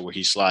more so where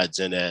he slides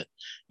in at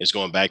is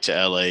going back to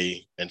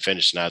LA and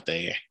finishing out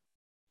there.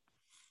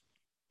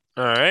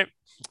 All right.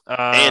 And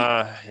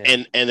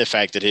Yeah. and the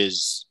fact that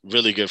his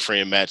really good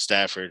friend Matt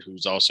Stafford,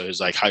 who's also his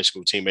like high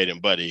school teammate and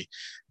buddy,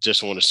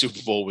 just won a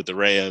Super Bowl with the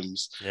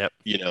Rams. Yep.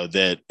 You know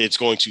that it's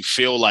going to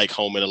feel like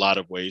home in a lot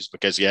of ways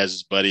because he has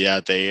his buddy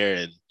out there,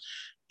 and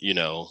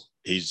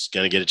he's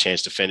going to get a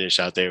chance to finish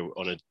out there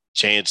on a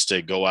chance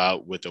to go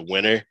out with a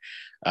winner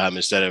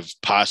instead of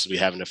possibly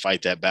having to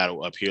fight that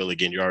battle uphill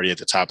again. You're already at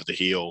the top of the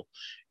hill,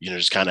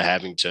 just kind of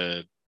having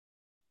to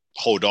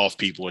hold off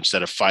people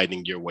instead of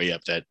fighting your way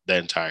up that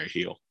entire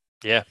hill.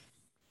 Yeah.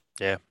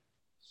 Yeah.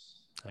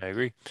 I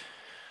agree.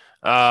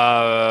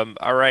 All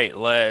right,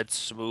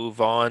 let's move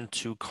on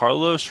to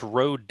Carlos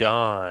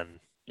Rodon.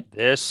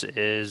 This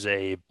is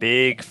a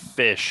big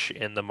fish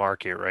in the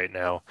market right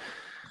now.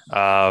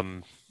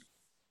 Um,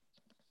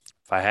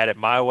 if I had it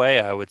my way,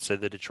 I would say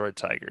the Detroit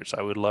Tigers.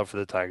 I would love for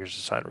the Tigers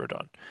to sign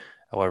Rodon.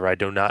 However, I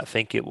do not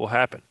think it will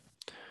happen.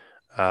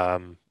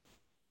 Um,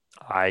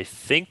 I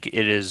think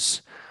it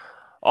is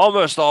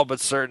almost all but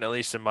certain, at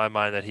least in my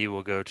mind, that he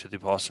will go to the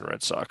Boston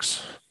Red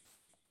Sox.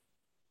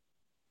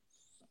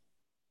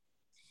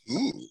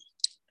 Ooh,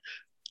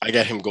 I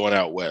got him going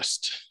out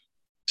west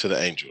to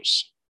the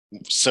Angels.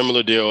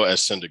 Similar deal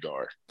as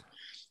Syndergaard.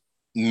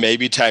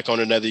 Maybe tack on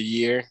another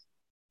year,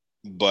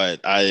 but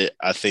I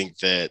think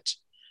that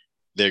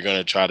they're going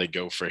to try to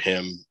go for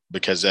him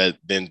because that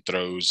then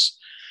throws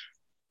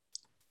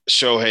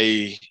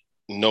Shohei,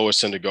 Noah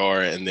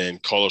Syndergaard, and then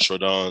Carlos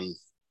Rodon.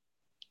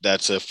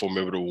 That's a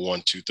formidable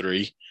 1, 2,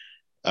 3.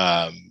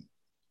 Um,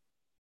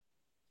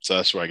 so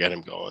that's where I got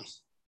him going.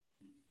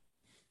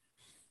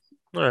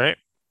 All right.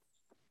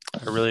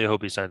 I really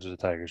hope he signs with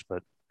the Tigers,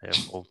 but yeah,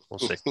 we'll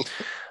see.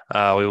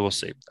 We will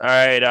see. All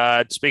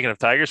right. Speaking of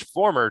Tigers,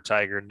 former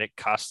Tiger Nick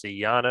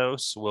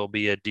Castellanos will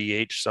be a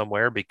DH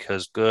somewhere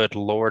because, good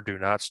Lord, do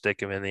not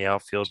stick him in the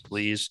outfield,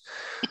 please.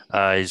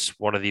 He's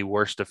one of the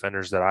worst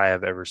defenders that I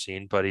have ever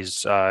seen, but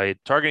he's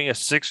targeting a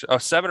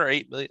 7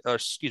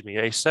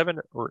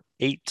 or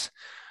 8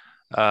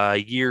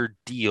 year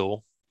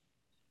deal,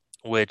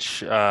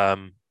 which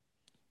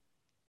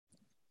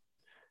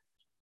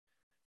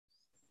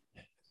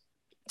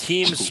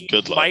teams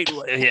Good luck. might,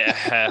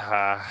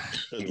 yeah,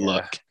 Good yeah,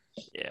 luck.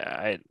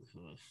 yeah.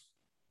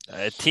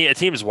 A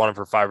team has won him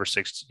for 5 or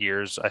 6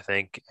 years, I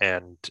think,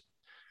 and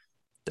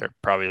they're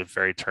probably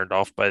very turned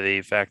off by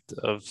the fact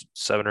of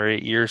 7 or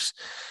 8 years.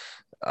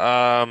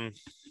 Um,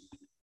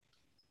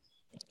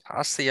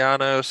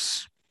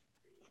 Castellanos,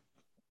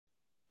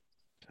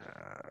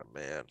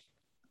 man,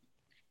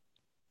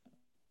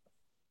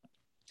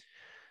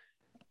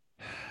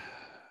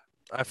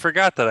 I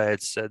forgot that I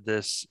had said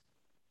this.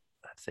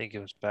 I think it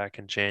was back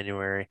in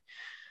January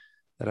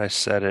that I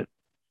said it.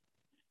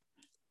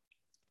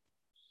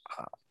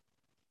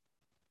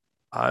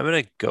 I'm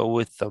gonna go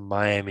with the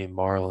Miami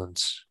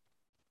Marlins.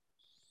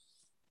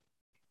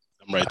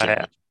 I'm right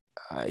there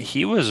I, with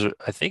he was.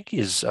 I think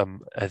he's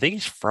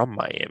from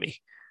Miami. you.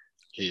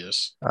 He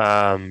is.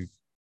 Um,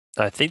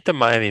 I think the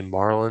Miami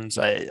Marlins.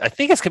 I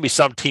think it's gonna be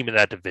some team in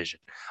that division.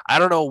 I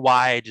don't know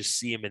why I just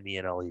see him in the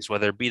NL East,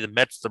 whether it be the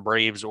Mets, the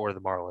Braves, or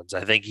the Marlins.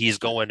 I think he's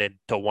going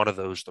into one of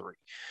those three.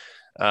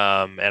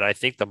 And I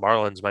think the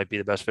Marlins might be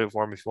the best fit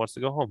for him if he wants to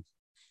go home.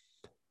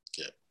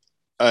 Yeah,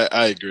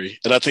 I agree.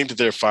 And I think that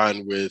they're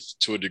fine with,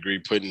 to a degree,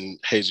 putting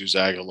Jesus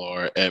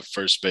Aguilar at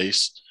first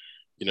base.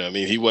 I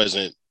mean, he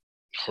wasn't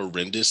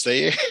horrendous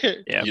there,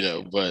 Yeah.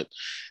 but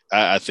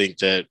I think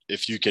that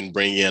if you can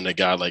bring in a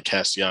guy like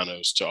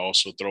Castellanos to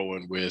also throw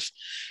in with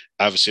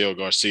Avisail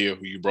Garcia,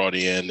 who you brought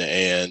in,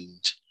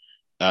 and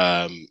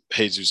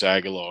Jesus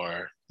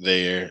Aguilar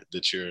there,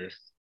 that you're,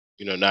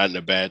 not in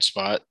a bad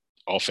spot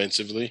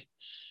offensively.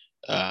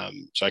 So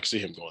I can see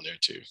him going there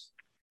too.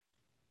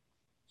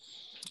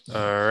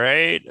 All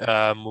right.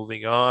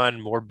 Moving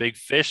on. More big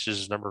fish. This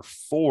is number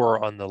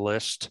 4 on the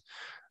list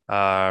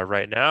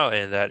right now,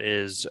 and that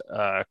is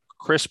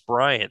Chris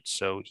Bryant.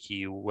 So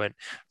he went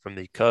from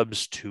the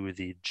Cubs to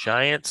the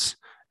Giants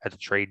at the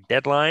trade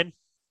deadline.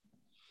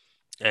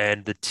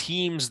 And the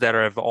teams that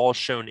have all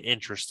shown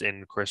interest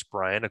in Chris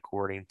Bryant,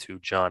 according to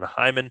John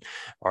Hyman,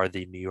 are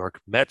the New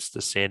York Mets,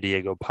 the San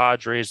Diego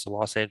Padres, the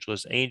Los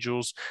Angeles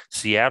Angels,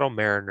 Seattle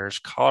Mariners,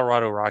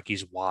 Colorado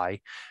Rockies.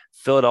 Why?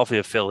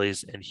 Philadelphia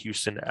Phillies, and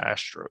Houston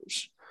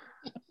Astros.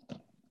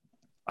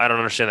 I don't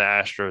understand the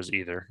Astros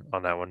either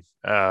on that one.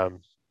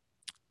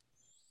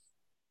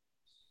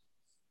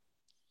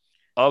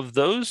 Of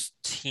those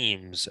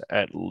teams,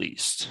 at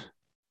least,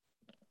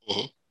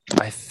 Mhm.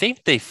 I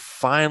think they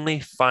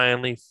finally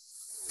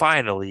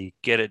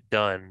get it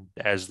done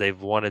as they've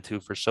wanted to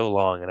for so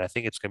long, and I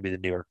think it's going to be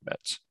the New York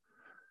Mets.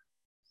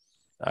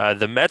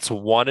 The Mets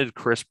wanted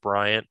Chris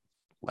Bryant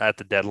at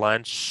the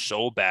deadline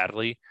so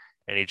badly,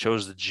 and he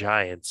chose the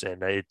Giants,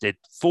 and it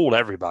fooled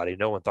everybody.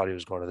 No one thought he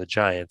was going to the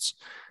Giants,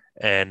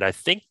 and I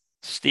think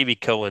Stevie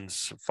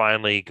Cohen's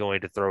finally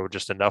going to throw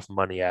just enough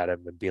money at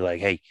him and be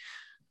like, "Hey,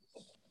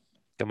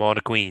 come on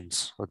to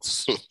Queens.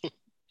 Let's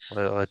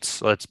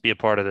be a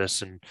part of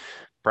this," and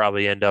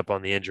probably end up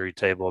on the injury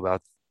table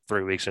about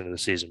 3 weeks into the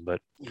season.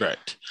 But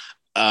Right.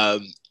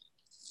 Um,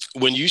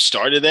 when you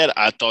started that,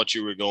 I thought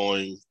you were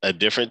going a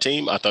different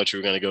team. I thought you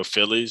were going to go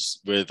Phillies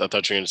I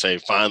thought you were going to say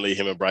finally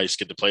him and Bryce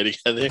get to play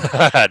together.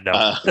 no,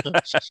 Uh,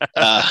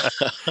 uh,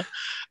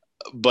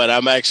 but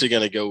I'm actually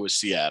going to go with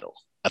Seattle.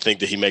 I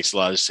think that he makes a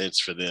lot of sense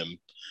for them.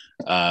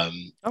 I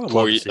would love to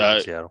Corey, see him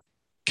in Seattle.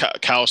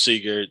 Kyle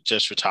Seager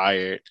just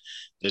retired.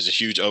 There's a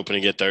huge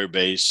opening at third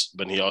base,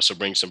 but he also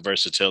brings some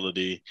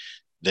versatility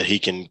that he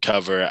can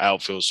cover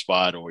outfield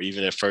spot or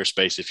even at first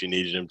base if you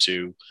needed him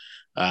to.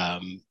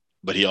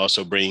 But he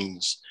also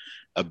brings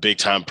a big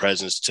time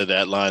presence to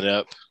that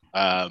lineup.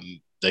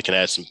 They can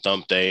add some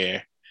thump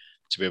there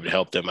to be able to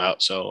help them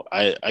out. So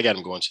I got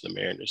him going to the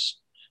Mariners,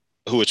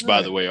 which, All by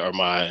right. the way, are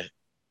my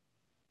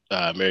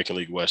American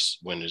League West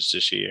winners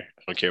this year.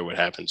 I don't care what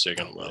happens; they're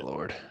going Oh to my win.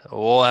 lord,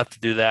 we'll have to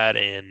do that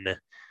in,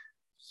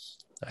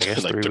 I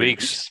guess, Like 3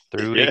 weeks.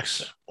 3 Yeah.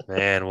 weeks,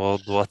 man. We'll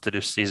have to do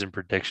season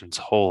predictions.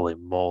 Holy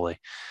moly!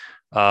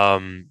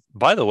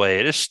 By the way,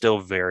 it is still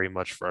very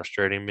much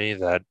frustrating me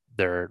that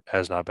there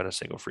has not been a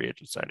single free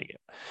agent signing yet.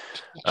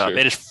 True.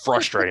 It is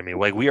frustrating me.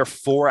 Like we are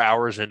 4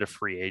 hours into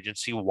free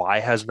agency. Why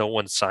has no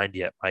one signed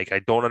yet, Mike? I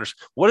don't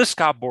understand. What is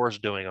Scott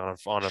Boras doing on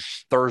a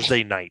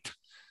Thursday night?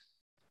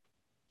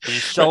 Is he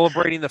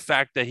celebrating the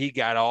fact that he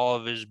got all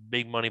of his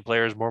big money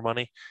players more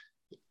money?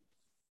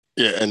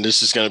 Yeah, and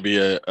this is going to be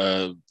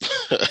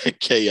a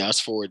chaos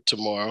for it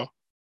tomorrow.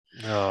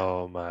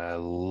 Oh my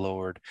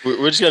lord!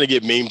 We're just going to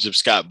get memes of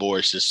Scott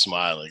Boras just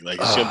smiling. Like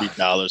it's going to be Ugh.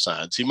 dollar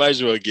signs. He might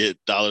as well get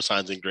dollar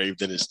signs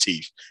engraved in his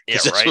teeth Yeah,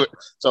 because that's right.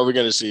 that's all we're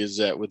going to see is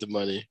that with the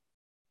money.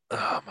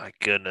 Oh my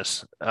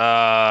goodness. All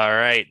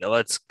right,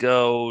 let's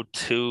go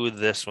to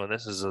this one.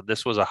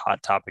 This was a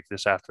hot topic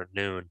this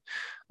afternoon.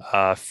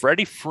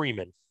 Freddie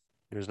Freeman,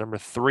 he was number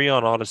 3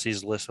 on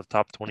Odyssey's list of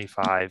top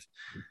 25.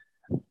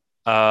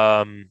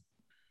 Um,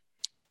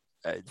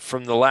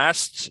 from the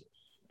last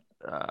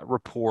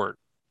report,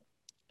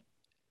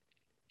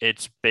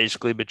 it's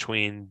basically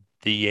between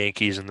the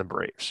Yankees and the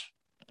Braves.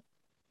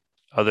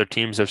 Other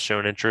teams have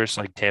shown interest,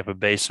 like Tampa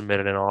Bay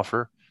submitted an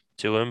offer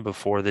to him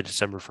before the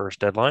December 1st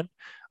deadline.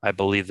 I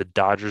believe the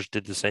Dodgers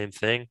did the same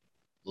thing.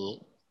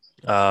 Mm.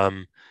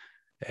 Um,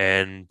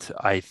 and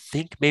I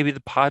think maybe the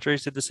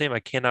Padres did the same. I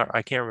can't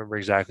remember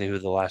exactly who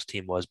the last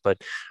team was,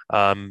 but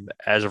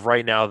as of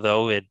right now,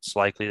 though, it's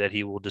likely that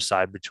he will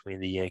decide between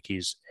the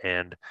Yankees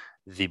and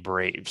the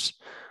Braves.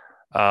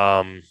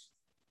 Um,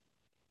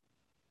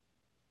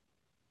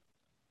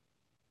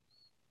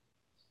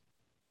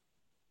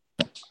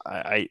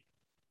 I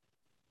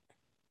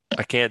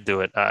I can't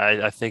do it.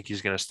 I think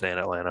he's going to stay in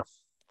Atlanta.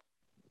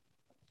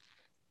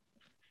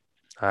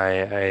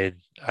 I,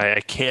 I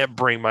can't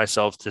bring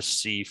myself to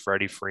see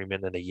Freddie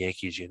Freeman in a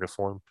Yankees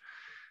uniform,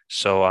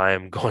 so I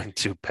am going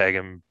to peg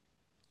him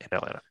in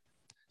Atlanta.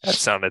 That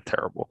sounded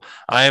terrible.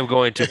 I am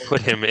going to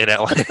put him in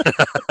Atlanta.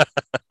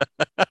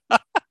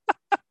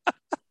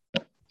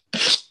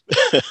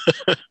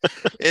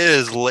 It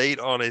is late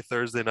on a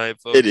Thursday night,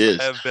 It folks. I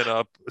is have been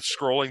up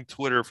scrolling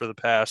Twitter for the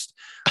past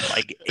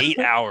like 8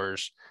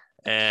 hours,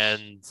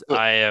 and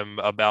I am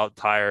about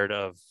tired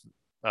of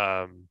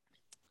um,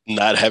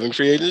 not having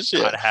free agents.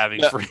 Yeah, not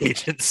having no, free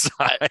agents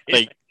I, signed.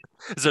 like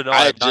So no, I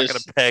I'm not going to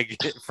just peg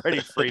Freddie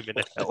Freeman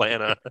in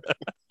Atlanta.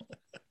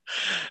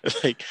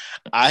 like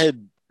I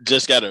had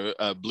just got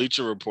a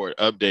Bleacher Report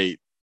update.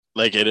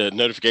 Like a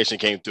notification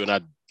came through, and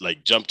I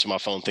like jumped to my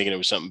phone thinking it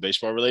was something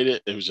baseball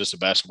related. It was just a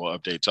basketball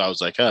update, so I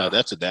was like, "Oh, Ugh,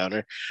 that's a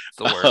downer."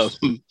 the worst.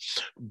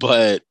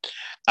 But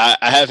I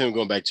have him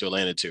going back to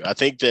Atlanta too. I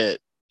think that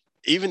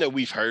even though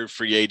we've heard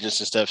free agents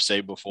and stuff say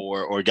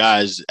before, or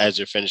guys as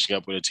they're finishing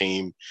up with a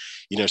team,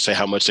 say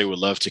how much they would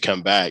love to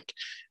come back.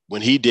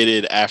 When he did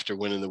it after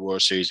winning the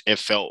World Series, it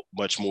felt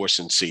much more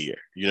sincere.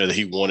 That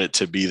he wanted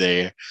to be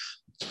there.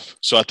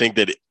 So I think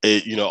that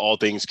all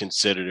things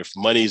considered, if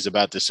money is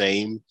about the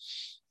same,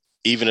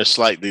 even a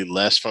slightly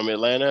less from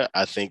Atlanta,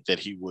 I think that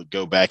he would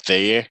go back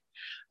there.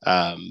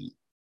 Um,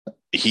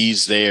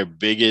 he's their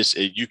biggest.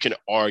 You can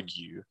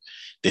argue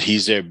that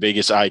he's their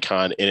biggest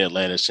icon in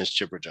Atlanta since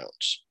Chipper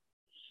Jones.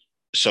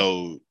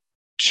 So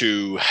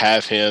to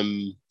have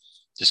him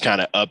just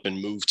kind of up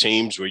and move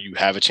teams where you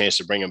have a chance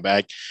to bring him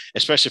back,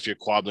 especially if you're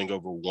quabbling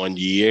over 1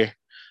 year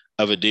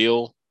of a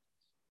deal,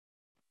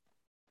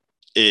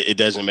 it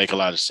doesn't make a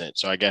lot of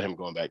sense. So I got him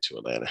going back to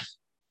Atlanta.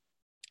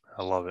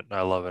 I love it.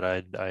 I love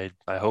it.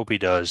 I hope he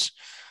does.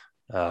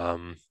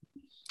 Um,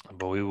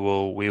 but we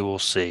will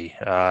see.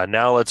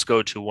 Now let's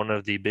go to one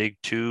of the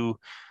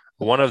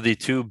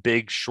two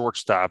big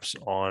shortstops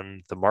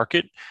on the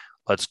market.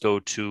 Let's go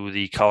to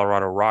the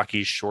Colorado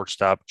Rockies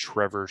shortstop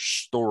Trevor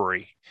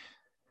Story.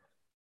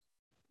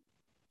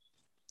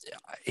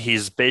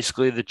 He's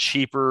basically the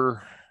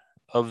cheaper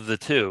of the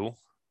two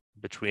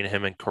between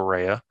him and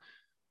Correa.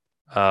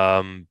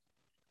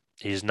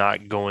 He's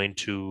not going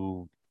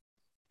to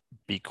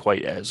be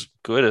quite as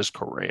good as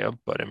Correa,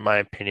 but in my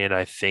opinion,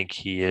 I think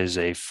he is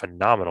a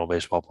phenomenal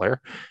baseball player.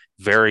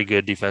 Very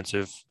good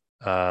defensive,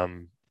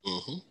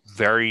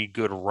 very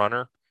good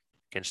runner,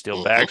 can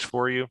steal bags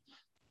for you,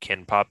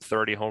 can pop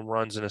 30 home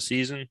runs in a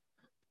season.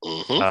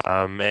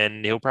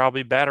 And he'll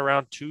probably bat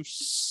around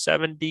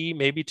 270,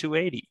 maybe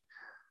 280.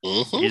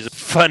 He's a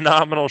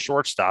phenomenal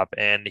shortstop,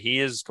 and he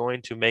is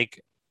going to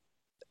make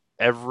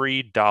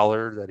every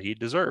dollar that he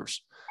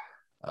deserves.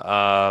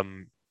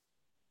 And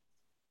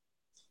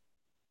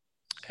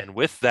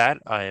with that,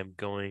 I am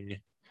going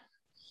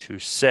to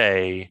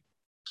say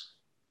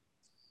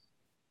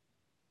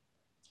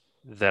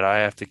that I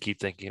have to keep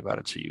thinking about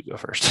it, so you go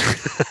first.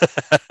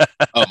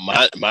 Oh,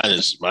 mine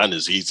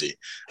is easy.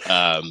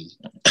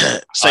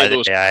 St.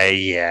 Louis,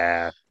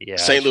 yeah.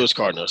 St. Louis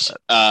Cardinals.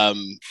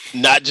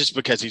 Not just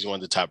because he's one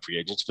of the top free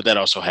agents, but that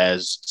also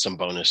has some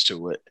bonus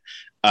to it.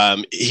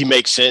 He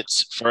makes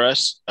sense for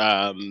us.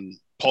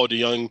 Paul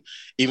DeJong,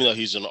 even though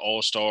he's an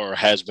all-star or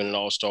has been an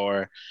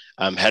all-star,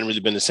 hadn't really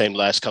been the same the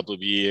llast couple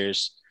of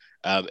years.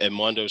 And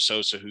Mondo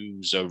Sosa,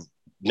 who's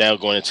now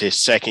going into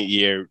his second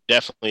year,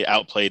 definitely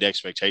outplayed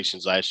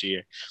expectations last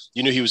year.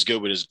 You knew he was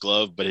good with his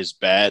glove, but his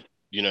bat,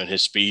 and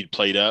his speed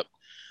played up.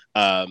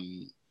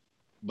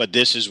 But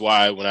this is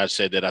why when I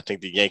said that I think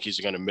the Yankees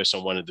are going to miss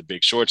on one of the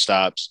big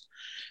shortstops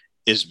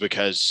is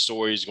because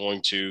Story's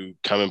going to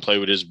come and play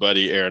with his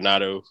buddy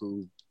Arenado,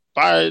 who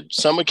by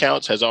some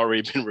accounts has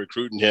already been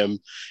recruiting him,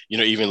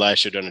 even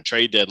last year during the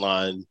trade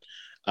deadline,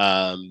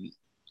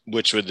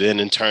 which would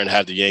then in turn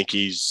have the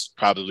Yankees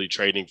probably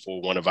trading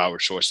for one of our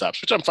shortstops,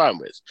 which I'm fine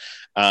with.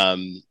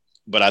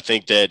 But I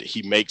think that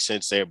he makes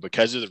sense there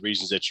because of the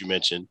reasons that you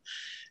mentioned.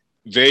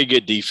 Very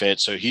good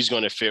defense, so he's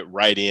going to fit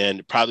right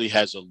in. Probably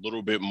has a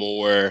little bit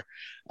more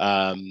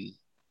the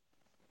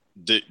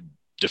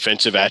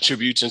defensive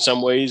attributes in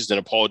some ways than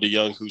a Paul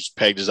DeJong, who's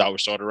pegged as our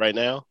starter right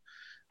now.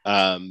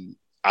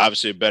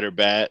 Obviously, a better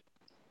bat,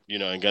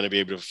 and going to be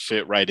able to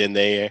fit right in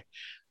there.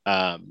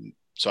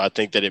 So I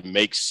think that it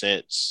makes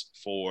sense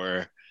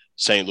for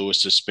St. Louis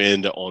to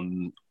spend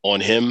on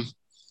him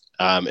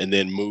and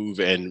then move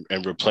and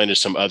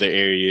replenish some other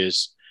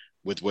areas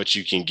with what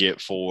you can get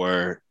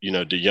for,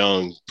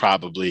 DeJong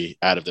probably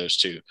out of those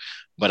two.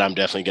 But I'm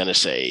definitely going to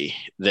say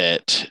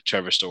that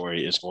Trevor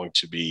Story is going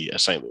to be a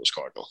St. Louis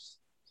Cardinal.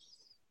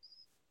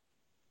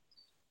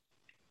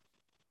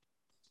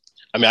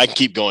 I mean, I can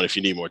keep going if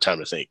you need more time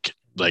to think.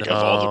 Of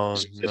all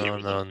the that he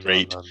was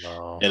great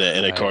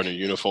in a Cardinal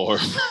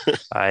uniform.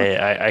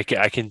 I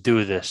can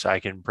do this. I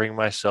can bring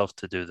myself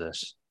to do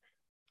this.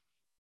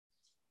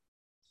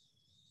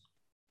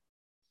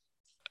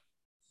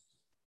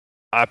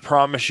 I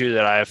promise you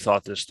that I have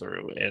thought this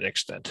through an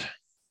extent.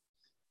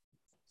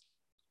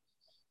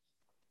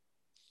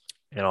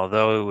 And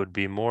although it would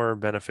be more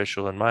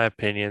beneficial, in my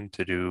opinion,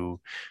 to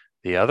do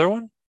the other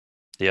one,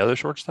 the other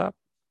shortstop,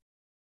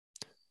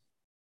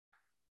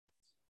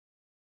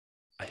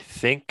 I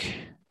think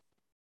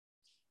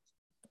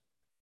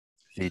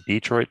the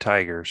Detroit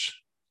Tigers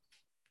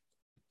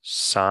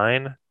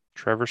sign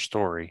Trevor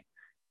Story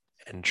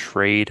and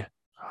trade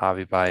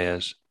Javi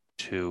Baez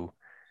to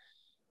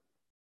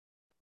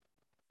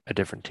a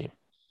different team.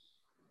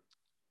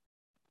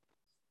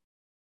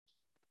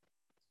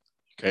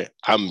 Okay,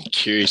 I'm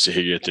curious to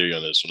hear your theory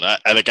on this one.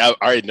 I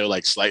already know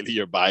slightly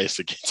your bias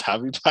against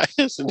Javi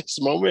Baez in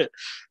this moment,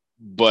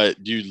 but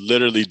you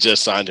literally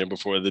just signed him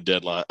before the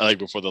deadline,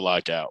 before the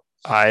lockout.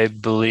 I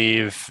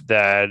believe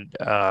that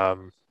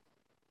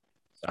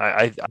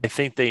I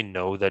think they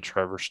know that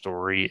Trevor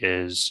Story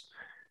is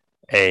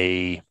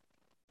a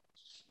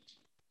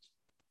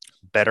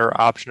better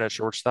option at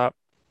shortstop.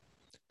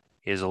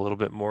 He is a little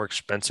bit more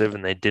expensive,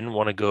 and they didn't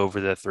want to go over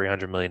that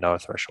 $300 million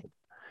threshold.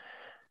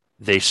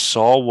 They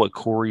saw what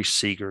Corey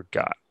Seager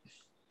got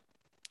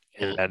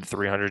in that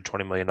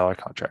 $320 million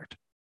contract.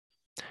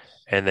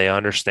 And they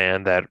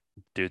understand that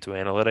due to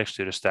analytics,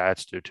 due to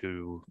stats, due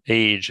to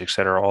age, et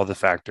cetera, all the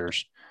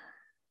factors,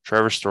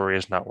 Trevor Story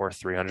is not worth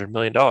 $300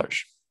 million.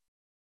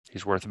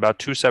 He's worth about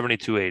 270,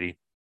 280,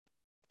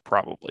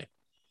 probably.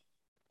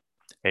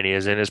 And he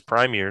is in his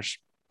prime years.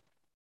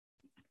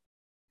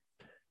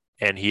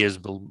 And he is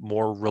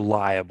more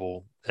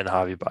reliable than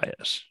Javi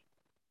Baez.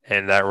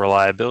 And that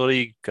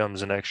reliability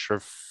comes an extra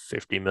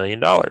 $50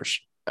 million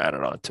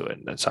added onto it.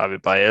 And that's Javi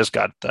Baez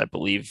got, I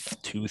believe,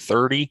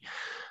 230.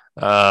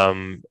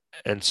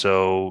 And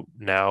so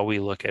now we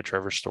look at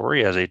Trevor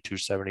Story as a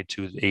 $270,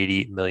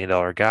 $280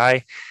 million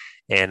guy.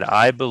 And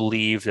I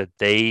believe that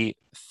they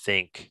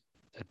think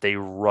that they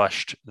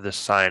rushed the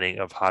signing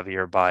of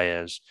Javier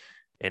Baez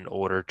in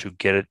order to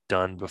get it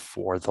done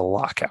before the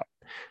lockout.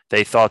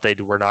 They thought they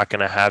were not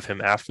going to have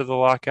him after the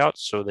lockout,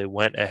 so they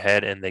went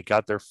ahead and they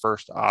got their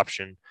first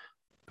option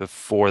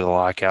before the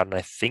lockout, and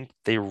I think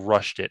they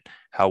rushed it.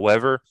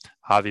 However,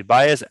 Javi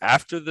Baez, the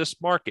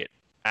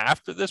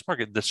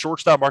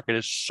shortstop market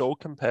is so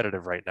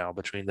competitive right now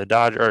between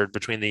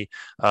the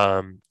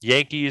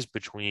Yankees,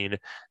 between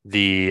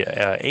the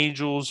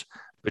Angels,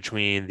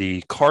 between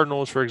the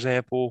Cardinals, for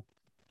example,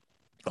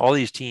 all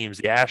these teams,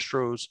 the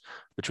Astros,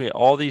 between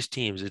all these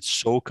teams, it's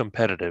so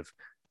competitive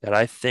that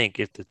I think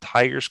if the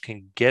Tigers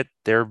can get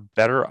their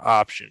better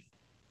option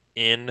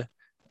in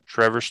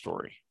Trevor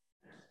Story,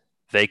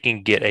 they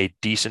can get a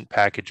decent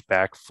package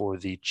back for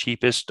the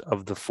cheapest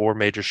of the four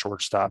major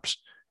shortstops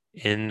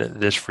in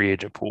this free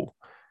agent pool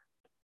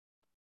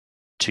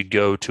to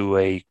go to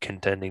a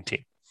contending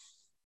team.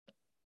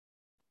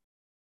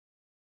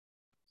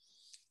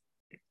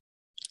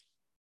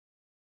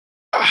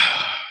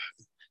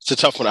 It's a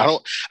tough one. I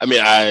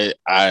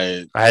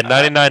had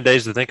 99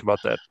 days to think about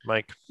that,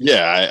 Mike.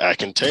 Yeah, I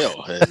can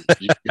tell. And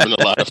you've given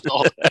a lot of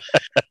thought.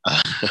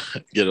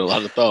 Get a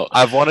lot of thought.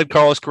 I've wanted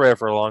Carlos Correa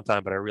for a long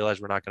time, but I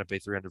realized we're not going to pay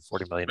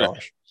 $340 million.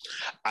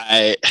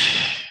 Right.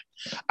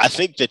 I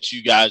think that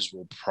you guys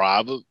will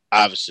probably,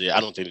 obviously, I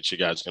don't think that you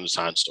guys are going to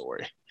sign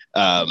Story.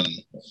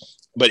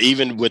 But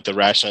even with the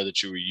rationale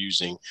that you were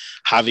using,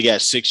 Javi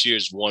got 6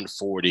 years,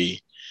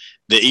 140.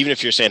 That even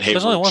if you're saying, hey,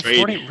 there's only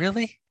 140,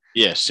 really?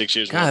 Yeah, 6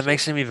 years. God, it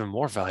makes him even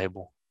more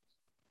valuable.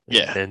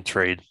 In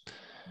trade.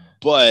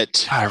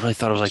 But God, I really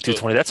thought it was like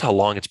 220. That's how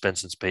long it's been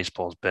since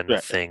baseball's been a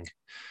thing.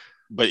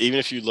 But even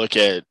if you look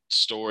at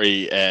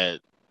Story at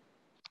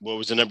what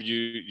was the number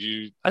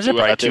you I said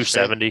probably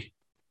 270.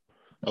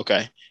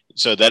 Okay.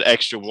 So that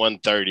extra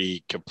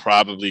 130 could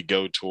probably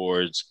go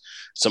towards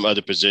some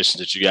other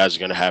positions that you guys are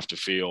going to have to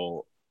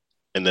fill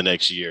in the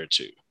next year or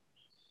two.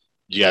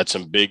 You got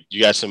some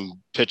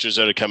pitchers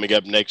that are coming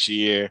up next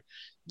year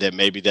that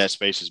maybe that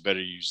space is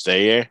better used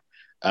there.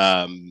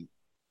 And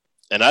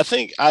I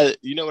think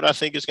what I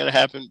think is going to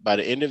happen by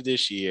the end of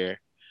this year,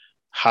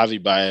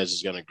 Javi Baez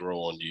is going to grow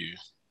on you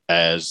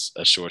as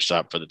a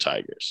shortstop for the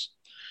Tigers,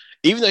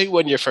 even though he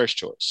wasn't your first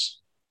choice.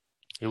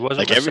 He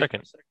wasn't my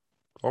second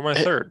or my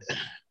third.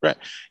 Right.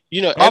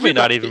 Probably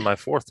not even my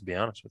fourth, to be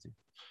honest with you.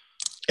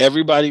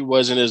 Everybody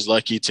wasn't as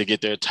lucky to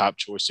get their top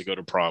choice to go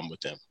to prom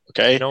with them.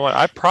 Okay. You know what?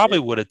 I probably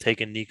would have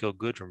taken Nico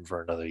Goodrum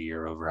for another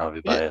year over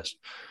Javi Baez.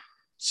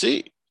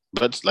 See,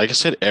 but like I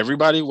said,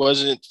 everybody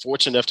wasn't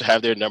fortunate enough to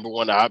have their number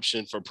one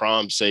option for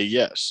prom say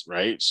yes,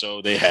 right?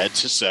 So they had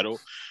to settle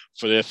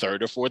for their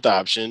third or fourth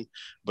option,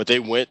 but they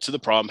went to the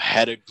prom,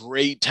 had a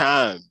great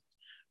time,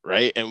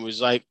 right? And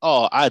was like,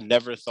 oh, I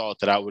never thought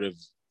that I would have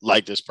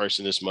liked this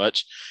person this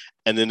much.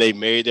 And then they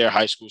married their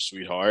high school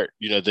sweetheart,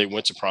 they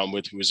went to prom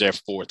with, who was their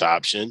fourth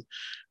option.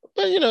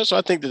 But, so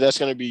I think that that's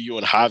going to be you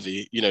and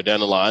Javi, down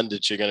the line,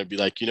 that you're going to be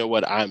like, you know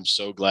what? I'm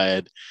so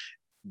glad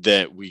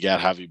that we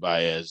got Javi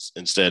Baez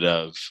instead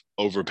of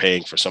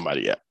overpaying for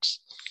somebody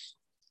else.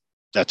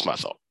 That's my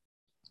thought.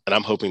 And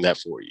I'm hoping that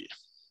for you.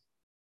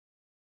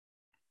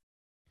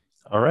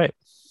 All right.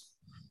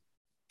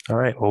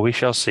 Well, we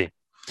shall see.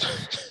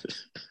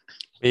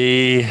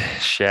 We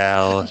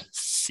shall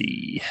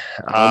see.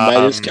 Prom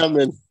night is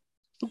coming.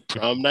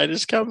 Prom night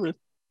is coming.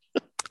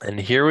 And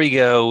here we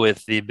go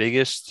with the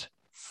biggest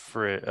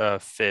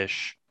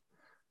fish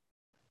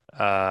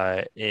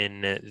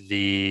in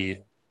the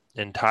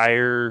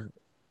entire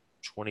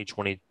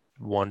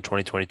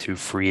 2021-2022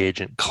 free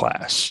agent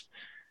class,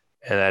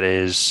 and that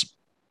is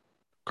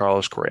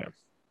Carlos Correa,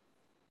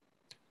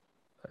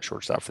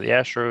 shortstop for the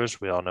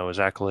Astros. We all know his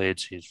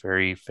accolades. He's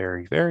very,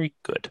 very, very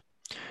good.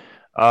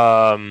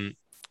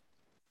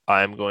 I'm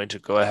going to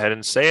go ahead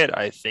and say it.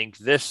 I think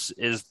this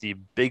is the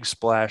big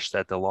splash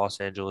that the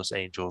Los Angeles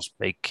Angels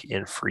make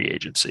in free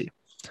agency.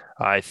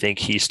 I think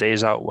he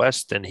stays out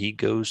west and he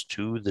goes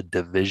to the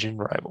division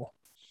rival.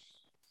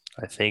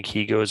 I think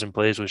he goes and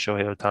plays with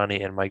Shohei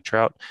Ohtani and Mike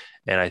Trout.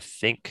 And I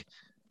think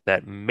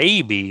that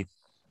maybe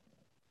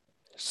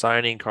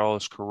signing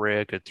Carlos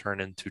Correa could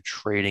turn into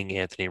trading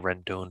Anthony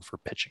Rendon for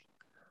pitching.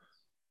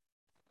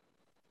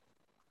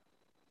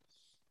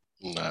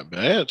 Not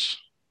bad.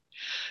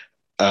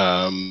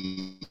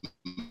 I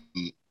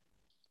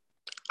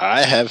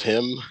have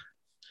him.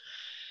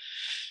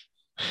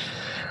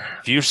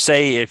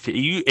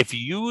 If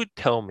you would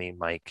tell me,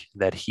 Mike,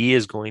 that he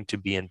is going to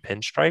be in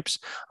pinstripes,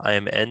 I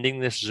am ending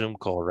this Zoom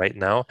call right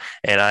now,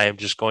 and I am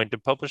just going to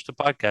publish the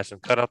podcast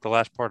and cut out the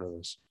last part of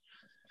this.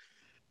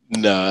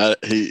 No,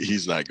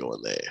 he's not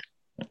going there.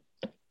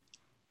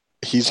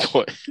 He's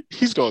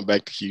going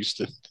back to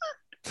Houston.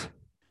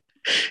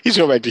 He's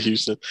going back to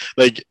Houston.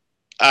 Like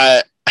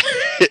I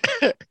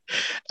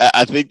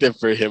think that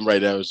for him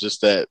right now is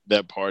just that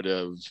part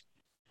of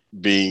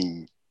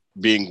being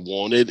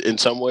wanted in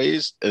some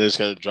ways, and it's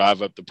going to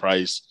drive up the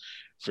price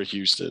for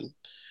Houston.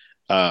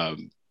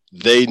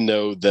 They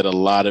know that a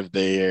lot of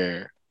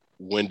their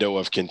window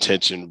of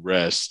contention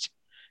rests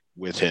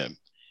with him.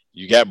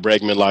 You got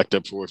Bregman locked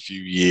up for a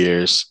few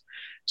years,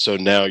 So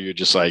now you're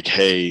just like,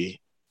 hey,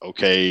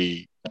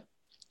 okay,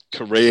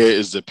 Correa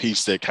is the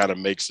piece that kind of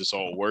makes this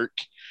all work.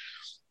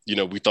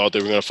 We thought they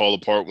were going to fall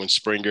apart when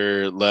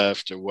Springer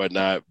left or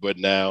whatnot, but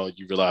now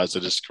you realize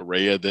that it's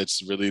Correa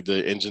that's really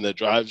the engine that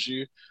drives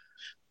you.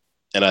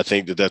 And I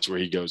think that that's where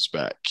he goes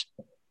back.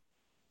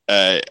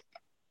 Uh,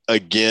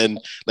 Again,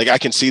 like I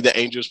can see the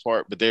Angels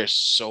part, but there's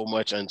so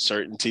much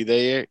uncertainty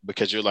there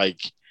because you're like,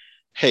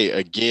 hey,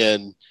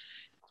 again,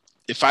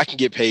 if I can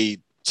get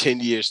paid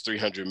 10 years,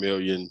 300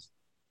 million,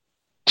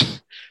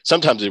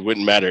 sometimes it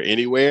wouldn't matter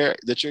anywhere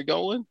that you're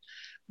going.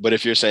 But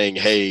if you're saying,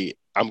 hey,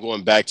 I'm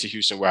going back to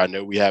Houston where I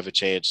know we have a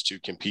chance to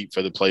compete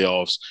for the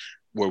playoffs,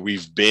 where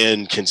we've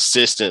been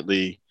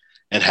consistently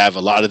and have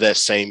a lot of that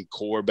same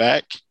core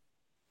back,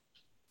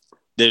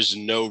 there's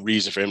no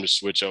reason for him to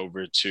switch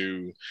over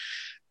to,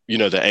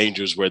 the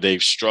Angels where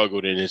they've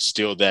struggled. And it's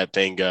still that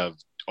thing of,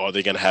 are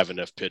they going to have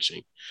enough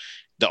pitching?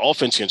 The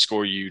offense can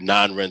score you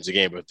 9 runs a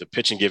game, but if the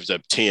pitching gives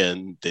up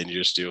 10, then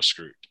you're still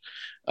screwed.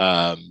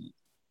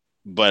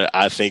 But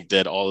I think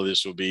that all of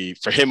this will be,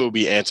 for him, it will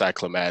be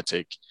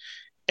anticlimactic,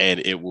 and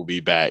it will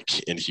be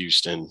back in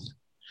Houston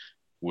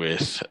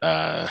with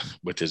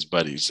his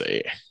buddies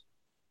there.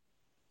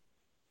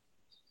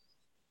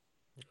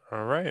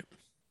 All right.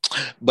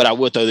 But I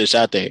will throw this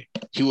out there.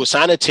 He will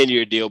sign a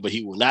 10-year deal, but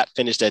he will not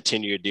finish that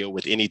 10-year deal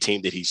with any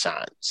team that he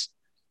signs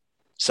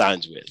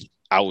with.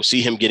 I will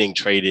see him getting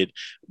traded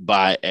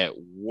by at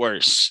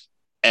worst,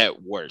 the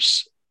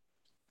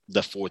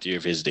 4th year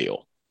of his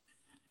deal.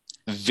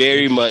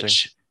 Very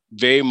much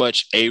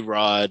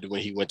A-Rod when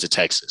he went to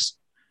Texas.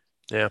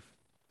 Yeah.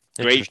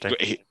 Great,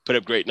 he put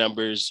up great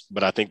numbers,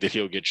 but I think that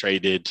he'll get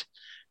traded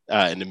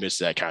in the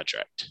midst of that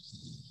contract.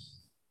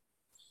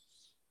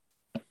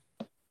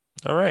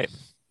 All right.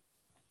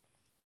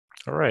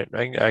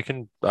 I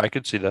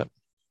could see that.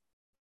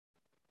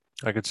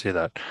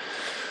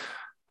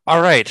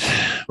 All right.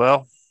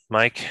 Well,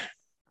 Mike,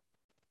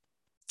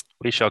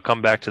 we shall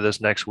come back to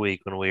this next week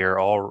when we are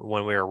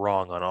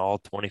wrong on all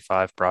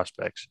 25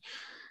 prospects.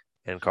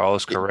 And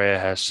Carlos Correa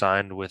has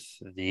signed with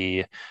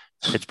the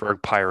Pittsburgh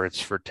Pirates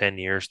for 10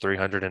 years,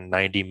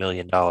 $390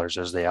 million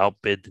as they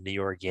outbid the New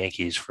York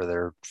Yankees for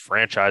their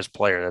franchise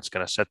player that's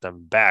going to set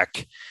them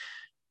back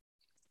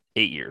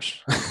 8 years.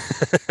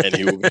 And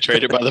he will be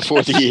traded by the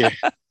 4th year.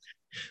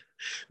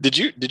 Did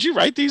you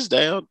write these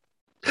down?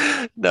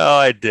 No,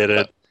 I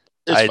didn't.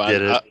 I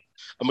did it.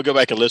 I'm gonna go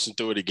back and listen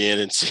through it again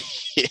and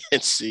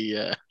see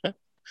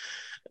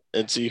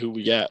who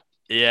we got.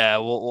 Yeah,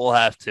 we'll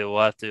have to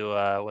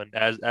when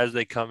as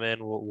they come in,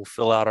 we'll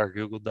fill out our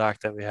Google Doc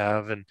that we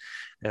have and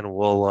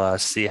we'll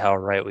see how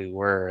right we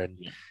were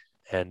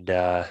and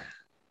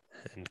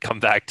come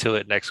back to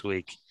it next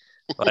week.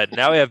 But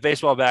now we have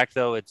baseball back,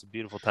 though. It's a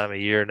beautiful time of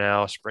year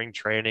now. Spring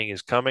training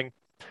is coming,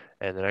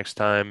 and the next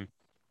time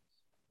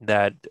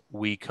that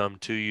we come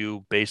to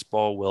you,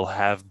 baseball will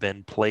have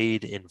been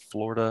played in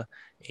Florida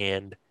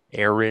and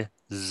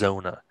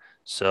Arizona.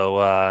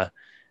 So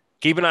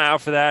keep an eye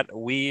out for that.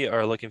 We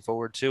are looking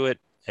forward to it,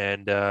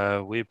 and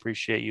we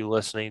appreciate you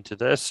listening to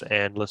this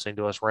and listening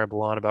to us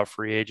ramble on about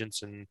free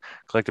agents and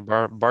collective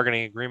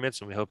bargaining agreements,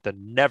 and we hope to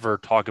never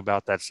talk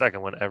about that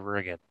second one ever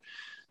again.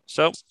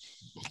 So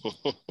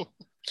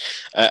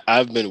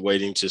I've been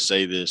waiting to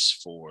say this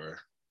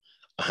for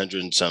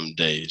 100 and some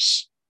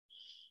days.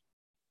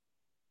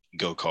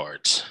 Go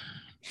Cards.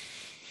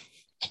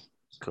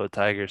 Go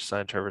Tigers,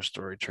 sign Trevor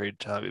Story, trade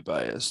Javi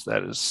Baez.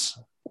 That is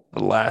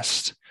the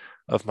last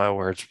of my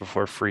words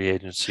before free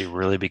agency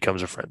really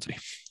becomes a frenzy.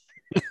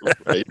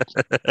 Right.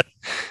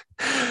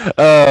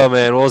 Oh,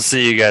 man. We'll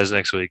see you guys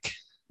next week.